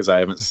because I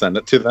haven't sent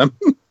it to them.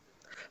 I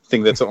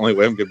think that's the only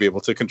way I'm gonna be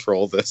able to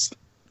control this.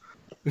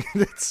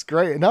 That's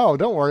great. No,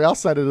 don't worry. I'll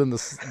send it in the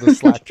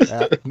Slack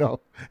chat. No,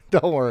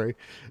 don't worry.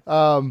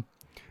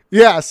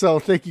 Yeah. So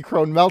thank you,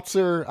 Crone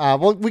Meltzer.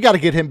 Well, we got to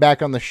get him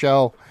back on the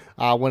show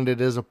when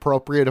it is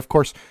appropriate. Of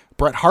course,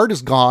 Bret Hart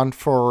is gone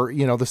for,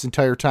 this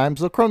entire time.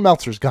 So Crone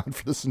Meltzer's gone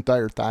for this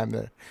entire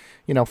time.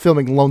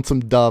 Filming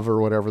Lonesome Dove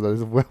or whatever.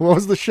 What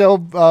was the show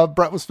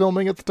Bret was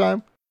filming at the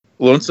time?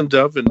 Lonesome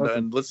Dove,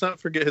 and let's not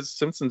forget his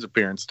Simpsons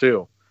appearance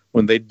too,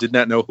 when they did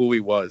not know who he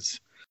was.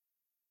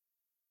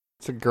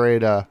 It's a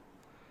great.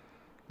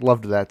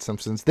 Loved that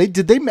Simpsons. Did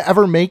they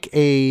ever make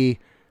a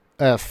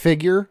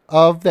figure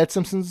of that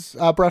Simpsons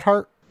Bret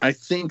Hart? I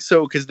think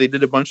so, because they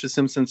did a bunch of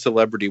Simpsons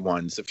celebrity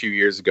ones a few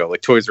years ago.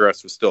 Like Toys R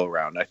Us was still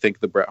around. I think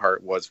the Bret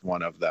Hart was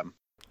one of them.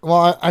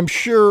 Well, I'm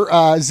sure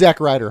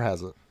Zack Ryder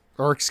has it.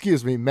 Or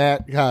excuse me,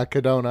 Matt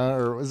Cardona,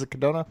 or was it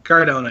Cardona?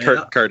 Cardona.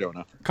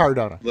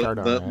 Cardona.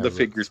 The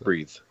figures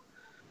breathe.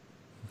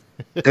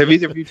 Have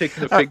either of you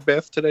taken a fig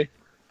bath today?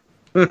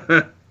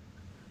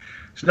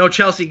 There's no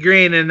Chelsea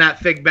Green in that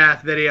fig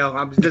bath video.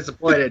 I'm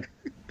disappointed.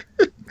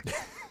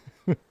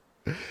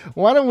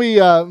 Why don't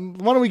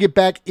we get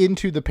back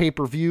into the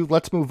pay-per-view?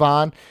 Let's move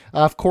on.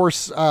 Of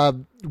course,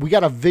 we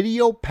got a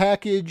video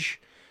package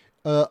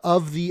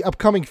of the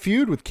upcoming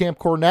feud with Camp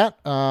Cornette,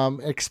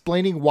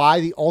 explaining why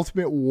the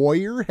Ultimate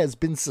Warrior has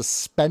been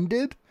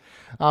suspended.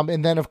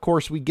 And then, of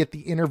course, we get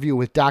the interview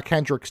with Doc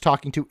Hendricks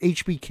talking to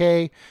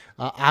HBK,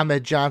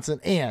 Ahmed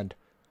Johnson, and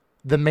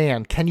the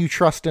man. Can you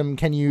trust him?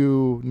 Can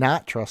you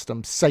not trust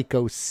him?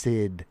 Psycho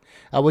Sid.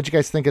 What'd you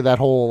guys think of that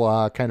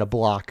whole kind of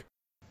block?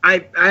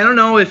 I don't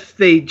know if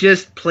they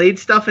just played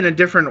stuff in a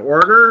different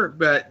order,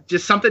 but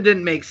just something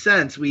didn't make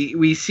sense.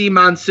 We see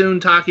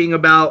Monsoon talking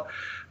about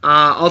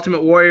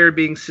Ultimate Warrior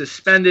being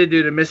suspended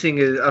due to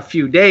missing a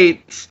few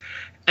dates,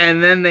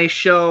 and then they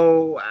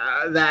show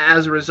that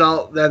as a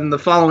result, then the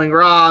following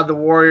Raw, the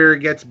Warrior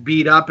gets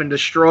beat up and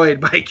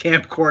destroyed by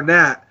Camp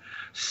Cornette.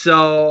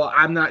 So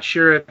I'm not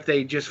sure if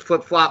they just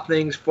flip-flop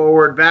things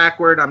forward,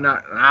 backward.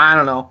 I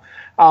don't know.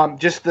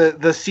 Just the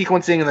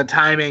sequencing and the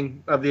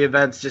timing of the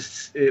events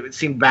it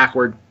seemed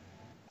backward.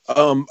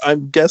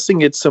 I'm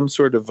guessing it's some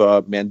sort of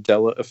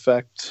Mandela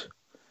effect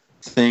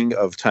thing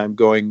of time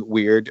going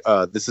weird.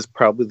 This is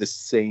probably the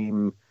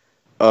same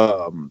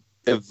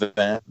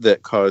event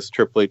that caused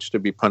Triple H to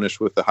be punished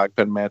with the Hog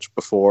Pen match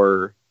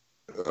before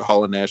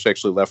Hall and Nash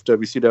actually left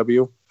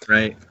WCW.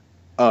 Right.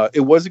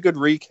 It was a good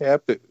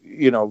recap. It,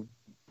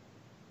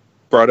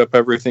 brought up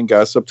everything,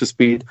 got us up to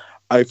speed.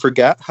 I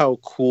forgot how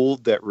cool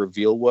that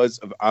reveal was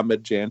of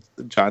Ahmed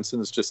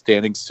Johnson is just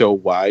standing so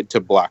wide to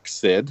block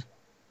Sid,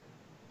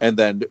 and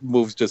then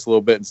moves just a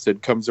little bit, and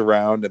Sid comes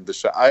around, and the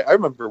shot. I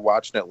remember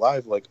watching it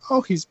live, like,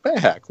 oh, he's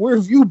back. Where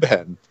have you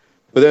been?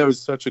 But that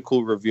was such a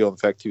cool reveal. In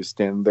fact, he was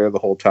standing there the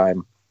whole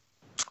time.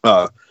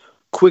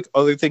 Quick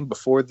other thing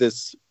before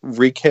this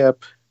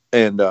recap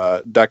and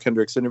Doc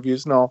Hendricks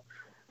interviews and all.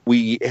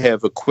 We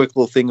have a quick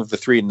little thing of the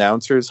three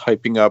announcers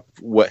hyping up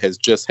what has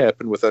just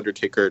happened with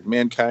Undertaker and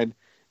Mankind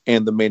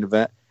and the main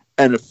event.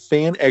 And a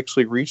fan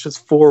actually reaches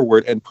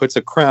forward and puts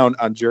a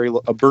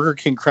Burger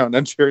King crown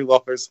on Jerry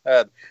Lawler's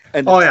head.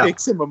 And it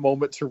takes him a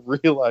moment to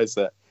realize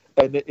that.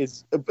 And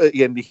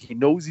he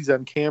knows he's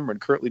on camera and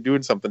currently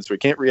doing something, so he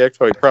can't react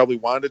how he probably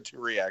wanted to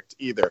react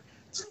either.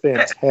 It's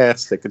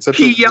fantastic. It's such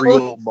a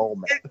real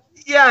moment.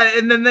 Yeah,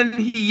 and then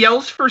he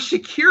yells for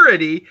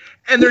security,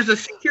 and there's a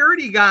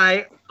security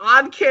guy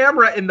on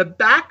camera in the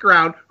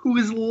background who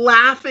is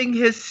laughing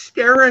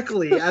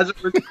hysterically as a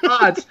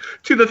response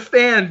to the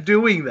fan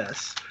doing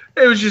this.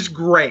 It was just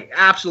great.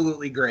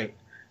 Absolutely great.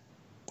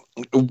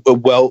 A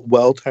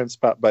well-timed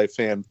spot by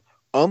fan,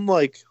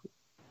 unlike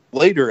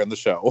later in the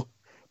show,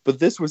 but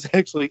this was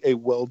actually a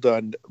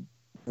well-done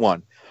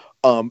one.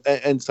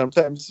 And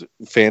sometimes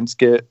fans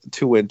get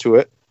too into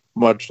it,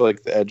 much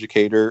like the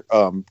Educator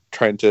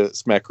trying to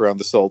smack around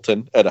the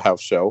Sultan at a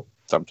house show.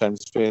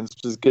 Sometimes fans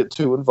just get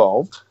too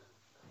involved.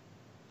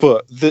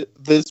 But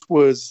this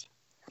was,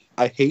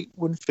 I hate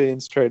when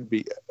fans try to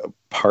be a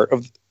part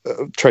of,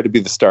 try to be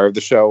the star of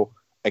the show.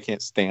 I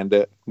can't stand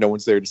it. No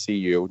one's there to see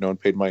you. No one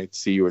paid money to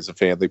see you as a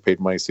fan. They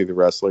paid money to see the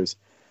wrestlers.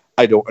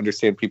 I don't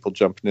understand people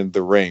jumping in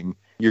the ring.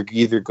 You're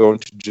either going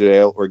to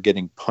jail or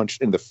getting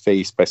punched in the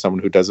face by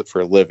someone who does it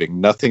for a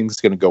living.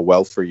 Nothing's going to go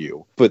well for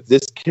you. But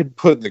this kid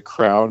putting the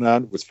crown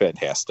on was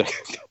fantastic.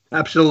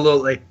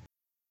 Absolutely.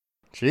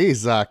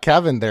 Jeez,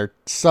 Kevin, they're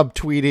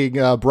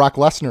subtweeting Brock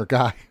Lesnar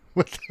guy.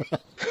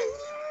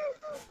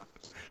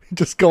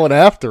 Just going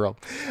after him.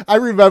 I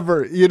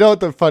remember, what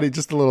the funny,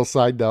 just a little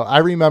side note. I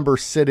remember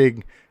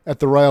sitting at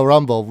the Royal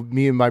Rumble.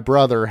 Me and my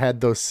brother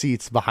had those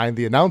seats behind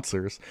the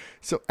announcers.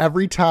 So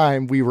every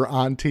time we were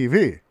on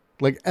TV,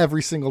 like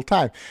every single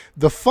time.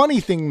 The funny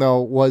thing though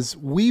was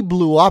we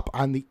blew up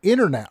on the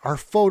internet. Our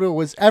photo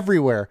was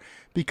everywhere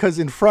because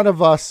in front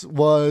of us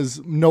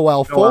was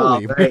Noelle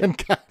Foley.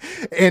 Right.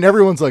 And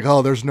everyone's like,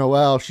 oh, there's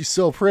Noelle. She's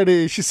so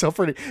pretty. She's so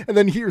pretty. And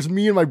then here's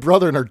me and my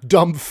brother and our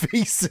dumb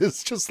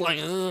faces just like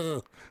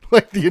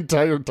the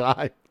entire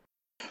time.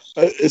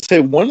 Say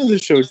one of the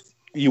shows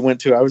you went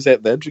to, I was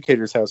at the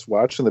Educator's house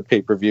watching the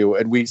pay-per-view,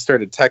 and we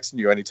started texting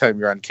you anytime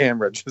you're on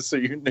camera just so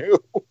you knew.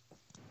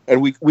 And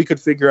we could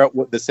figure out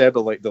what the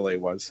satellite delay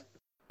was.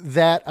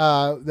 That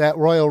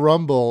Royal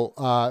Rumble,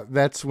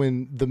 that's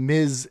when The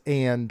Miz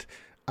and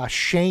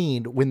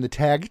Shane win the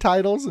tag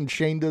titles, and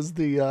Shane does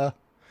the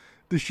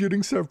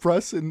shooting star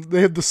press, and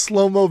they have the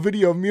slow-mo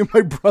video of me and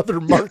my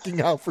brother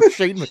marking out for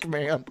Shane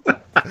McMahon.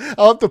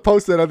 I'll have to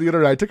post that on the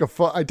internet. I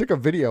took a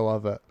video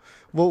of it.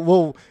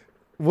 We'll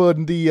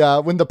when the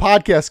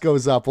podcast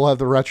goes up, we'll have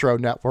the Retro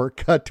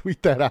Network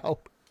tweet that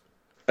out.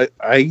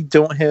 I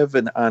don't have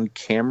an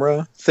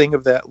on-camera thing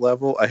of that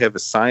level. I have a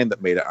sign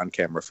that made it on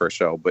camera for a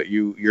show, but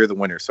you're the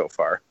winner so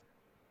far.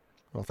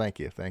 Well, thank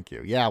you.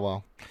 Yeah,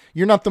 well,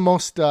 you're not the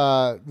most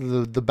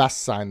the best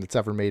sign that's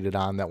ever made it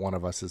on that one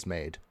of us has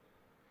made.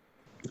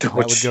 That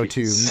would go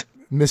to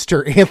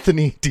Mr.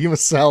 Anthony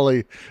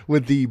DiMaselli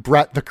with the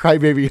Bret the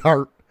Crybaby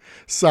Hart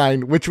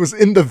sign, which was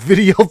in the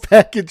video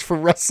package for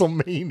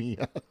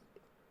WrestleMania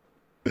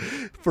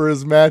for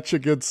his match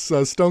against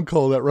Stone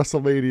Cold at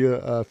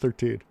WrestleMania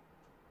 13.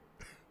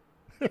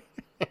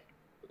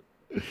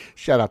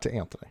 Shout out to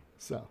Anthony.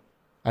 So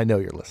I know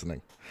you're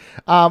listening.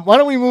 Why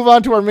don't we move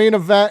on to our main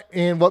event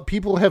and what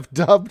people have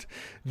dubbed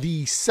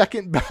the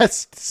second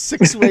best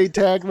six-way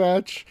tag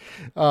match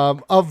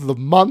of the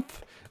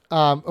month.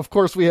 Of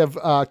course, we have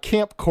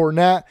Camp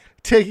Cornette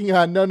taking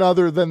on none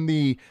other than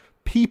the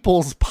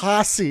People's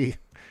Posse.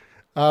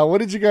 What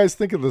did you guys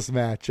think of this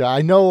match?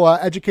 I know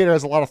Educator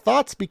has a lot of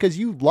thoughts because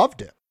you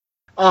loved it.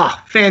 Oh,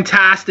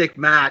 fantastic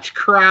match.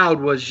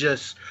 Crowd was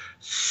just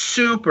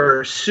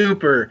super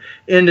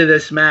into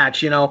this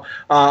match.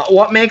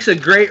 What makes a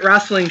great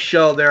wrestling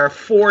show, there are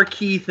four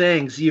key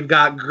things. You've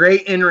got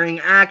great in-ring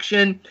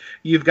action,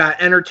 you've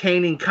got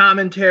entertaining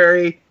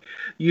commentary,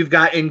 you've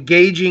got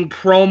engaging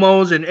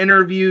promos and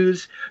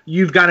interviews,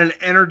 you've got an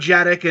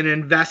energetic and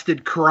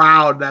invested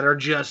crowd that are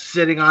just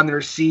sitting on their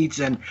seats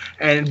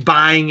and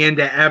buying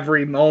into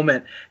every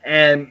moment.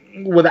 And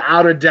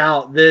without a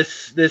doubt,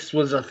 this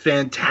was a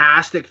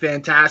fantastic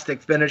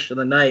finish to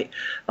the night.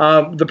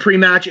 The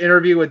pre-match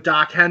interview with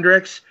Doc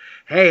Hendricks.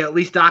 Hey, at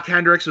least Doc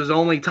Hendricks was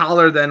only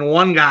taller than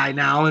one guy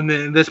now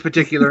in this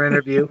particular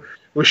interview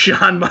with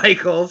Shawn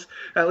Michaels.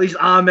 At least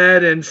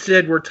Ahmed and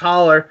Sid were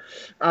taller.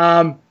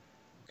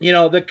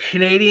 The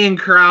Canadian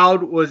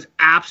crowd was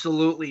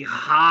absolutely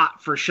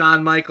hot for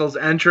Shawn Michaels'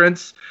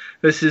 entrance.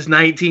 This is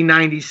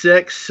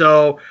 1996,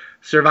 so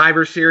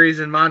Survivor Series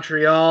in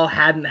Montreal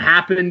hadn't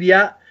happened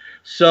yet.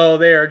 So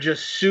they are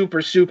just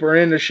super, super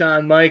into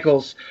Shawn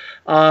Michaels.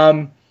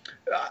 Ahmed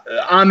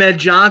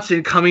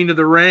Johnson coming to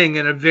the ring,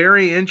 and a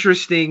very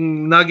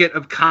interesting nugget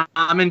of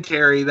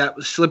commentary that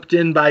was slipped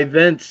in by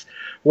Vince,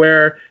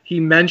 where he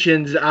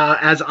mentions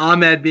as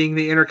Ahmed being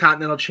the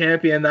Intercontinental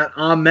Champion, that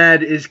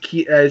Ahmed is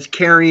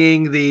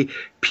carrying the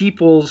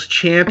People's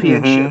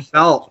Championship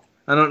belt.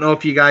 I don't know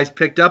if you guys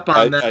picked up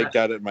on that. I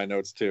got it in my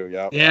notes too.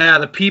 Yeah. Yeah,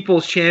 the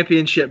People's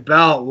Championship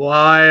belt.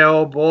 Why,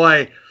 oh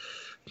boy.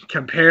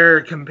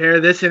 Compare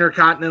this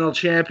Intercontinental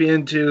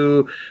Champion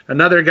to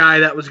another guy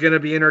that was going to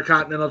be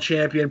Intercontinental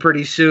Champion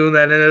pretty soon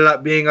that ended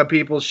up being a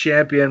People's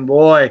Champion.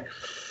 Boy,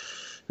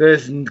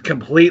 there's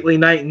completely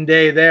night and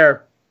day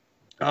there.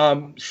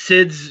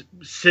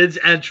 Sid's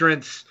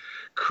entrance,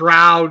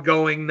 crowd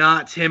going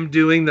nuts, him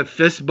doing the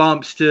fist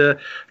bumps to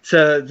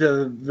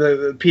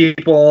the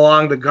people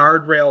along the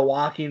guardrail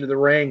walking to the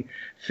ring.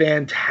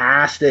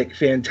 Fantastic.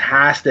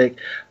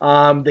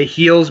 The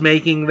heels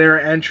making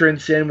their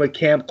entrance in with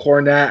Camp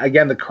Cornette.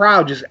 Again, the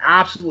crowd just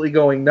absolutely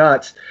going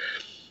nuts.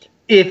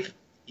 If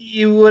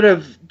you would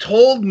have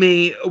told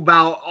me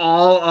about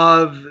all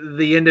of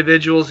the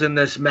individuals in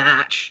this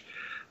match,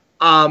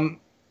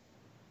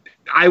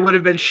 I would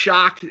have been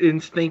shocked in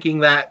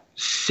thinking that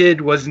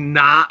Sid was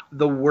not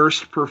the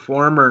worst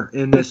performer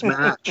in this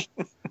match.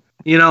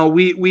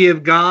 We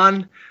have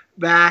gone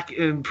back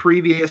in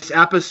previous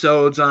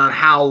episodes on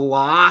how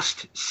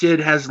lost Sid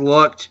has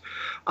looked,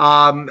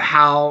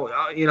 how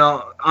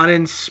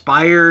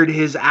uninspired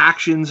his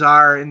actions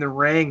are in the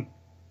ring.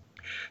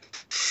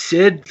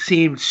 Sid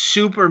seemed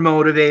super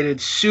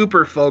motivated,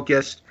 super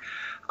focused.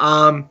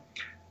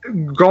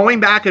 Going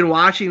back and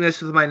watching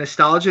this with my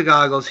nostalgia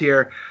goggles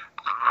here,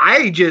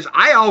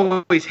 I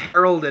always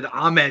heralded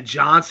Ahmed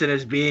Johnson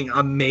as being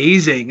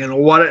amazing, and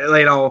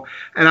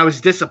and I was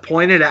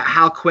disappointed at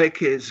how quick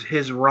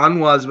his run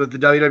was with the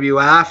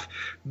WWF,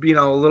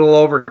 a little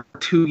over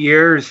 2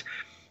 years.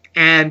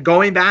 And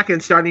going back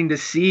and starting to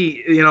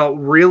see,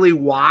 really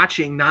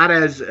watching, not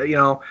as,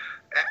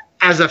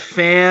 as a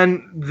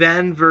fan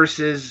then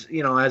versus,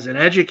 as an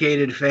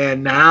educated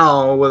fan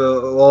now with a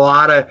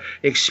lot of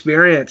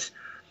experience,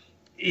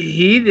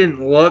 he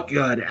didn't look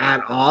good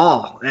at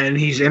all, and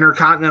he's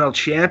Intercontinental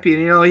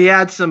Champion. He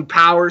had some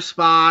power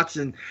spots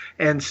and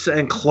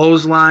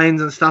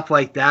clotheslines and stuff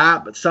like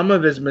that, but some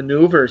of his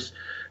maneuvers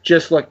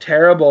just looked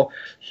terrible.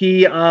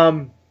 He did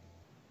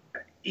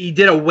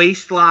a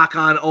waist lock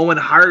on Owen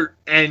Hart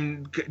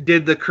and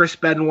did the Chris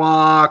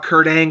Benoit,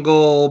 Kurt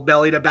Angle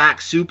belly to back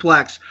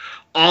suplex.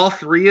 All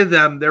three of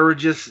them, they were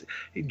just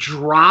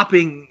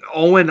dropping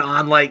Owen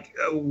on like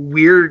a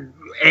weird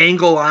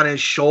angle on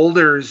his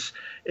shoulders.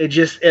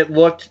 It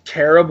looked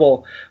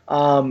terrible.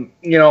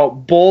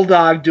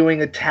 Bulldog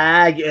doing a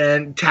tag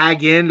in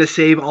to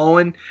save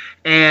Owen,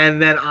 and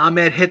then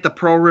Ahmed hit the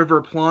Pro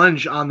River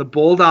Plunge on the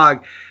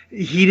Bulldog.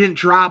 He didn't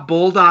drop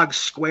Bulldog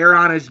square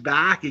on his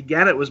back.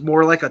 Again, it was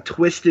more like a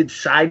twisted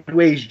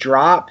sideways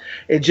drop.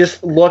 It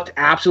just looked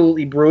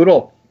absolutely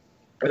brutal.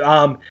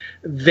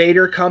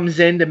 Vader comes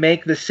in to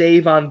make the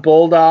save on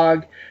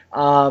Bulldog.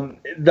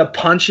 The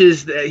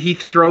punches that he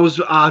throws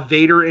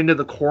Vader into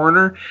the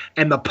corner,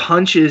 and the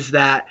punches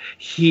that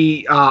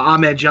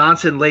Ahmed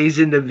Johnson lays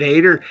into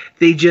Vader,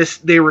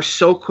 they were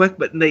so quick,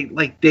 but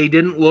they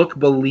didn't look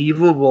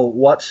believable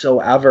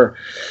whatsoever.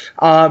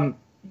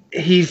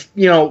 He's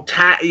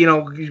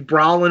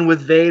brawling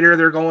with Vader.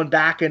 They're going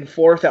back and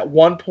forth. At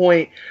one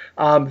point,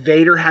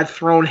 Vader had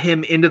thrown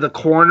him into the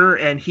corner,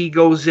 and he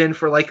goes in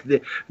for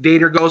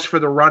Vader goes for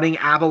the running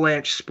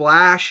avalanche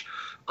splash.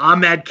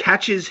 Ahmed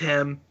catches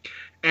him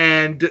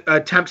and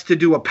attempts to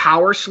do a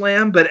power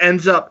slam, but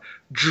ends up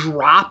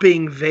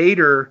dropping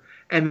Vader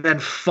and then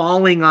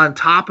falling on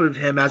top of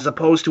him as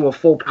opposed to a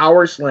full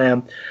power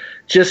slam.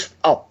 Just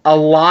a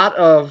lot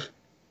of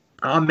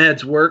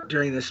Ahmed's work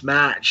during this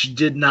match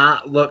did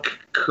not look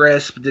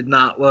crisp, did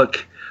not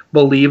look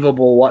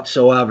believable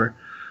whatsoever.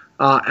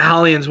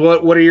 Hallians,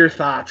 what are your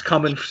thoughts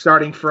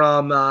starting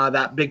from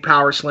that big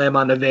power slam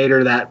on the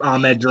Vader that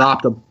Ahmed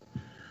dropped him?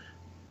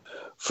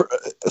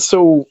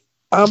 So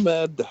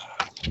Ahmed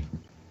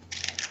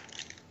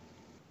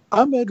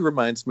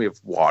reminds me of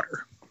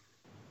water.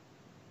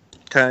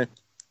 Okay.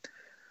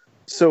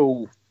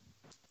 So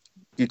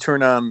you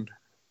turn on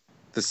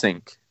the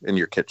sink in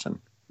your kitchen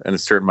and a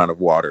certain amount of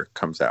water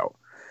comes out.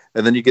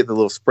 And then you get the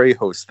little spray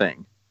hose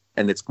thing,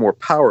 and it's more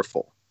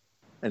powerful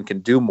and can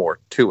do more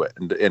to it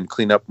and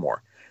clean up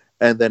more.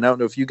 And then I don't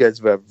know if you guys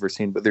have ever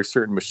seen, but there's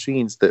certain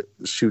machines that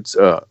shoots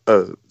a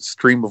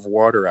stream of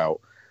water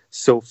out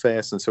so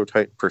fast and so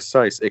tight and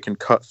precise, it can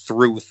cut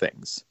through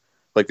things.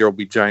 Like there will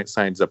be giant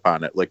signs up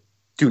on it, like,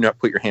 do not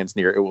put your hands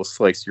near it. It will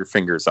slice your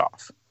fingers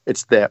off.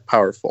 It's that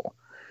powerful.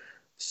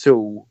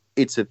 So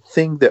it's a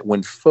thing that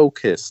when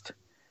focused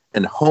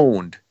and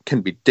honed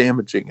can be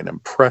damaging and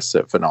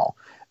impressive and all.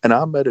 And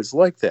Ahmed is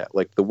like that,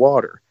 like the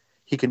water.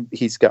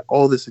 he's got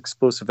all this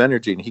explosive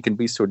energy and he can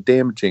be so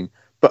damaging.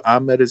 But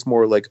Ahmed is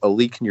more like a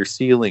leak in your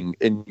ceiling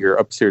in your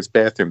upstairs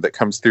bathroom that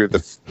comes through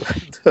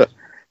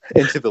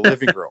into the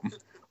living room.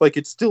 Like,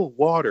 it's still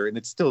water and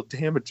it's still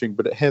damaging,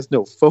 but it has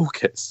no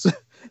focus.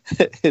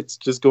 It's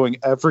just going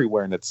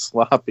everywhere and it's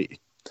sloppy.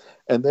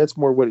 And that's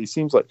more what he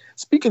seems like.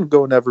 Speaking of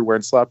going everywhere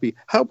and sloppy,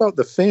 how about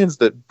the fans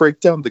that break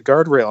down the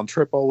guardrail and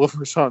trip all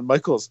over Shawn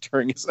Michaels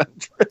during his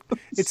entrance?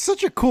 It's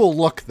such a cool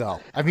look,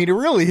 though. I mean, it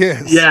really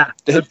is. Yeah,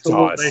 it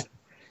does.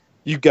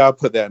 You gotta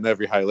put that in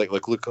every highlight.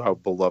 Like, look how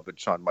beloved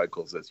Shawn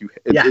Michaels is.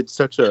 It's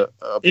such a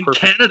in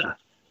Canada,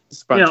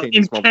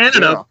 spontaneous in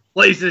Canada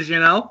places,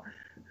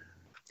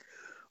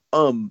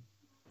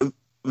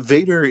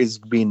 Vader is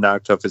being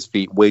knocked off his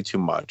feet way too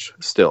much.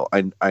 Still,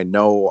 I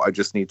know. I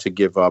just need to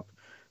give up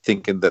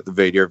thinking that the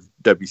Vader of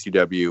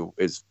WCW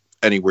is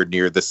anywhere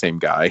near the same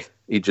guy.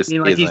 He just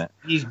isn't.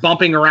 He's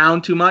bumping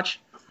around too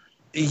much.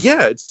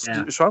 Yeah,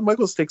 Shawn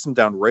Michaels takes him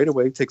down right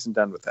away, takes him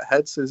down with the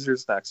head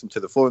scissors, knocks him to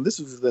the floor, and this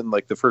was within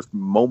like the first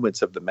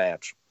moments of the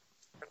match.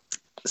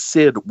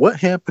 Sid, what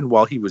happened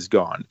while he was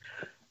gone?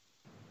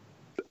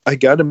 I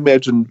gotta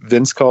imagine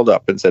Vince called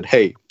up and said,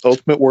 "Hey,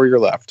 Ultimate Warrior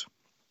left.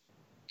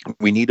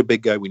 We need a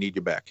big guy. We need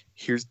you back.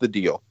 Here's the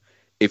deal.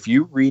 If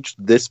you reach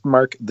this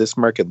mark, and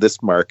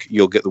this mark,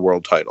 you'll get the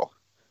world title.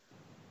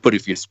 But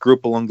if you screw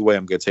up along the way,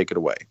 I'm going to take it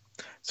away.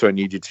 So I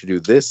need you to do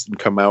this and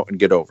come out and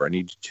get over. I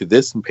need you to do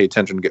this and pay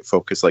attention and get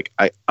focused." Like,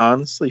 I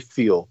honestly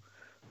feel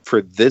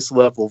for this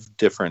level of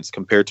difference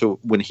compared to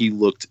when he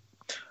looked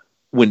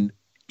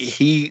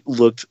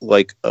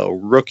like a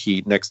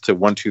rookie next to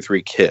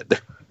 1-2-3 Kid.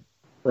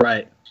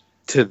 Right.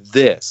 To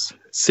this,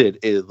 Sid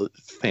is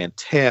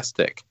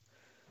fantastic.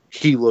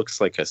 He looks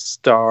like a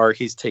star.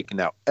 He's taking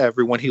out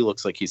everyone. He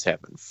looks like he's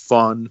having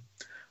fun.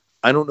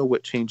 I don't know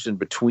what changed in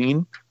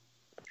between.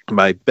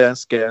 My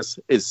best guess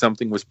is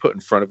something was put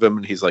in front of him,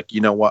 and he's like,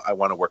 you know what? I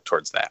want to work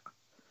towards that.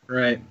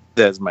 Right.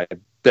 That's my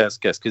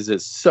best guess, because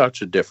it's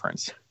such a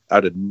difference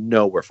out of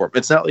nowhere for him.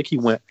 It's not like he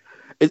went.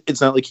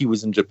 It's not like he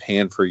was in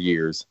Japan for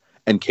years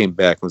and came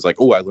back and was like,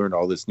 oh, I learned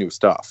all this new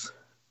stuff.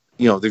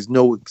 There's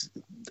no.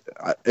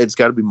 It's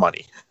got to be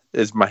money.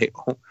 Is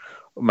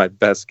my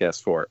best guess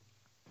for it.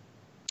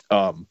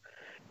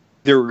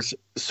 There's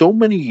so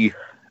many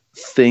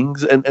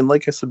things, and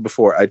like I said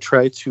before, I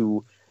try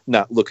to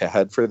not look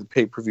ahead for the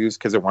pay-per-views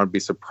because I want to be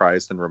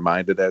surprised and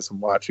reminded as I'm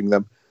watching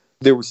them.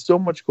 There was so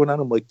much going on.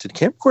 I'm like, did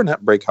Camp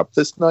Cornette break up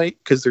this night?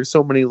 Because there's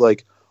so many,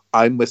 like,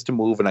 I missed a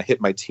move and I hit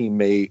my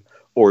teammate,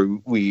 or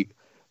we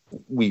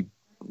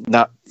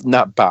not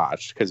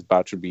botched, because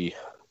botch would be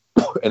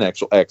an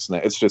actual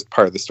accident. It's just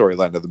part of the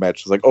storyline of the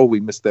match. It's like, oh, we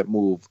missed that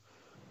move.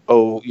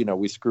 Oh,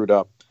 we screwed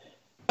up.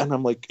 And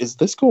I'm like, is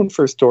this going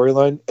for a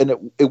storyline?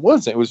 And it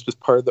wasn't. It was just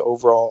part of the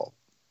overall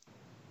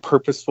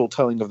purposeful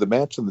telling of the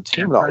match, and the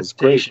team and all was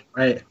great.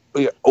 Right.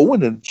 But yeah,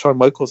 Owen and Shawn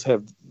Michaels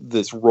have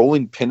this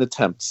rolling pin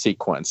attempt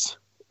sequence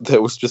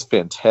that was just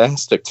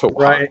fantastic to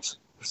watch. Right.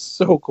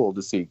 So cool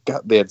to see.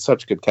 God, they had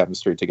such good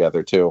chemistry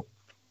together too.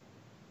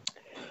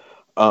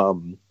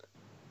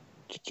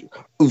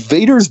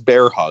 Vader's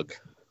bear hug.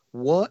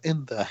 What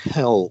in the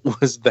hell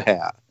was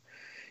that?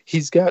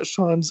 He's got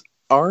Shawn's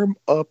arm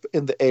up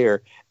in the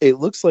air. It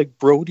looks like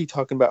Brody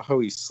talking about how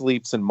he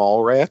sleeps in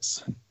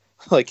Mallrats.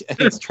 Like, and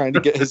he's trying to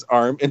get his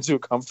arm into a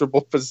comfortable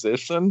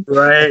position.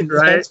 Right.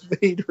 That's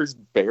Vader's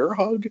bear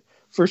hug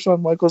for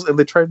Shawn Michaels. And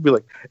they tried to be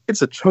like,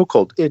 it's a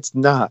chokehold. It's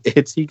not.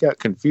 He got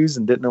confused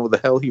and didn't know what the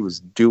hell he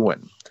was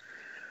doing.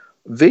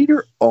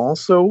 Vader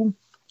also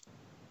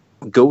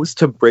goes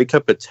to break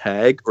up a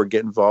tag or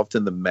get involved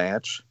in the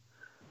match,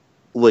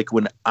 like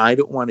when I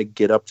don't want to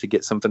get up to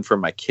get something for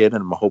my kid,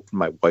 and I'm hoping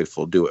my wife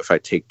will do it if I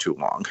take too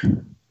long.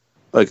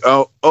 Like,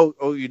 oh,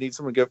 you need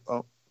someone to get,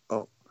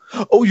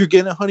 oh, you're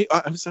getting it, honey.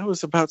 I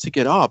was about to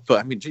get up, but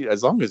I mean, gee,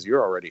 as long as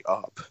you're already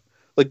up,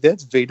 like,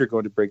 that's Vader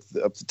going to break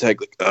up the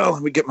tag. Like, oh,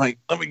 let me get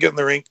in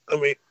the ring.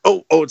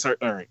 Oh, it's all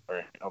right.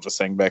 I'll just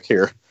hang back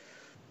here.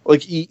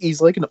 Like,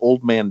 he's like an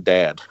old man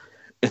dad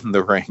in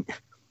the ring.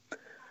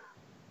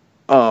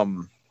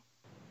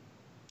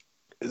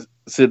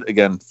 Sid,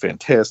 again,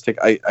 fantastic.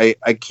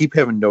 I keep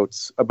having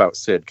notes about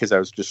Sid because I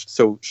was just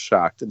so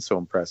shocked and so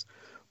impressed.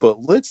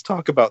 But let's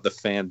talk about the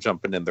fan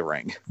jumping in the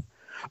ring.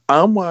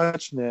 I'm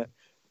watching it.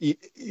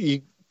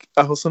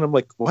 All of a sudden, I'm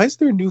like, why is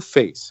there a new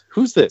face?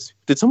 Who's this?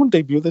 Did someone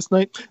debut this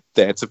night?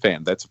 That's a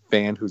fan. That's a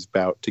fan who's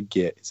about to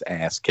get his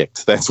ass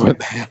kicked. That's what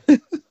that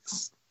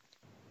is.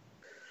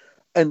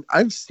 And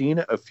I've seen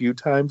it a few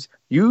times.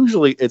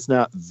 Usually, it's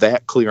not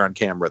that clear on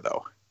camera,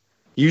 though.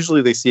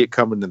 Usually they see it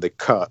coming and they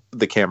cut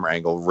the camera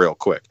angle real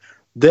quick.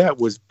 That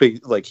was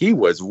big. Like, he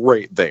was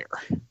right there,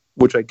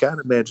 which I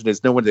gotta imagine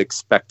is no one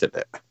expected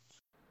it.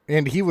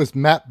 And he was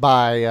met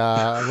by,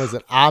 was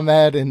it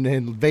Ahmed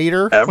and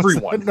Vader?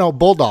 Everyone. No,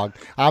 Bulldog.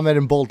 Ahmed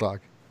and Bulldog.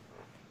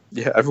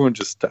 Yeah, everyone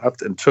just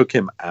stopped and took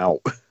him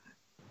out.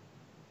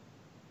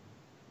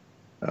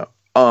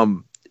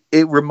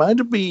 It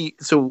reminded me,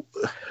 so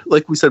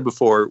like we said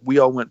before, we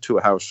all went to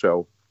a house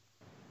show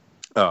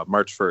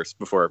March 1st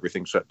before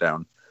everything shut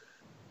down.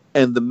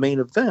 And the main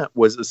event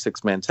was a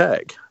 6-man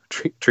tag.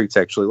 Treats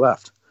actually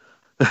left.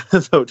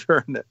 So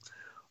during it.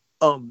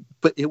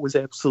 But it was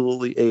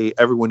absolutely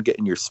everyone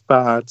getting your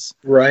spots,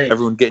 right?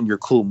 Everyone getting your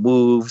cool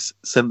moves,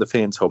 send the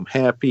fans home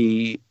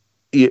happy,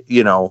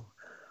 have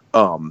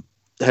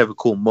a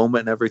cool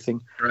moment and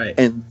everything. Right.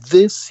 And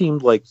this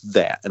seemed like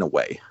that in a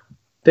way.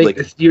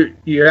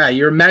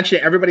 You're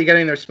mentioning everybody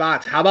getting their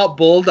spots. How about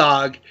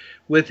Bulldog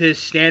with his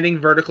standing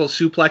vertical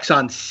suplex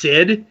on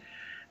Sid?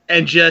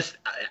 And just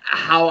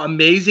how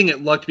amazing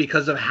it looked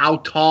because of how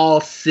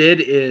tall Sid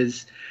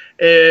is.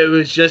 It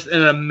was just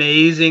an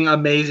amazing,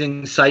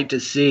 amazing sight to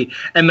see.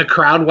 And the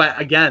crowd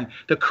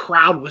the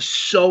crowd was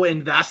so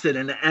invested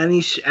in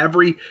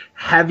every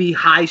heavy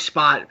high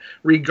spot,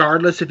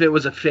 regardless if it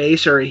was a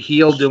face or a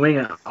heel doing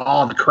it.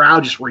 Oh, the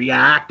crowd just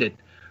reacted.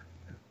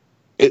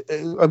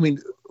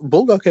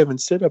 Bulldog having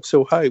sit up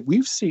so high,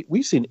 we've seen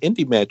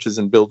indie matches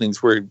in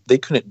buildings where they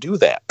couldn't do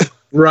that.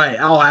 Right.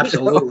 Oh,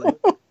 absolutely.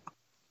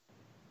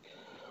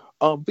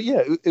 But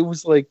yeah, it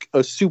was like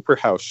a super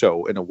house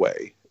show in a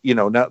way.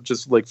 Not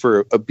just like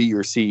for a B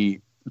or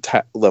C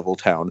level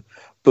town,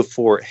 but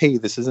for, hey,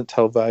 this isn't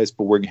televised,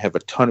 but we're going to have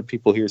a ton of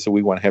people here, so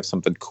we want to have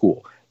something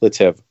cool. Let's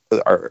have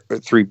our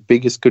 3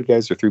 biggest good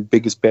guys or 3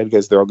 biggest bad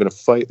guys. They're all going to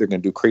fight. They're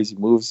going to do crazy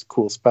moves,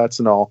 cool spots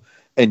and all,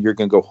 and you're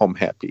going to go home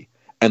happy.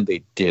 And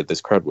they did.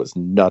 This crowd was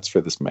nuts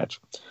for this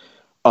match.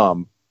 A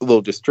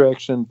little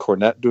distraction,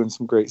 Cornette doing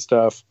some great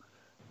stuff.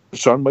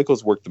 Shawn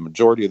Michaels worked the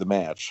majority of the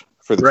match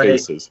for the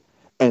faces.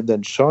 And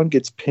then Shawn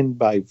gets pinned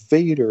by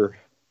Vader,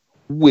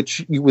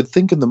 which you would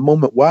think in the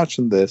moment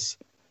watching this,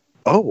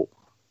 oh,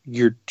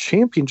 your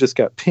champion just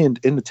got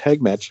pinned in the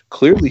tag match.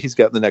 Clearly he's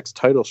got the next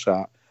title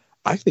shot.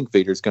 I think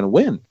Vader's going to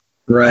win.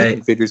 Right. I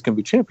think Vader's going to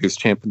be champ. He was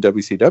champ in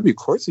WCW. Of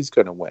course he's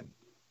going to win.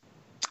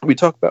 We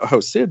talk about how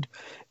Sid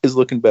is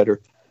looking better.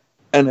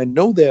 And I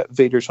know that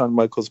Vader-Shawn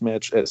Michaels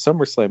match at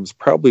SummerSlam is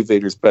probably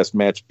Vader's best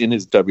match in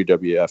his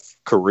WWF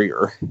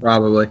career.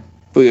 Probably.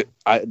 But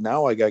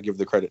now I got to give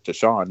the credit to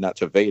Shawn, not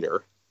to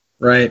Vader.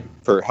 Right.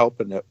 For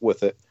helping it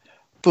with it.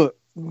 But,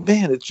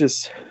 man, it's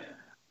just,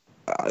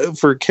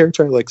 for a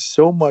character I like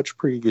so much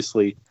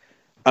previously,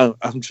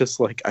 I'm just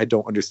like, I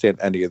don't understand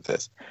any of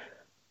this.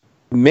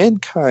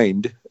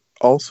 Mankind,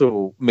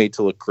 also made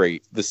to look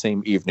great the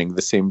same evening,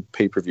 the same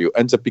pay-per-view,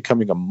 ends up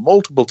becoming a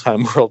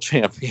multiple-time world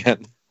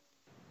champion,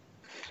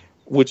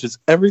 which is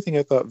everything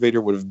I thought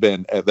Vader would have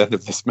been at the end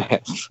of this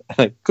match. And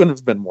I couldn't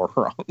have been more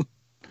wrong.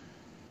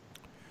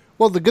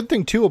 Well, the good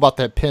thing too about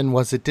that pin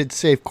was it did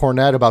save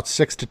Cornette about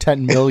 $6 to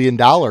 $10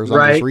 million on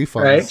his refunds.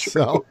 Right.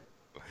 So,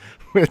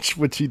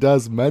 which he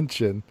does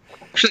mention.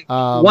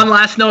 One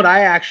last note I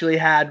actually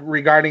had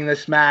regarding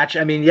this match.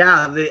 I mean,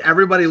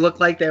 everybody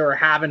looked like they were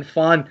having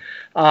fun.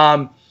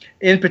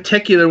 In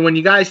particular, when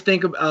you guys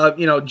think of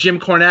Jim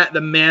Cornette,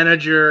 the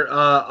manager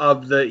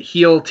of the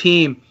heel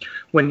team,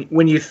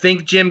 when you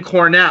think Jim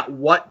Cornette,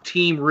 what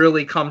team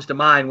really comes to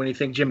mind when you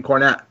think Jim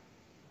Cornette?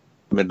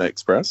 Midnight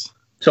Express.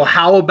 So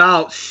how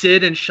about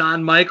Sid and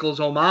Shawn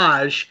Michaels'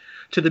 homage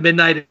to the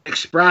Midnight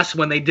Express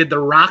when they did the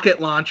rocket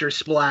launcher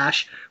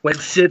splash when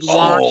Sid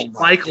launched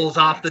Michaels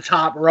off the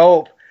top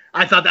rope?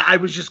 I thought that I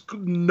was just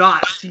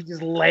nuts. He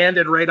just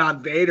landed right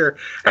on Vader.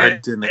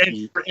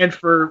 And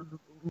for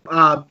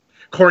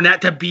Cornette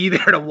to be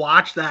there to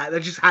watch that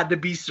just had to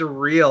be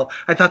surreal.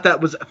 I thought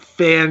that was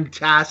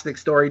fantastic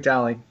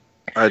storytelling.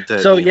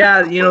 So,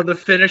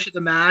 the finish of the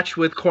match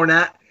with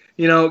Cornette,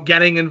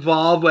 getting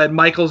involved when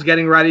Michaels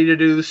getting ready to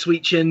do the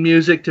Sweet Chin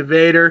music to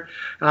Vader,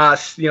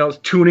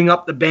 tuning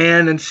up the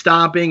band and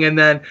stomping, and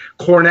then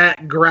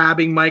Cornette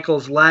grabbing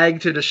Michaels'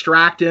 leg to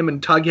distract him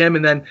and tug him,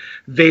 and then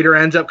Vader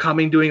ends up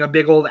doing a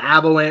big old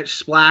avalanche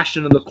splash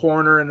into the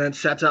corner, and then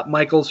sets up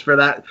Michaels for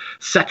that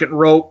second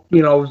rope,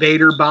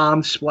 Vader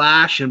bomb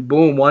splash, and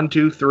boom, 1,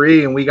 2,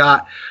 3, and we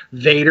got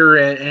Vader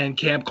and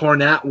Camp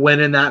Cornette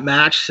winning that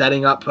match,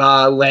 setting up,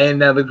 laying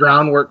the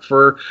groundwork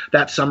for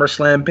that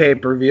SummerSlam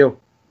pay-per-view.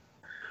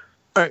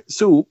 All right,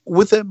 so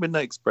with that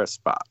Midnight Express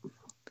spot,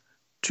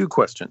 2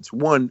 questions.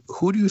 1,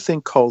 who do you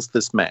think calls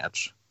this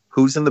match?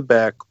 Who's in the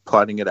back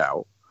plotting it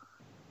out?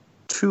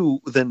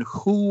 2, then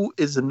who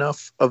is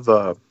enough of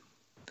a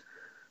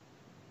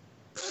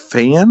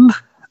fan,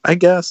 I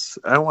guess?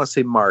 I don't want to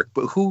say Mark,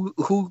 but who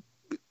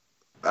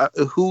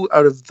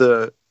out of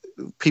the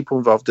people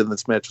involved in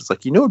this match is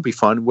like, it'd be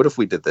fun. What if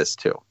we did this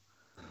too?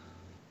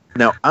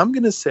 Now, I'm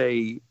going to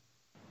say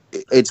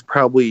it's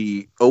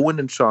probably Owen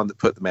and Shawn that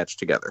put the match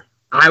together.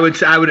 I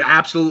would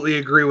absolutely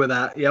agree with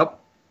that. Yep.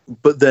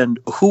 But then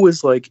who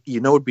is like,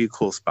 it'd be a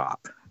cool spot.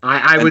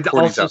 I would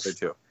also, out there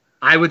too.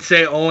 I would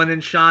say Owen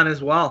and Shawn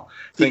as well.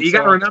 You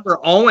got to remember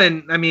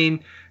Owen. I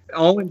mean,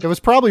 Owen. It was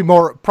probably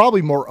more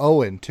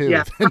Owen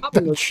too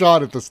than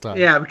Shawn at this time.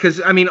 Yeah,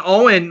 because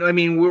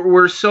Owen.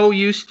 We're so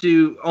used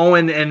to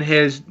Owen and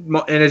his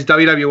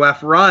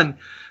WWF run,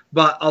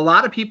 but a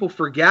lot of people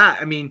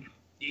forget.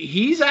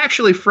 He's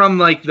actually from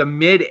like the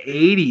mid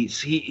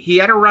 '80s. He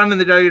had a run in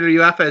the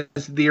WWF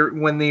as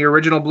when the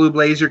original Blue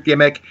Blazer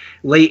gimmick,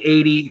 late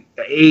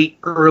 '88,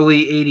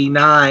 early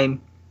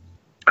 '89,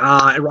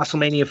 at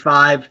WrestleMania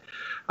 5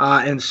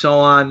 and so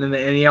on.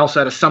 And he also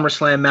had a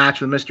SummerSlam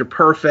match with Mr.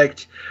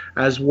 Perfect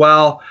as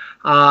well.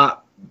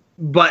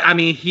 But I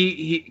mean,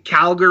 he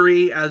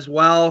Calgary as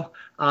well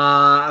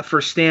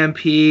for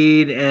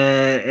Stampede,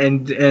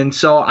 and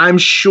so I'm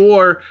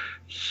sure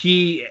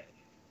he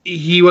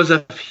was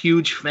a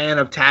huge fan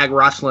of tag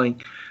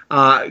wrestling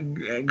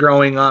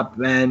growing up,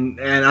 and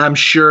I'm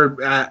sure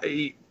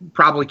he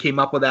probably came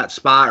up with that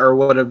spot or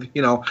would have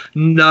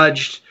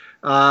nudged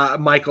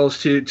Michaels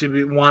to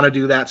want to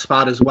do that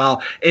spot as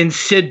well. And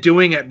Sid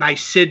doing it by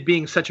Sid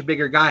being such a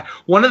bigger guy.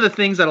 One of the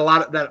things that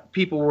that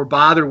people were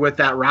bothered with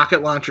that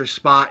rocket launcher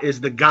spot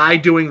is the guy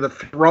doing the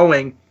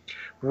throwing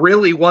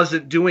really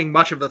wasn't doing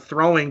much of the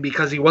throwing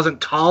because he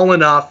wasn't tall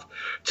enough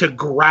to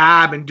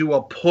grab and do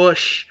a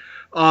push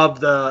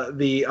of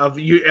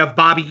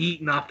Bobby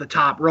Eaton off the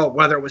top rope,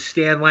 whether it was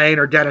Stan Lane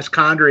or Dennis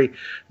Condrey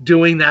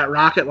doing that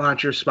rocket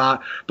launcher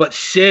spot. But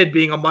Sid,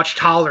 being a much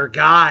taller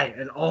guy,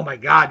 and oh my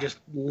God, just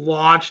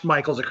launched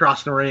Michaels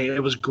across the ring.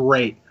 It was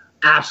great.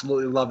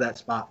 Absolutely love that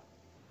spot.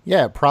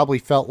 Yeah, it probably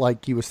felt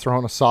like he was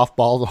throwing a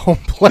softball to home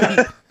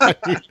plate.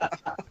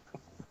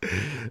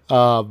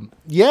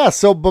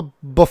 So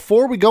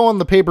before we go on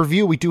the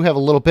pay-per-view, we do have a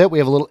little bit. We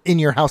have a little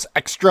in-your-house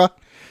extra.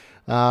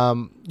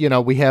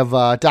 We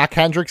have Doc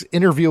Hendricks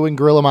interviewing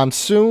Gorilla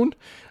Monsoon,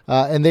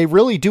 and they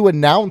really do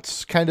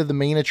announce kind of the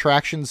main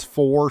attractions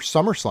for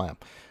SummerSlam.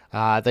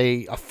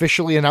 They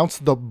officially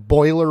announced the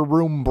Boiler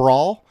Room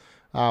Brawl,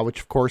 which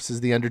of course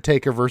is The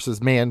Undertaker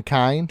versus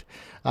Mankind.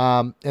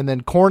 And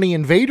then Corny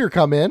and Vader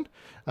come in,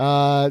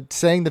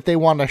 saying that they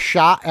want a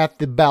shot at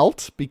the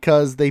belt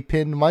because they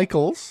pinned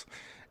Michaels,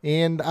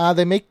 and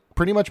they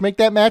pretty much make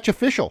that match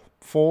official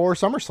for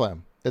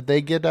SummerSlam. That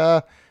they get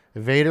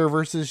Vader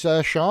versus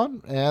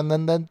Shawn, and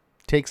then that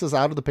takes us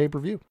out of the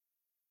pay-per-view.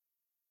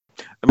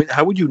 I mean,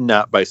 how would you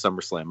not buy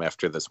SummerSlam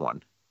after this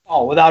one?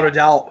 Oh, without a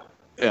doubt.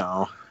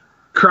 Yeah.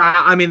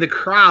 The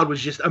crowd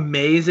was just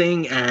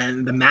amazing,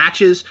 and the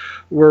matches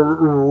were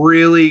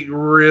really,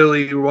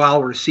 really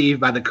well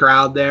received by the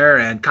crowd there,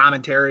 and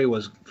commentary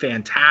was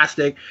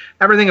fantastic.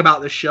 Everything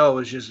about the show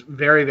was just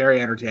very, very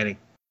entertaining.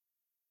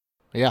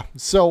 Yeah.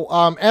 So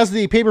as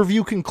the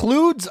pay-per-view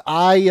concludes,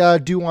 I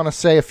do want to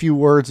say a few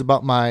words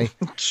about my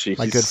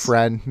good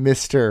friend,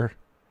 Mr.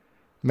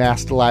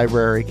 Master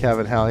Library,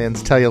 Kevin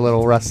Hellions. Tell you a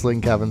little wrestling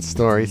Kevin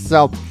story.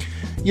 So,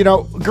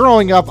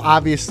 growing up,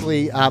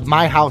 obviously,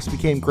 my house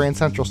became Grand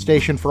Central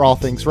Station for all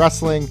things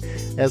wrestling,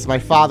 as my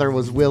father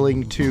was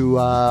willing to,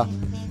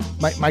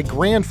 my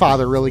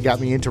grandfather really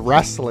got me into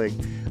wrestling.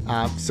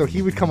 So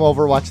he would come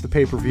over, watch the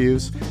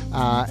pay-per-views,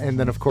 and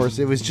then, of course,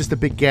 it was just a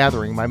big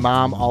gathering. My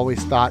mom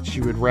always thought she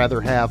would rather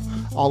have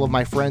all of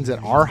my friends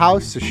at our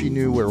house, so she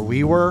knew where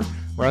we were,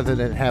 rather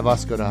than have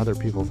us go to other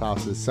people's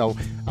houses. So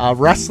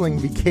wrestling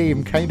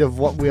became kind of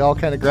what we all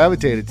kind of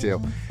gravitated to.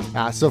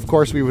 So, of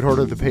course, we would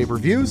order the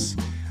pay-per-views.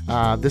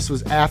 This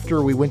was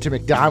after we went to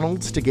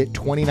McDonald's to get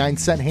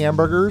 29-cent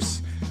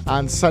hamburgers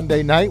on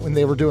Sunday night when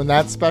they were doing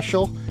that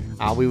special.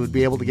 We would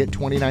be able to get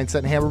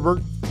 29-cent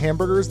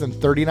hamburgers, then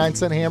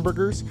 39-cent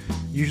hamburgers.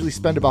 Usually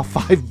spend about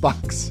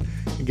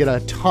 $5 and get a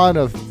ton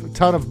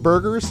of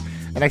burgers.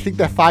 And I think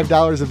that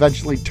 $5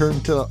 eventually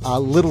turned to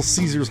Little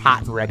Caesars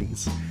Hot and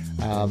Ready's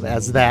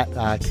as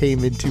that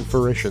came into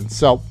fruition.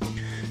 So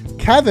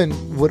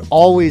Kevin would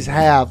always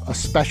have a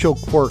special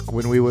quirk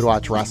when we would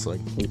watch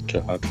wrestling.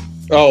 God.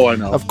 Oh, I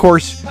know. Of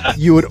course,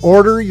 you would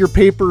order your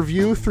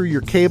pay-per-view through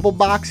your cable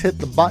box, hit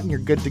the button, you're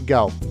good to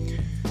go.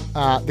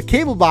 The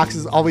cable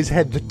boxes always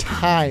had the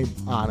time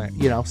on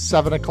it,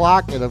 7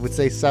 o'clock, and it would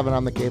say 7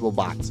 on the cable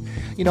box.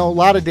 A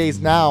lot of days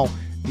now,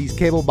 these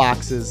cable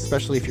boxes,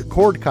 especially if you're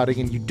cord cutting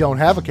and you don't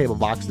have a cable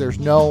box, there's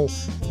no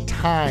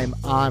time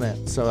on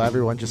it. So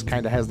everyone just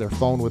kind of has their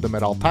phone with them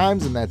at all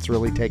times, and that's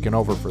really taken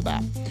over for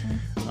that.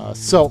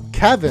 So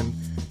Kevin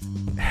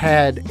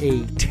had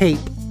a tape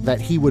that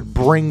he would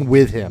bring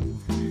with him.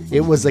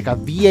 It was like a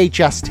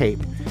VHS tape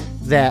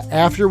that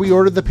after we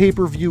ordered the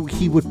pay-per-view,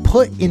 he would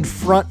put in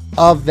front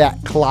of that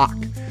clock.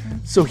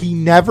 So he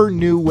never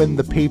knew when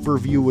the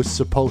pay-per-view was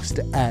supposed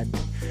to end.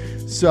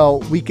 So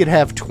we could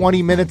have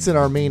 20 minutes in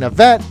our main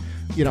event,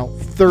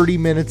 30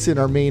 minutes in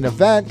our main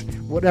event,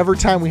 whatever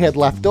time we had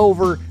left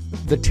over,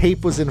 the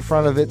tape was in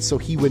front of it so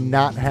he would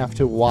not have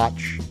to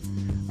watch.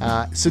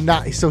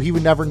 So he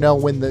would never know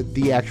when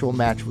the actual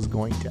match was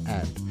going to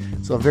end.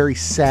 So a very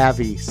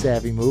savvy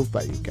move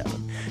by you,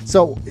 Kevin.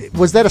 So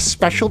was that a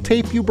special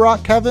tape you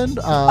brought, Kevin?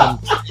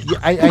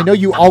 I know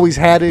you always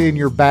had it in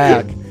your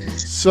bag.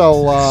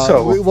 So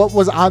what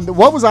was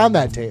on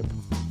that tape?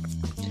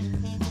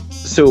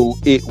 So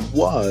it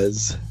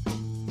was,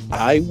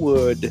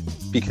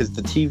 because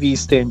the TV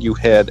stand you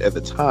had at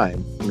the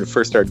time when it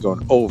first started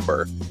going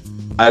over,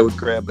 I would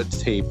grab a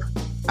tape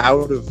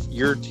out of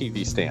your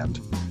TV stand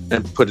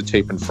and put a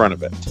tape in front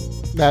of it.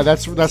 No,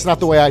 that's not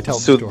the way I tell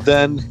the story.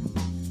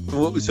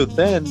 So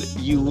then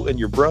you and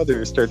your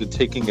brother started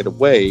taking it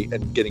away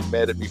and getting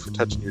mad at me for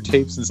touching your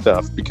tapes and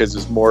stuff because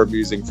it's more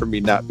amusing for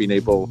me not being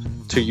able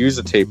to use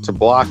a tape to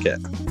block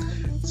it.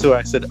 So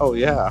I said, oh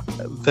yeah,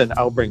 then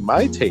I'll bring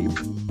my tape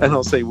and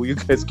I'll say, well, you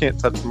guys can't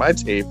touch my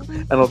tape,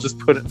 and I'll just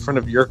put it in front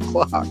of your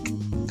clock.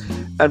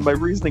 And my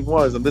reasoning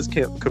was, and this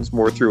comes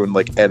more through in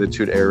like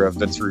Attitude Era,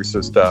 Vince Russo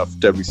stuff,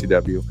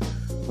 WCW,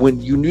 when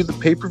you knew the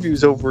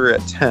pay-per-view's over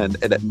at 10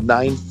 and at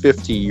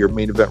 9:50 your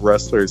main event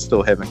wrestlers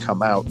still haven't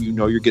come out, you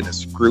know you're getting a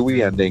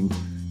screwy ending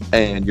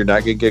and you're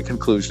not going to get a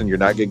conclusion, you're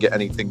not going to get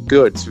anything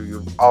good, so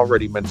you've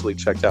already mentally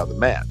checked out the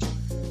match.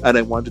 And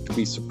I wanted to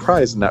be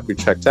surprised and not be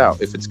checked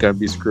out. If it's going to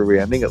be a screwy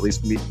ending, at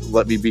least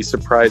let me be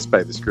surprised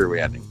by the screwy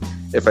ending.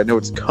 If I know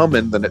it's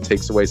coming, then it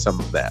takes away some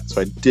of that.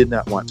 So I did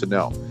not want to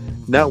know.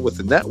 Now with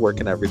the network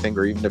and everything,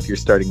 or even if you're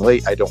starting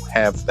late, I don't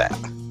have that.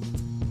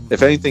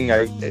 If anything,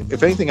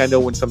 I know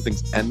when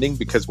something's ending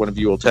because one of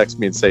you will text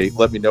me and say,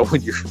 "Let me know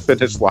when you're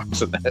finished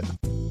watching it."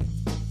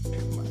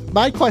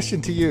 My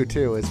question to you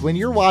too is, when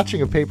you're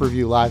watching a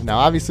pay-per-view live now,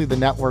 obviously the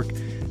network,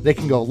 they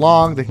can go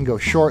long, they can go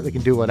short, they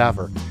can do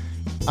whatever.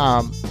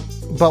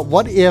 But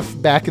what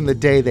if back in the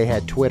day they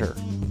had Twitter?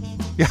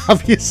 Yeah,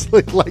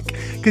 obviously, like,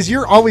 because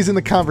you're always in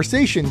the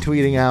conversation,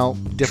 tweeting out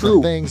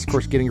different things. Of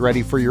course, getting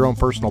ready for your own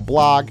personal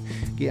blog.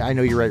 Yeah, I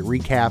know you write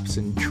recaps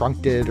and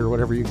truncted or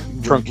whatever you're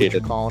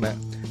calling it.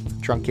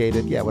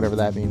 Truncated, yeah, whatever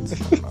that means. I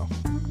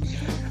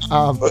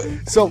don't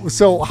know.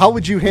 So how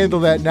would you handle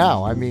that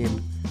now? I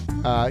mean,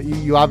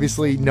 you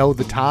obviously know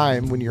the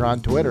time when you're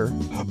on Twitter.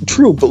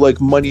 True, but like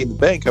Money in the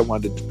Bank, I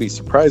wanted to be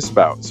surprised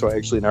about. So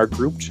actually, in our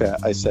group chat,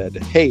 I said,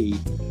 "Hey,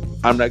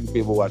 I'm not going to be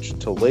able to watch it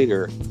until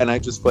later," and I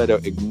just flat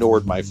out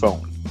ignored my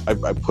phone.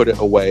 I put it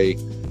away.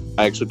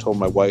 I actually told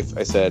my wife,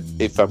 I said,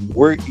 if I'm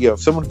worried, if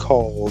someone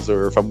calls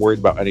or if I'm worried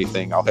about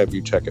anything, I'll have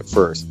you check it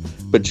first.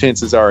 But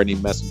chances are any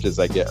messages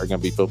I get are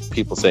going to be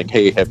people saying,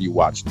 "Hey, have you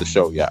watched the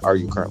show yet? Are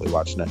you currently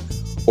watching it?"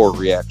 Or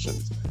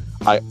reactions.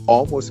 I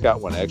almost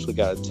got one. I actually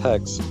got a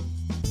text.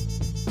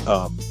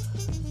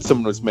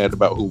 Someone was mad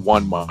about who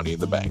won Money in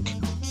the Bank.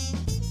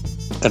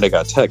 And I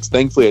got a text.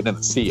 Thankfully, I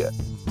didn't see it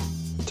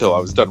until I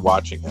was done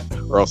watching it,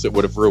 or else it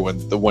would have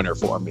ruined the winner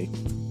for me.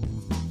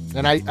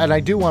 And I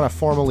do want to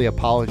formally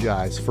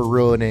apologize for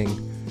ruining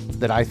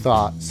that. I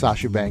thought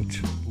Sasha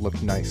Banks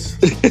looked nice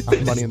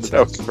on Money in the Bank.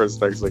 That was the first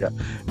text I got.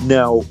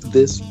 Now,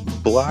 this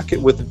block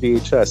it with the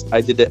VHS,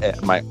 I did it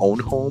at my own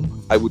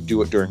home. I would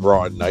do it during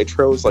Raw and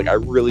Nitros. Like, I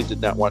really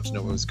did not want to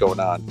know what was going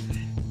on.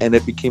 And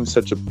it became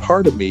such a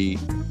part of me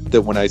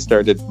that when I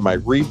started my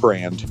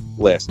rebrand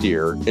last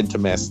year into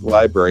Mass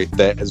Library,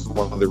 that is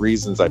one of the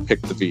reasons I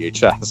picked the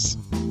VHS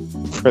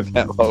for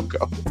that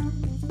logo.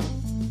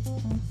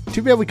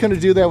 Too bad we couldn't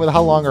do that with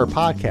how long our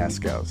podcast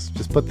goes.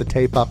 Just put the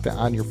tape up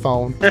on your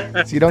phone,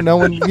 so you don't know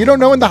when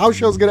the house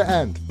show is going to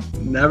end.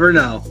 Never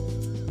know.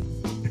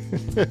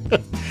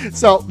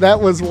 So that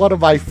was one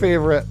of my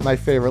favorite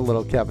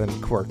little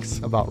Kevin quirks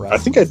about wrestling.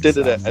 I think I did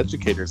it at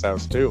Educator's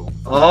house too.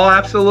 Oh,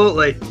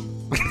 absolutely.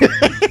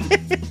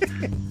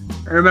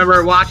 I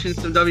remember watching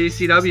some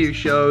WCW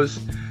shows,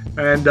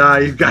 and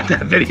you've got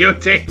that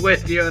videotape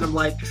with you, and I'm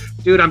like,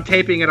 "Dude, I'm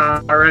taping it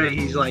already."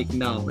 He's like,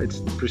 "No, it's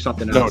for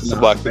something else." No, it's the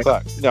Black the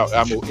Clock. No,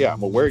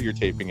 I'm aware you're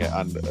taping it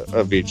on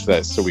a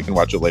VHS so we can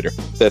watch it later.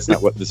 That's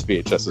not what this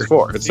VHS is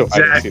for. So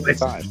exactly. I didn't see the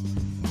time.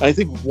 I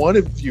think one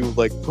of you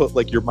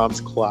put your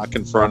mom's clock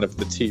in front of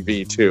the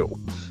TV too.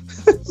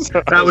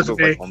 So that was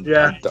me.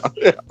 Yeah.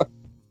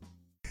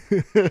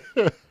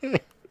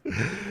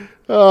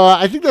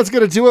 I think that's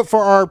going to do it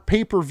for our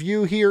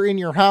pay-per-view here in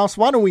your house.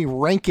 Why don't we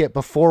rank it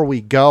before we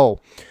go?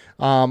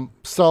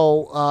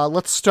 So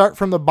let's start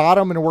from the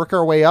bottom and work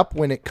our way up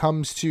when it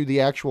comes to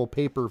the actual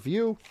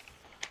pay-per-view.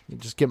 Let me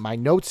just get my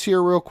notes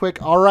here real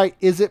quick. All right,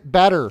 is it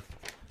better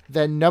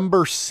than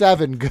number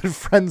 7, Good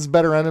Friends,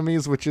 Better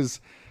Enemies, which is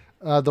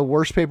the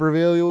worst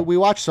pay-per-view we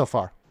watched so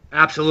far?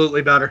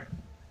 Absolutely better.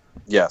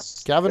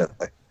 Yes. Kevin?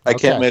 Yeah, I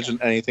can't imagine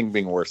anything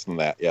being worse than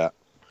that, yeah.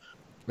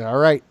 All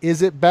right.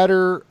 Is it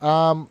better?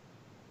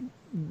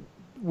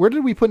 Where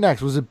did we put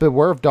next? Was it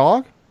Beware of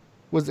Dog?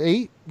 Was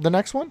 8 the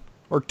next one?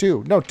 Or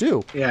 2? No,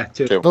 2. Yeah,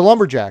 2. The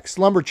Lumberjacks.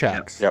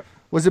 Yep.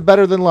 Was it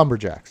better than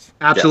Lumberjacks?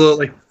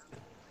 Absolutely. Yes.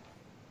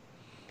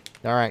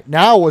 All right.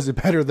 Now, was it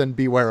better than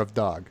Beware of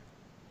Dog?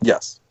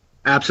 Yes.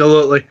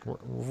 Absolutely.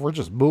 We're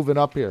just moving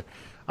up here.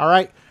 All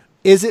right.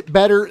 Is it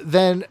better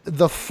than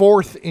the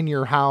 4th in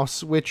your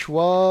house, which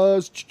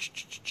was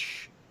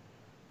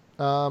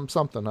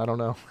something? I don't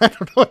know. I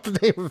don't know what the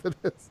name of it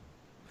is.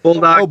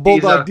 Bulldog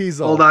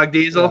Diesel. Bulldog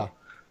Diesel. Yeah.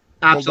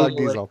 Absolutely.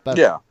 Bulldog Diesel.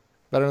 Better. Yeah.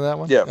 Better than that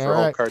one? Yeah, for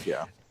a whole card,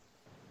 yeah.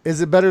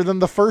 Is it better than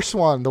the first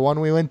one, the one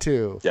we went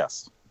to?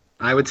 Yes.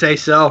 I would say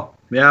so.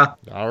 Yeah.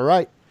 All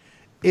right.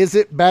 Is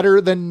it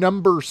better than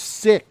number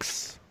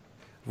 6,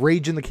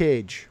 Rage in the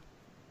Cage?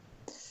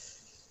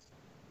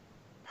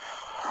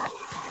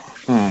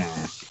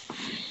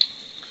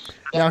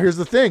 Now, here's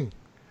the thing.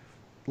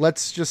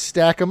 Let's just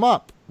stack them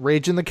up.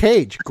 Rage in the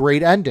Cage,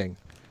 great ending.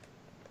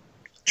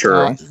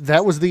 True.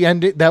 That was the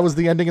ending. That was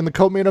the ending in the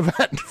co-main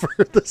event for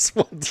this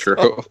one. True.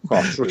 So,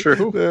 also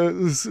true.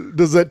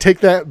 Does that take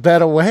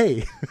that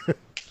away?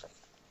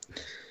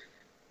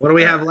 What do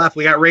we have left?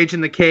 We got Rage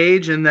in the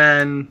Cage, and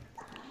then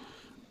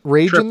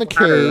Rage in the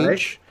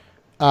Cage,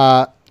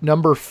 right?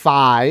 Number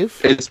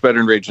 5. It's better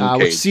than Rage in the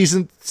Which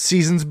Cage.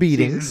 season's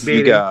beatings. Season's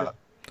You got,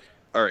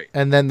 all right.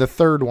 And then the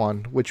third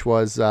one, which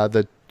was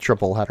the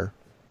triple header.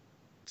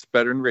 It's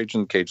better than Rage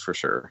in the Cage for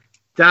sure.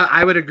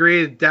 I would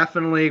agree. It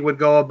definitely would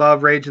go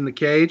above Rage in the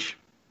Cage.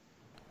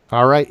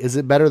 All right. Is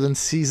it better than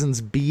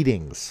season's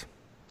beatings?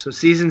 So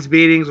season's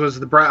beatings was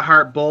the Bret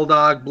Hart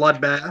Bulldog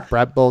Bloodbath.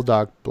 Bret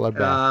Bulldog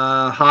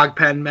Bloodbath. Hog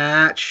Pen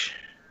match.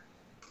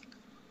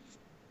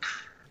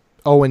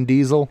 Owen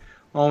Diesel.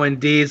 Owen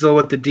Diesel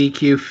with the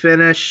DQ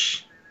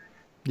finish.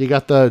 You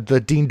got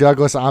the Dean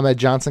Douglas Ahmed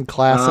Johnson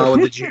classic.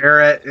 With the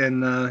Jarrett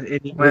and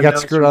we got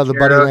screwed out of the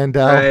Buddy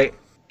Landel. Right.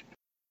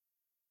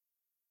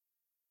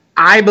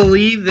 I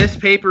believe this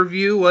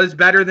pay-per-view was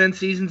better than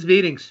season's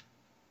beatings.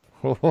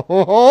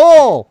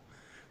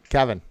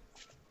 Kevin.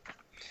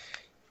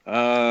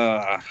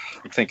 I'm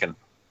thinking.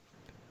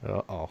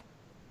 Uh-oh.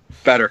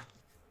 Better.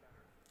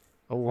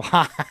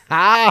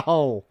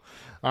 Wow.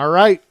 All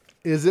right.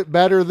 Is it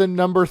better than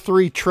number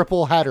 3,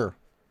 triple header?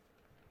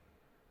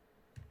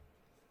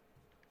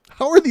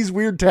 How are these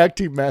weird tag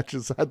team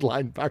matches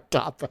headlined by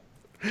Top?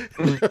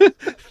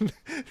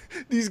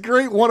 These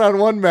great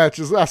one-on-one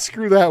matches.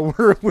 Screw that.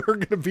 We're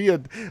going to be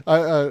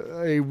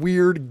a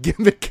weird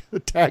gimmick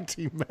tag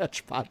team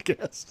match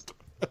podcast.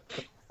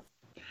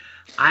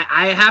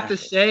 I have to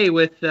say,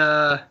 with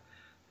the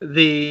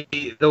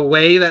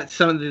way that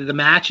some of the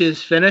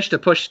matches finished to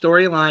push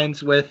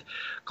storylines with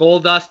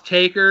Goldust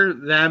Taker,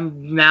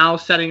 them now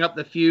setting up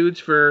the feuds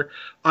for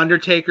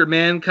Undertaker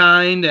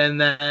Mankind, and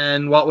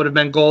then what would have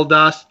been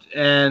Goldust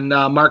and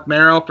Mark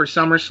Merrow for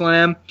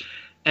SummerSlam,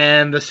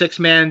 and the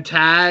 6-man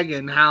tag,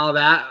 and how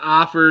that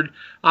offered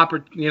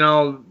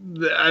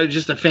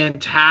just a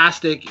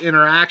fantastic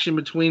interaction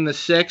between the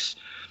 6.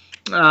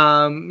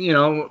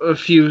 A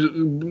few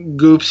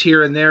goofs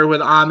here and there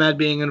with Ahmed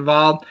being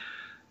involved.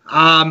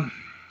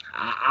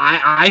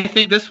 I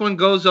think this one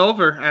goes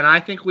over, and I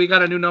think we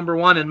got a new number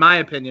 1, in my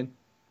opinion.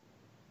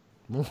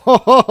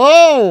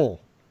 Whoa!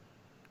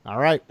 All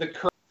right.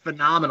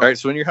 Phenomenal. All right,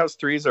 so In Your House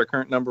 3 is our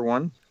current number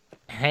 1.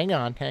 Hang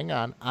on.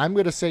 I'm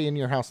going to say In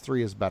Your House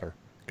 3 is better,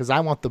 because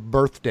I want the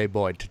birthday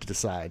boy to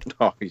decide.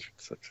 Oh, you're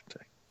such a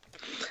dick.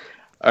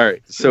 All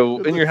right,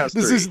 so In Your House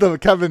 3. This is the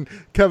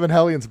Kevin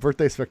Hellion's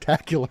Birthday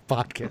Spectacular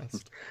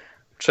podcast.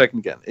 Checking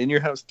again. In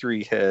Your House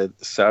 3 had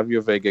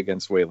Savio Vega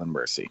against Waylon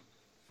Mercy.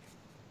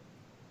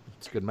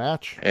 It's a good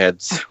match.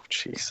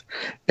 It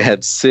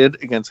had Sid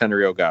against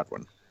Henry O.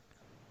 Godwin.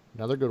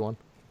 Another good one.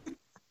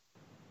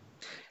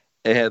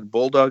 It had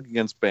Bulldog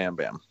against Bam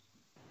Bam.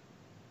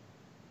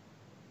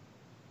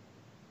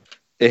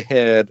 It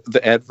had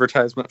the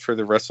advertisement for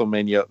the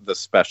WrestleMania The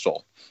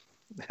Special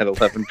at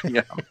 11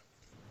 p.m.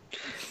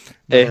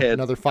 It had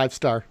another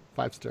 5-star.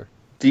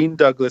 Dean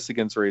Douglas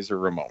against Razor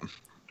Ramon.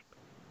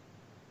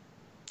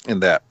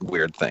 And that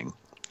weird thing.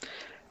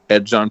 It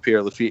had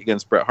Jean-Pierre Lafitte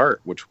against Bret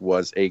Hart, which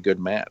was a good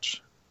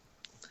match.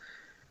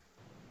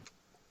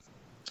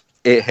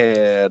 It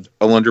had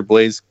Alundra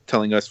Blaze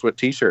telling us what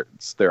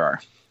t-shirts there are.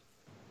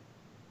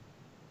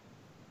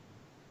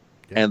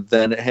 Yeah. And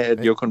then it had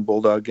Yoko and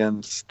Bulldog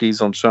against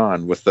Diesel and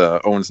Shawn with the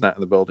Owens not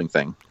in the building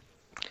thing.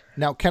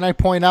 Now, can I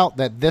point out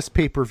that this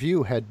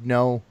pay-per-view had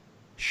no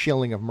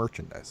shilling of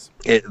merchandise?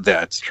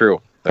 That's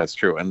true.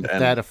 And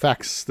that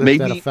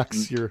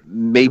affects your.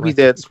 Maybe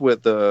that's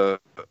what the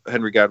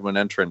Henry Godwin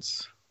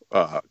entrance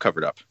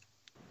covered up.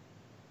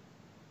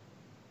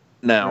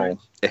 Now, right.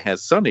 It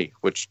has Sunny,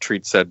 which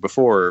Treat said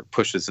before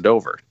pushes it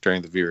over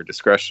during the viewer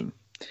discretion.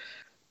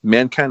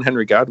 Mankind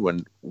Henry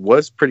Godwin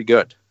was pretty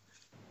good.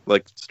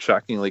 Like,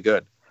 shockingly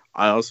good.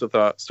 I also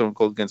thought Stone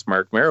Cold against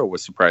Mark Merrow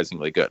was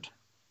surprisingly good.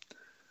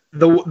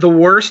 The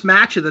worst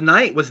match of the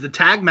night was the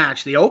tag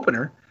match, the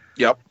opener.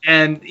 Yep.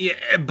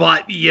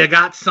 But you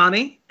got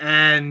Sunny,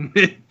 and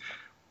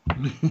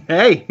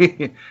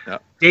hey,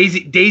 yep.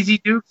 Daisy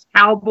Dukes,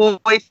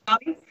 Cowboy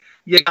Sunny.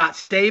 You got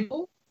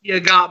Stable. You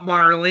got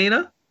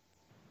Marlena.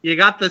 You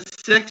got the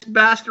 6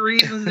 best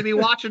reasons to be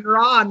watching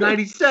Raw in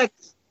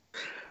 '96.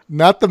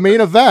 Not the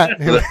main event.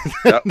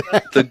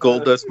 The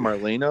Goldust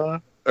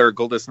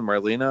and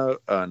Marlena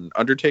on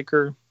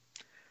Undertaker.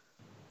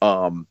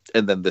 And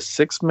then the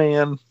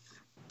 6-man.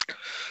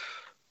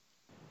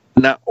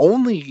 Not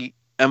only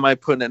am I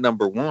putting it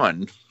number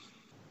 1,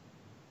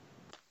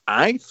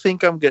 I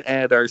think I'm going to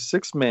add our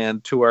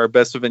 6-man to our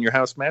best of In Your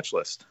House match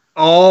list.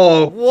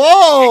 Oh,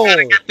 whoa! You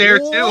gotta get there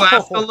too,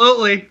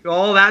 absolutely.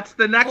 Oh, that's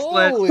the next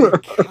list. Holy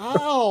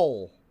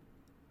cow!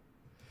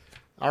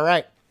 All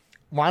right,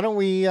 why don't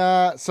we?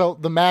 So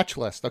the match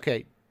list.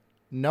 Okay,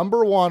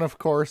 number 1, of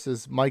course,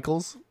 is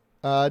Michaels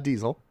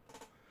Diesel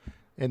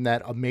in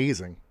that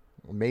amazing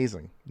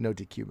no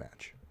DQ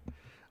match.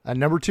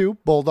 Number 2,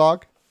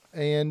 Bulldog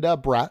and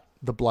Bret,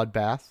 the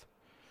Bloodbath,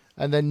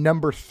 and then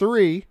number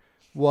 3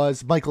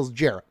 was Michaels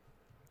Jarrett.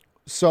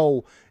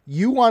 So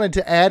you wanted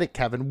to add it,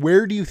 Kevin.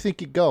 Where do you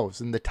think it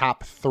goes in the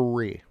top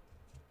 3?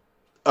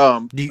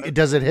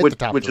 Does it hit the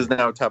top? Which 3? Is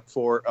now top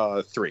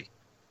 4, 3.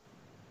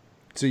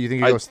 So you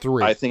think it goes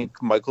 3? I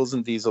think Michaels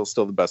and Diesel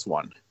still the best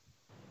one,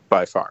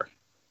 by far.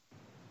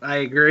 I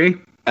agree.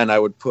 And I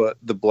would put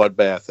the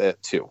Bloodbath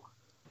at 2.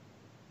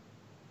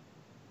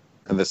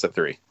 And this at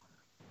 3.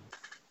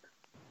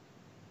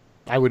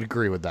 I would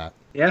agree with that.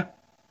 Yeah,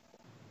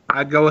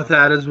 I'd go with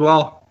that as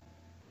well.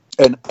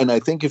 And I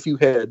think if you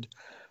had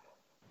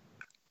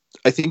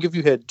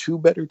 2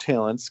 better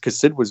talents, because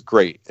Sid was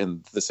great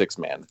in the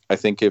 6-man. I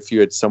think if you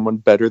had someone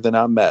better than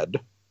Ahmed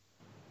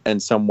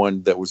and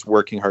someone that was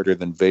working harder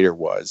than Vader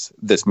was,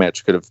 this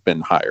match could have been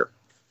higher.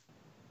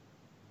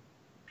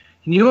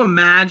 Can you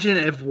imagine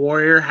if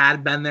Warrior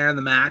had been there in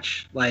the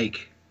match?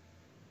 Like,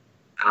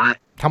 how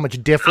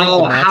much different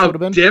the match would have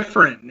been?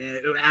 Different,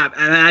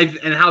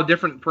 and how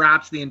different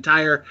perhaps the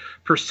entire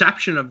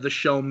perception of the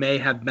show may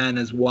have been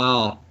as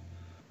well.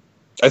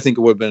 I think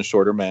it would have been a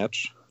shorter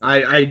match. I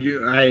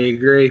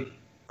agree.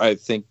 I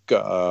think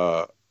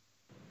a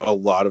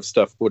lot of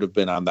stuff would have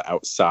been on the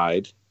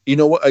outside. You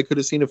know what I could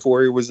have seen if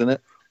Warrior was in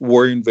it?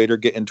 Warrior and Vader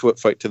get into it,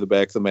 fight to the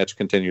back. The match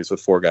continues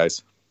with 4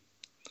 guys.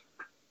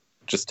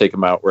 Just take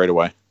them out right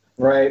away.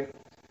 Right.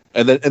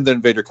 And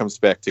then Vader comes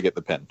back to get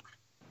the pin.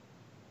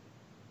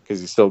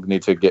 Because you still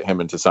need to get him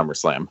into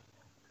SummerSlam.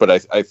 But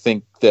I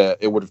think that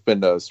it would have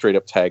been a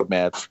straight-up tag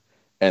match,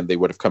 and they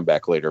would have come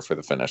back later for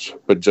the finish.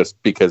 But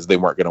just because they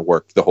weren't going to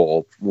work the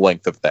whole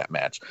length of that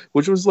match,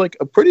 which was like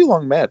a pretty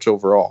long match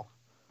overall.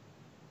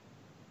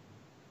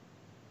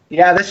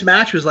 Yeah, this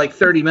match was like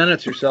 30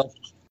 minutes or so.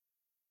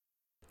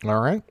 All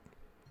right.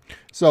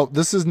 So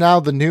this is now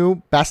the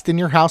new Best in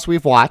Your House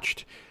we've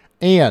watched.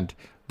 And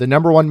the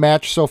number 1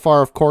 match so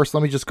far, of course,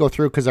 let me just go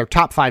through because our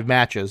top 5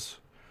 matches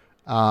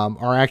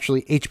are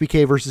actually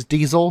HBK versus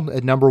Diesel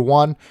at number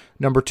 1.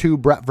 Number 2,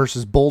 Brett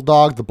versus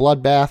Bulldog, the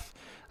Bloodbath.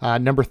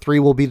 Number 3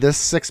 will be this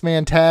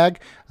 6-man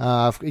tag.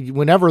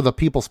 Whenever the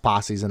People's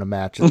Posse's in a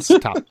match, it's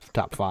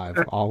top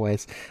 5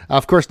 always.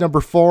 Of course,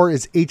 number 4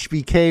 is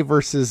HBK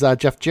versus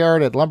Jeff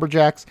Jarrett at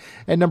Lumberjacks.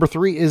 And number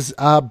 3 is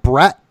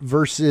Brett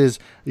versus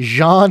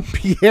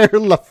Jean-Pierre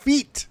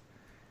Lafitte.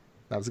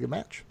 That was a good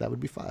match. That would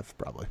be 5,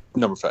 probably.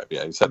 Number 5,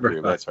 yeah. You said 3,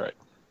 but that's all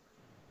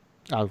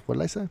right. What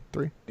did I say?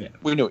 3? Yeah.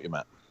 We knew what you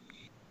meant.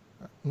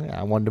 Yeah,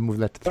 I wanted to move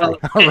that to 3. Well,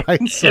 all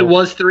right. So, it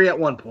was 3 at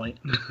one point.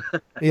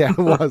 yeah, it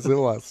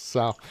was.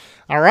 So,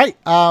 all right.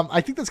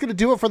 I think that's going to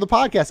do it for the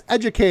podcast.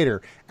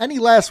 Educator, any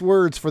last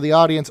words for the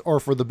audience or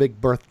for the big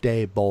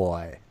birthday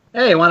boy?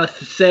 Hey, I want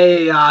to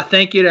say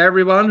thank you to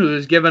everyone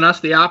who's given us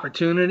the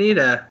opportunity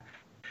to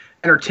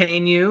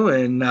entertain you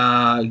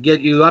and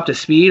get you up to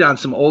speed on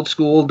some old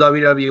school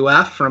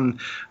WWF from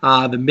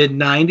the mid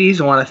 90s.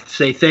 I want to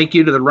say thank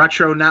you to the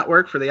Retro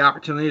Network for the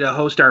opportunity to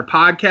host our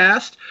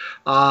podcast.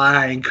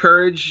 I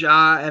encourage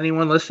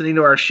anyone listening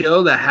to our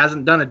show that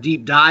hasn't done a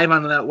deep dive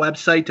onto that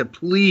website to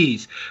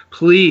please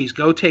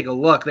go take a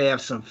look. They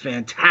have some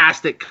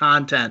fantastic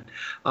content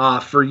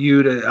for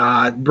you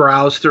to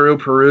browse through,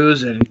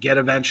 peruse, and get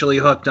eventually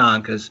hooked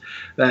on, because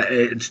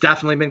it's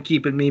definitely been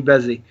keeping me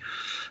busy.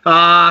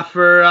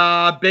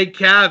 For Big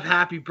Kev,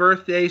 happy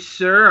birthday,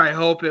 sir. I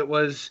hope it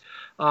was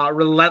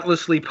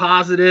relentlessly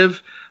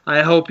positive.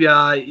 I hope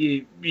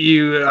you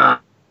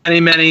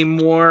many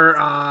more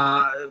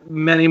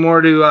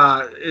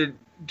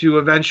to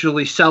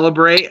eventually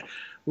celebrate.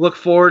 Look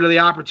forward to the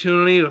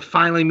opportunity of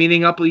finally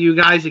meeting up with you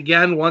guys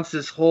again once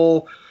this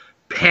whole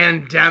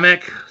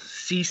pandemic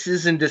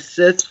ceases and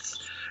desists.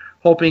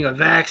 Hoping a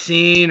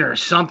vaccine or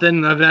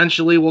something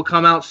eventually will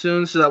come out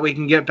soon so that we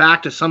can get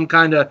back to some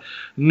kind of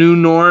new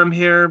norm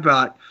here.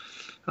 But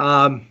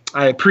I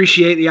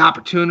appreciate the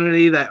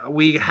opportunity that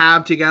we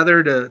have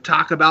together to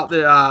talk about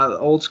the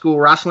old school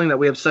wrestling that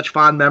we have such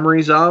fond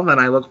memories of,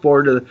 and I look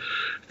forward to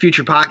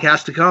future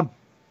podcasts to come.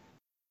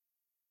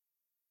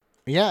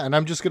 Yeah, and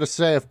I'm just going to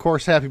say, of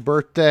course, happy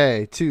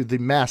birthday to the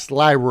Mass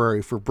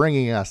Library for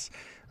bringing us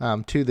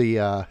to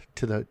the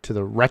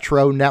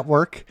Retro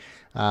Network.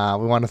 We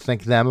want to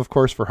thank them, of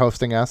course, for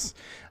hosting us.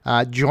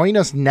 Join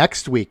us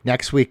next week.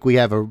 Next week we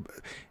have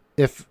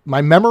if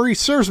my memory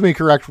serves me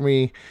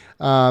correctly,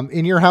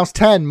 In Your House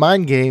 10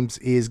 Mind Games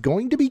is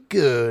going to be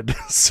good.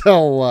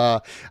 So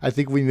I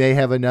think we may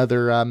have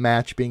another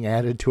match being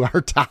added to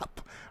our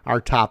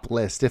top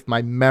list, if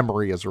my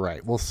memory is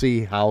right. We'll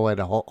see how it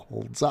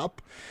holds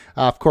up.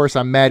 Of course,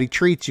 I'm Matty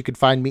Treats. You can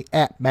find me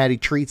at Matty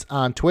Treats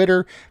on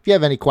Twitter. If you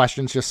have any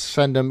questions, just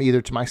send them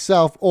either to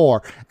myself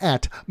or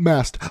at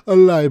Masked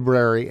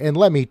Library. And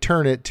let me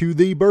turn it to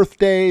the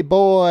birthday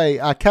boy.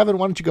 Kevin,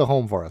 why don't you go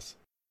home for us?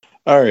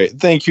 All right.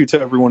 Thank you to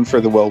everyone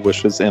for the well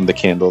wishes and the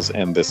candles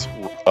and this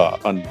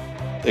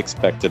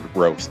unexpected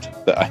roast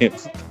that I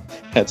have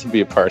had to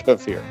be a part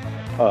of here.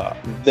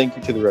 Thank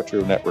you to the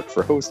Retro Network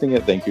for hosting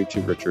it. Thank you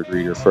to Richard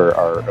Reeder for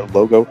our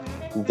logo.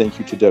 Thank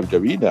you to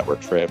WWE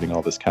Network for having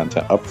all this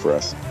content up for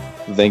us.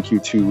 Thank you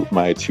to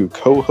my 2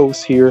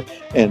 co-hosts here.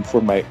 And for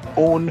my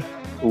own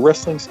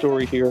wrestling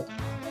story here,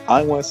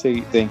 I want to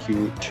say thank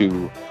you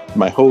to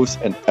my host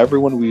and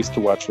everyone we used to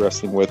watch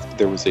wrestling with.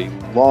 There was a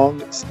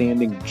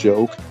long-standing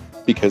joke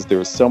because there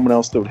was someone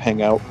else that would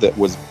hang out that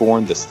was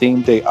born the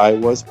same day I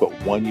was, but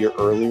 1 year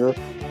earlier.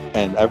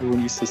 And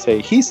everyone used to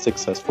say, he's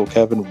successful,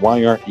 Kevin,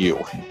 why aren't you?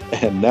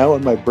 And now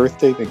on my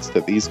birthday, thanks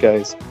to these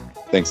guys,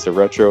 thanks to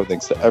Retro,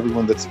 thanks to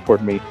everyone that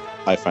supported me,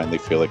 I finally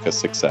feel like a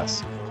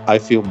success. I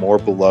feel more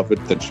beloved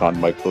than Shawn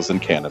Michaels in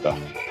Canada.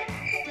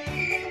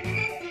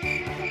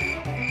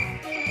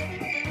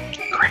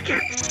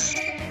 Crickets.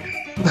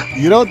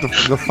 You know what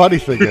the funny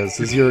thing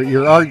is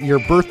your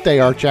birthday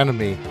arch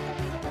enemy,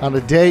 on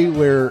a day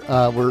where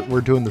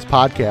we're doing this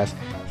podcast,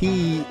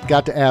 he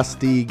got to ask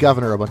the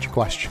governor a bunch of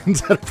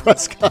questions at a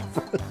press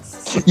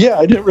conference. Yeah,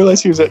 I didn't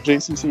realize he was at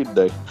JCC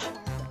today.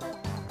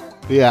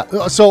 Yeah.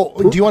 So,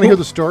 do you want to hear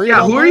the story?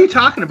 Yeah, who about are you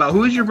talking about?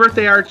 Who is your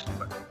birthday arch?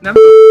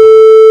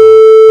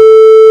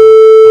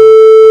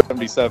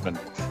 77.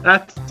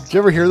 That's Did you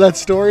ever hear that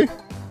story?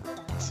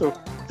 So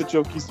the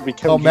joke used to be,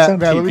 Kevin, Oh, he's Matt, on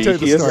Matt, TV. let me tell you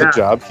the He has story. a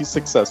job. He's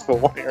successful.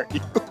 Why aren't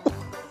you?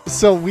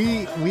 So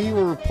we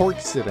were porch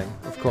sitting,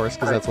 of course,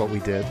 because that's what we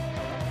did,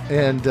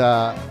 and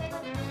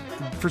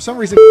for some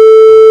reason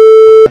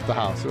at the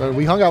house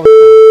we hung out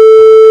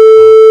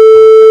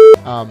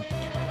with,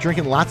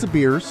 drinking lots of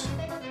beers,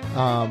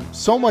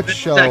 so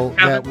much so that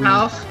Kevin's we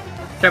house.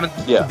 Kevin.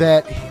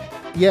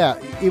 Yeah.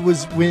 it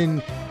was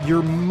when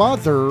your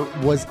mother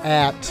was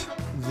at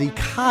the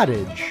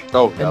cottage.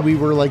 Oh, And we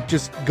were like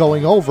just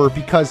going over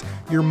because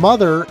your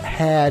mother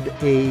had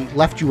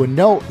left you a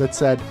note that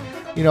said,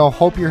 you know,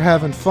 hope you're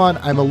having fun.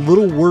 I'm a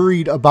little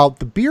worried about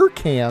the beer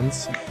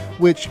cans,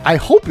 which I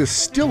hope is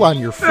still on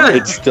your fridge.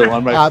 It's still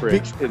on my be-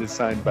 fridge. It is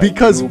signed by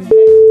because you.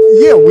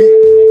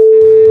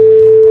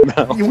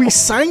 we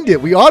signed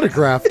it, we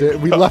autographed it,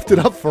 we left it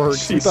up for her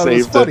 'cause She we thought it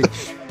was saved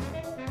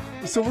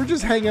funny. So we're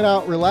just hanging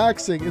out,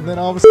 relaxing, and then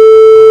all of a sudden,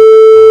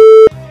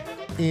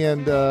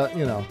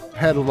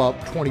 had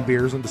about 20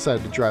 beers and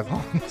decided to drive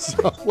home.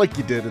 So, like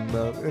you did in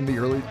the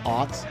early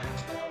aughts.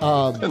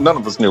 None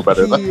of us knew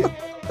better than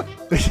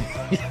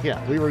Yeah,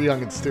 we were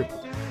young and stupid.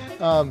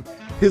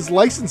 His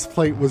license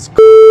plate was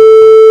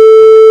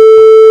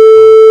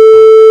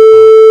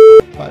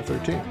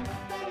 513.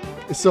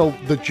 So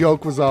the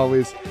joke was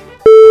always,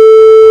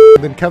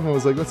 and then Kevin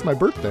was like, "That's my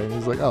birthday," and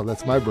he's like, "Oh,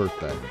 that's my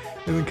birthday."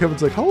 And then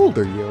Kevin's like, "How old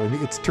are you?" And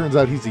it turns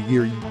out he's a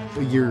year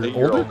a year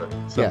older.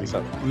 Yeah,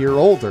 77. a year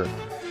older.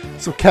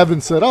 So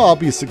Kevin said, "Oh, I'll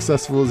be as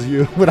successful as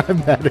you when I'm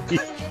that age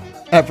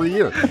every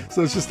year."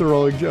 So it's just a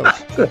rolling joke.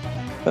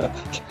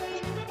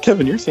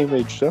 Kevin, your same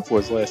age Jeff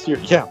was last year.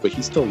 Yeah, but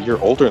he's still a year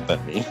older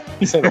than me.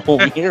 He's had a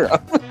whole year.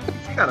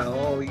 He's got a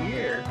whole year.